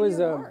 You know,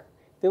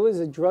 there was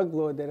a drug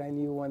lord that I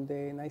knew one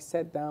day, and I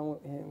sat down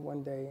with him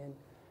one day,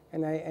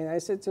 and I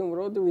said to him, with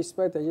all due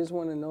respect, I just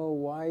want to know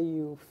why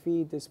you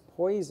feed this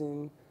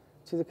poison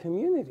to the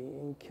community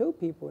and kill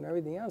people and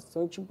everything else.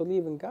 Don't you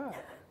believe in God?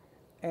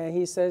 And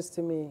he says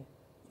to me,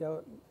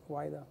 yo,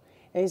 why though?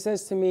 And he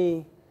says to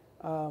me,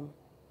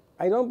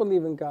 I don't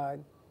believe in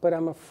God, but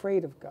I'm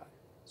afraid of God.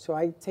 So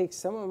I take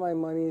some of my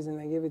monies and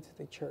I give it to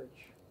the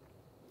church.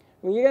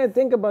 I mean, you got to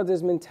think about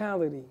this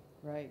mentality.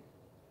 Right.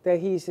 That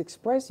he's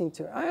expressing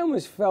to. I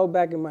almost fell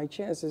back in my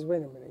chair and says, wait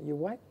a minute, you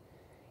what?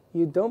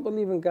 You don't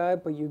believe in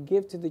God, but you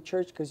give to the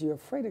church because you're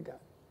afraid of God.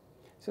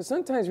 So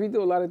sometimes we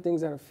do a lot of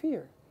things out of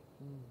fear.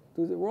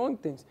 Do the wrong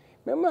things.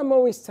 Remember, I'm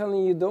always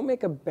telling you, don't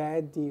make a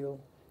bad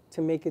deal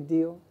to make a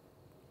deal.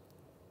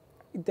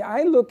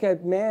 I look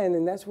at man,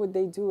 and that's what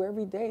they do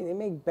every day. They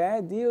make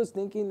bad deals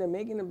thinking that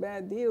making a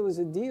bad deal is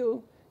a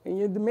deal, and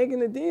you're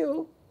making a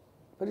deal,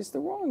 but it's the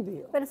wrong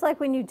deal. But it's like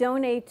when you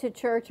donate to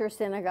church or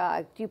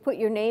synagogue, do you put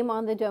your name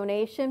on the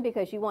donation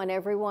because you want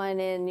everyone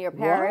in your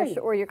parish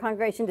or your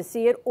congregation to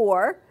see it,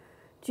 or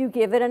do you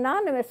give it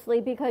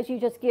anonymously because you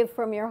just give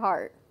from your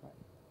heart?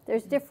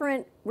 There's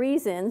different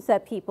reasons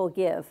that people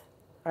give.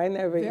 I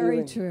never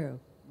Very true.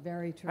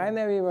 Very true. I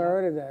never even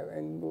heard of that,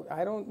 and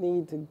I don't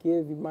need to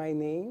give my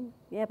name.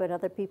 Yeah, but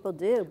other people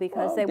do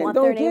because Well, they then want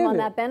don't their name give on it.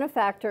 that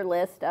benefactor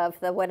list of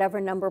the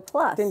whatever number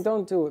plus. Then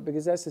don't do it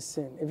because that's a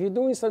sin. If you're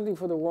doing something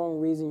for the wrong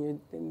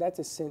reason, then that's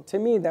a sin. To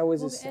me, that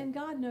was a sin. And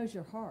God knows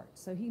your heart,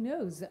 so He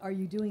knows that are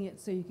you doing it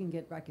so you can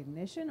get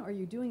recognition, or are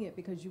you doing it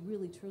because you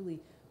really truly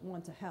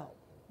want to help?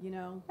 You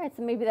know. Right,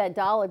 so maybe that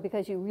dollar,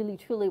 because you really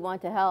truly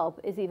want to help,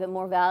 is even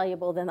more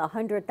valuable than the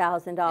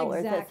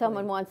 $100,000 that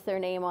someone wants their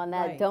name on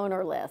that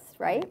donor list,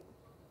 right?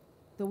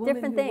 The woman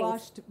Different who things.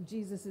 washed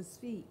Jesus'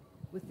 feet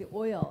with the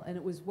oil, and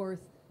it was worth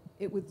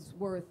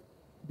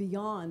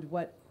beyond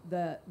what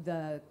the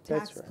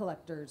tax right.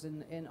 collectors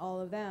and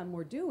all of them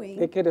were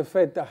doing. It could have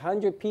fed the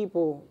 100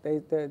 people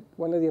that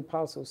one of the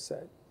apostles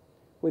said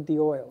with the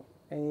oil,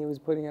 and he was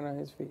putting it on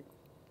his feet.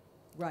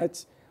 Right.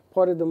 That's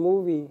part of the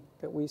movie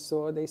that we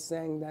saw. They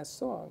sang that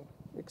song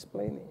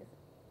explaining it.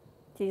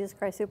 Jesus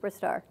Christ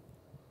Superstar.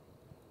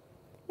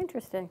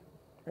 Interesting.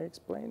 They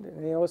explained it.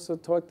 And they also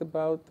talked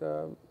about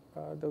the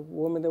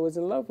woman that was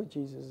in love with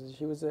Jesus.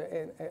 She was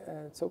a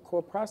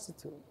so-called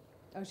prostitute.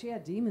 Oh, she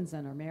had demons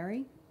in her,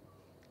 Mary?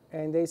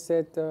 And they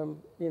said, and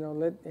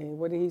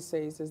what did he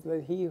say? He says,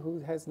 let he who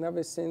has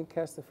never sinned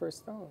cast the first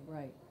stone.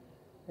 Right.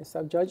 And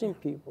stop judging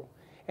people.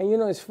 And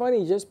it's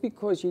funny, just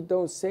because you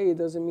don't say it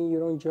doesn't mean you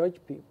don't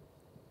judge people.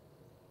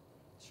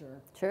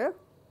 Sure. True.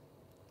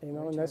 And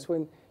that's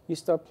when you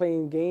start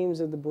playing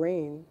games of the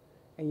brain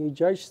and you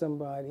judge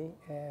somebody,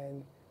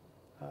 and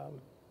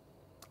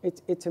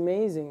it's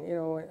amazing.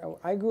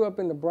 I grew up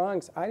in the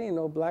Bronx. I didn't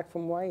know black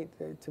from white.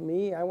 To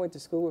me, I went to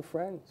school with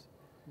friends.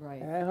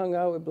 Right. And I hung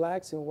out with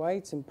blacks and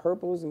whites and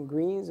purples and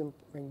greens and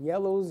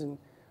yellows, and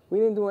we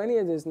didn't do any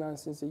of this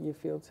nonsense that you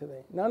feel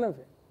today. None of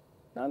it.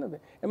 None of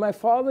it. And my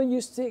father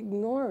used to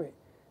ignore it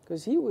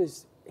because they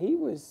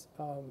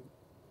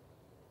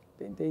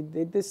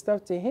did this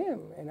stuff to him.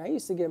 And I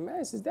used to get mad.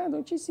 I says, Dad,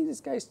 don't you see this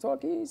guy's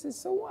talking? He says,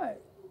 so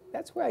what?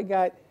 That's where I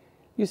got,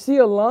 you see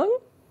a lung?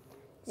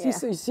 Yeah.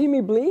 You see me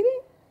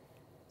bleeding?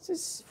 He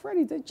says,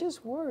 Freddie, they're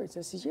just words.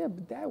 I says, yeah,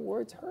 but that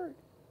words hurt.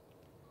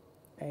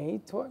 And he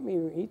taught me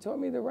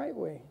the right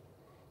way.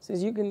 He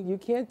says, you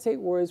can't take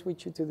words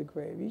with you to the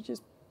grave. You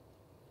just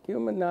give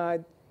them a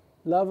nod,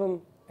 love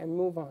them, and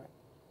move on.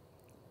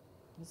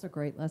 That's a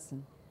great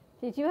lesson.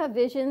 Did you have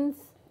visions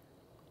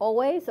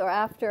always or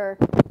after?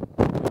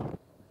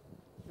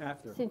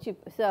 After. Since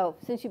you've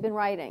been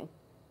writing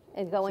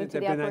and going to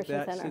the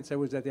Operation Center. Since I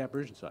was at the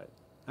operation site.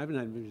 I haven't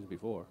had visions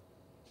before,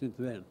 since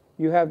then.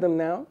 You have them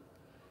now?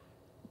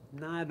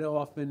 Not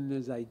often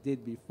as I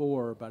did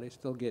before, but I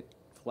still get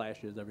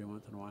flashes every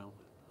once in a while.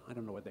 I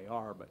don't know what they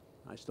are, but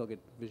I still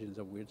get visions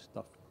of weird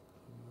stuff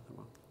every once in a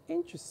while.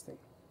 Interesting.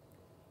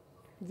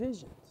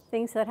 Visions.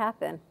 Things that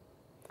happen.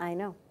 I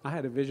know. I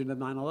had a vision of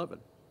 9/11.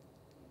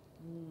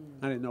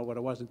 I didn't know what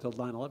it was until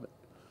 9/11.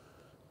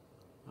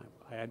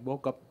 I had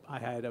woke up, I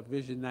had a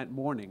vision that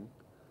morning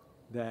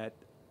that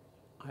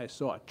I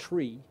saw a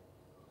tree,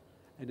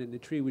 and then the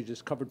tree was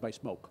just covered by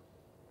smoke.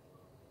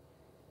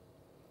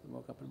 I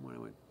woke up in the morning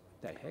and went,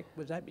 what the heck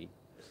was that mean?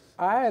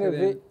 I had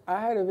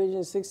a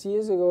vision 6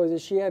 years ago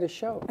that she had a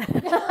show.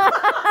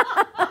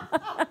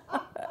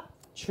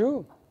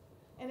 True.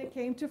 And it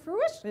came to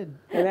fruition.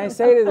 And I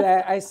say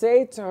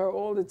to her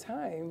all the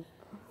time,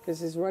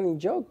 because it's a running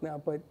joke now,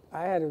 but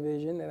I had a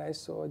vision that I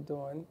saw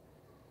Dawn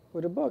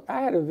with a book.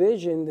 I had a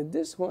vision that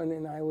this one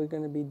and I were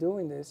going to be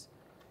doing this,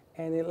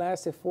 and it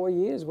lasted 4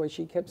 years where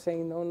she kept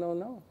saying no, no,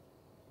 no.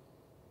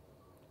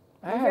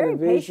 I had a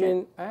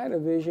vision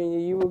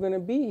you were going to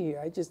be here.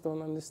 I just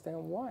don't understand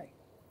why.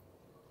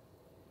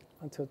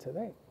 Until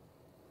today.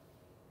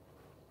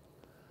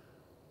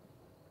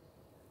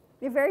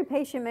 You're a very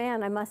patient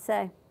man, I must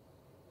say.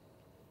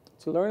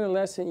 To learn a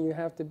lesson, you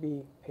have to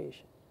be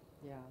patient.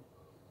 Yeah.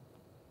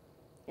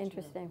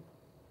 Interesting.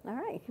 All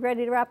right, you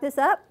ready to wrap this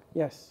up?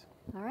 Yes.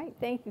 All right,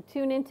 thank you.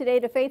 Tune in today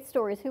to Faith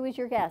Stories. Who is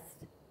your guest?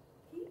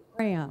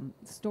 Graham,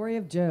 story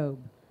of Job.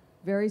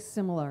 Very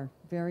similar,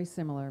 very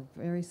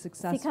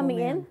successful. Is he coming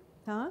man. in?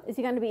 Huh? Is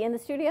he going to be in the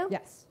studio?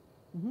 Yes.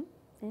 Mm-hmm.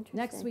 Interesting.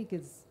 Next week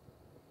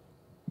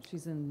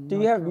she's in Do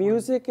you have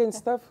music and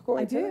stuff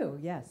going I on? do,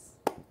 yes.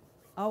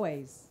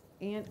 Always.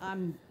 And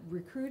I'm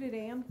recruited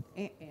Ann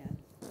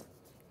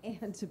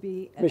to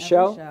be at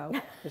Michelle? every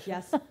show.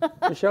 Yes.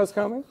 Michelle's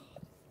coming?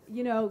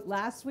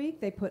 Last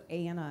week they put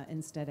Anna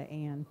instead of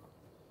Ann.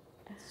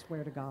 I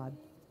swear to God.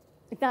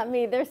 Not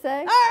me, they're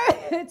saying?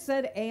 It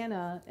said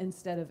Anna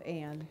instead of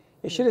Ann.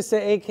 You should have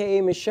said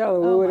AKA Michelle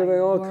and we would have been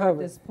all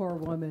covered. This poor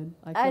woman.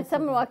 I had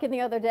someone walk in the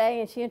other day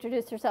and she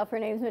introduced herself. Her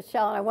name is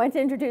Michelle. And I went to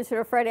introduce her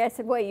to Freddie. I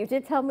said, wait, you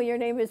did tell me your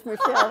name is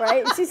Michelle,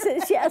 right?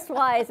 She asked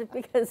why. I said,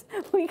 because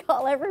we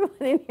call everyone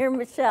in here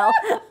Michelle.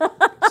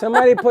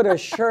 Somebody put a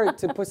shirt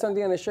to put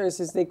something on the shirt that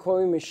says they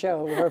call me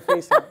Michelle with her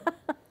face on it.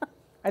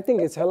 I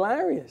think it's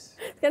hilarious.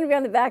 It's going to be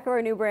on the back of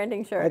our new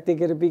branding shirt. I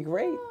think it'd be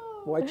great.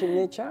 Watch your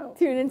niche out.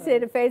 Tune in today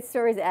to Faith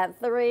Stories at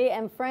 3.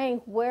 And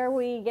Frank, where are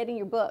we getting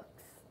your books?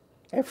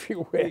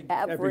 Everywhere.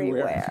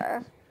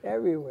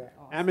 Everywhere.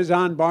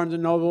 Amazon, Barnes &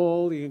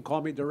 Noble. You can call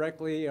me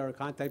directly or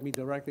contact me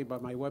directly by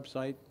my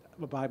website.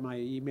 by my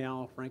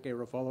email,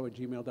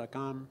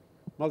 frankarofolo@gmail.com.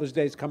 Mother's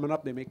Day's coming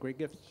up. They make great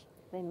gifts.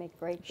 They make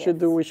great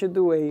gifts. We should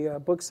do a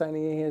book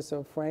signing in here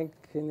so Frank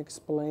can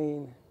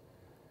explain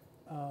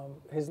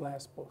his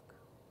last book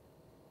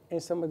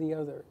and some of the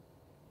other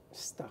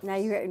stuff. Now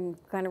you're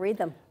going to read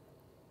them.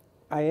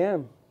 I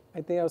am.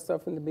 I think I'll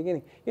start from the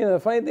beginning. You know, the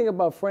funny thing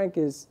about Frank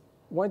is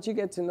once you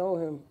get to know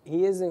him,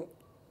 he isn't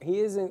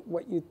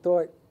what you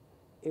thought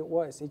it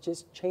was. It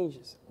just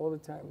changes all the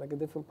time, like a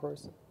different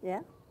person.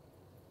 Yeah.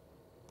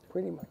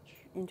 Pretty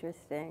much.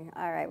 Interesting.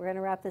 All right, we're going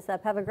to wrap this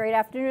up. Have a great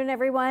afternoon,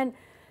 everyone.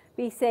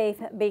 Be safe,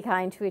 be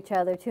kind to each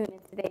other. Tune in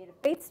today to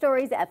Faith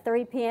Stories at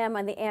 3 p.m.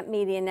 on the AMP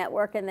Media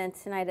Network, and then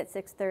tonight at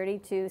 6:30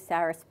 to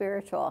Sarah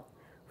Spiritual.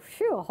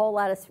 Phew, a whole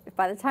lot of,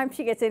 by the time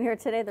she gets in here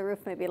today, the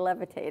roof may be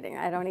levitating.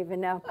 I don't even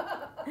know.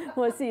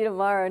 We'll see you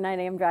tomorrow, 9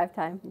 a.m. drive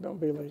time. Don't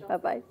be late.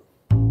 Bye-bye.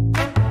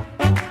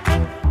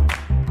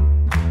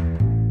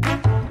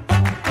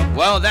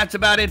 Well, that's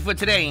about it for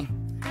today.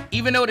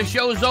 Even though the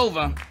show's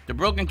over, the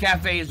Broken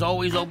Cafe is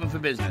always open for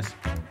business.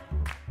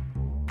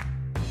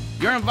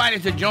 You're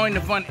invited to join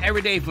the fun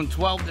every day from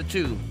 12 to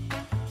 2.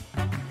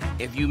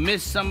 If you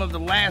missed some of the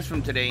laughs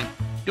from today,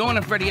 Dawn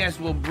and Freddie S.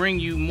 will bring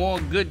you more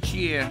good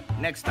cheer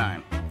next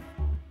time.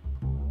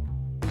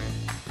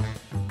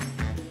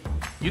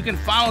 You can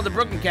follow the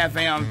Brooklyn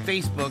Cafe on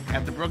Facebook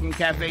at the Brooklyn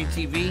Cafe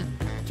TV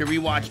to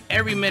rewatch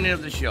every minute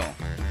of the show.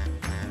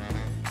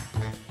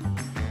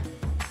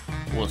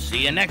 We'll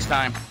see you next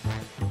time.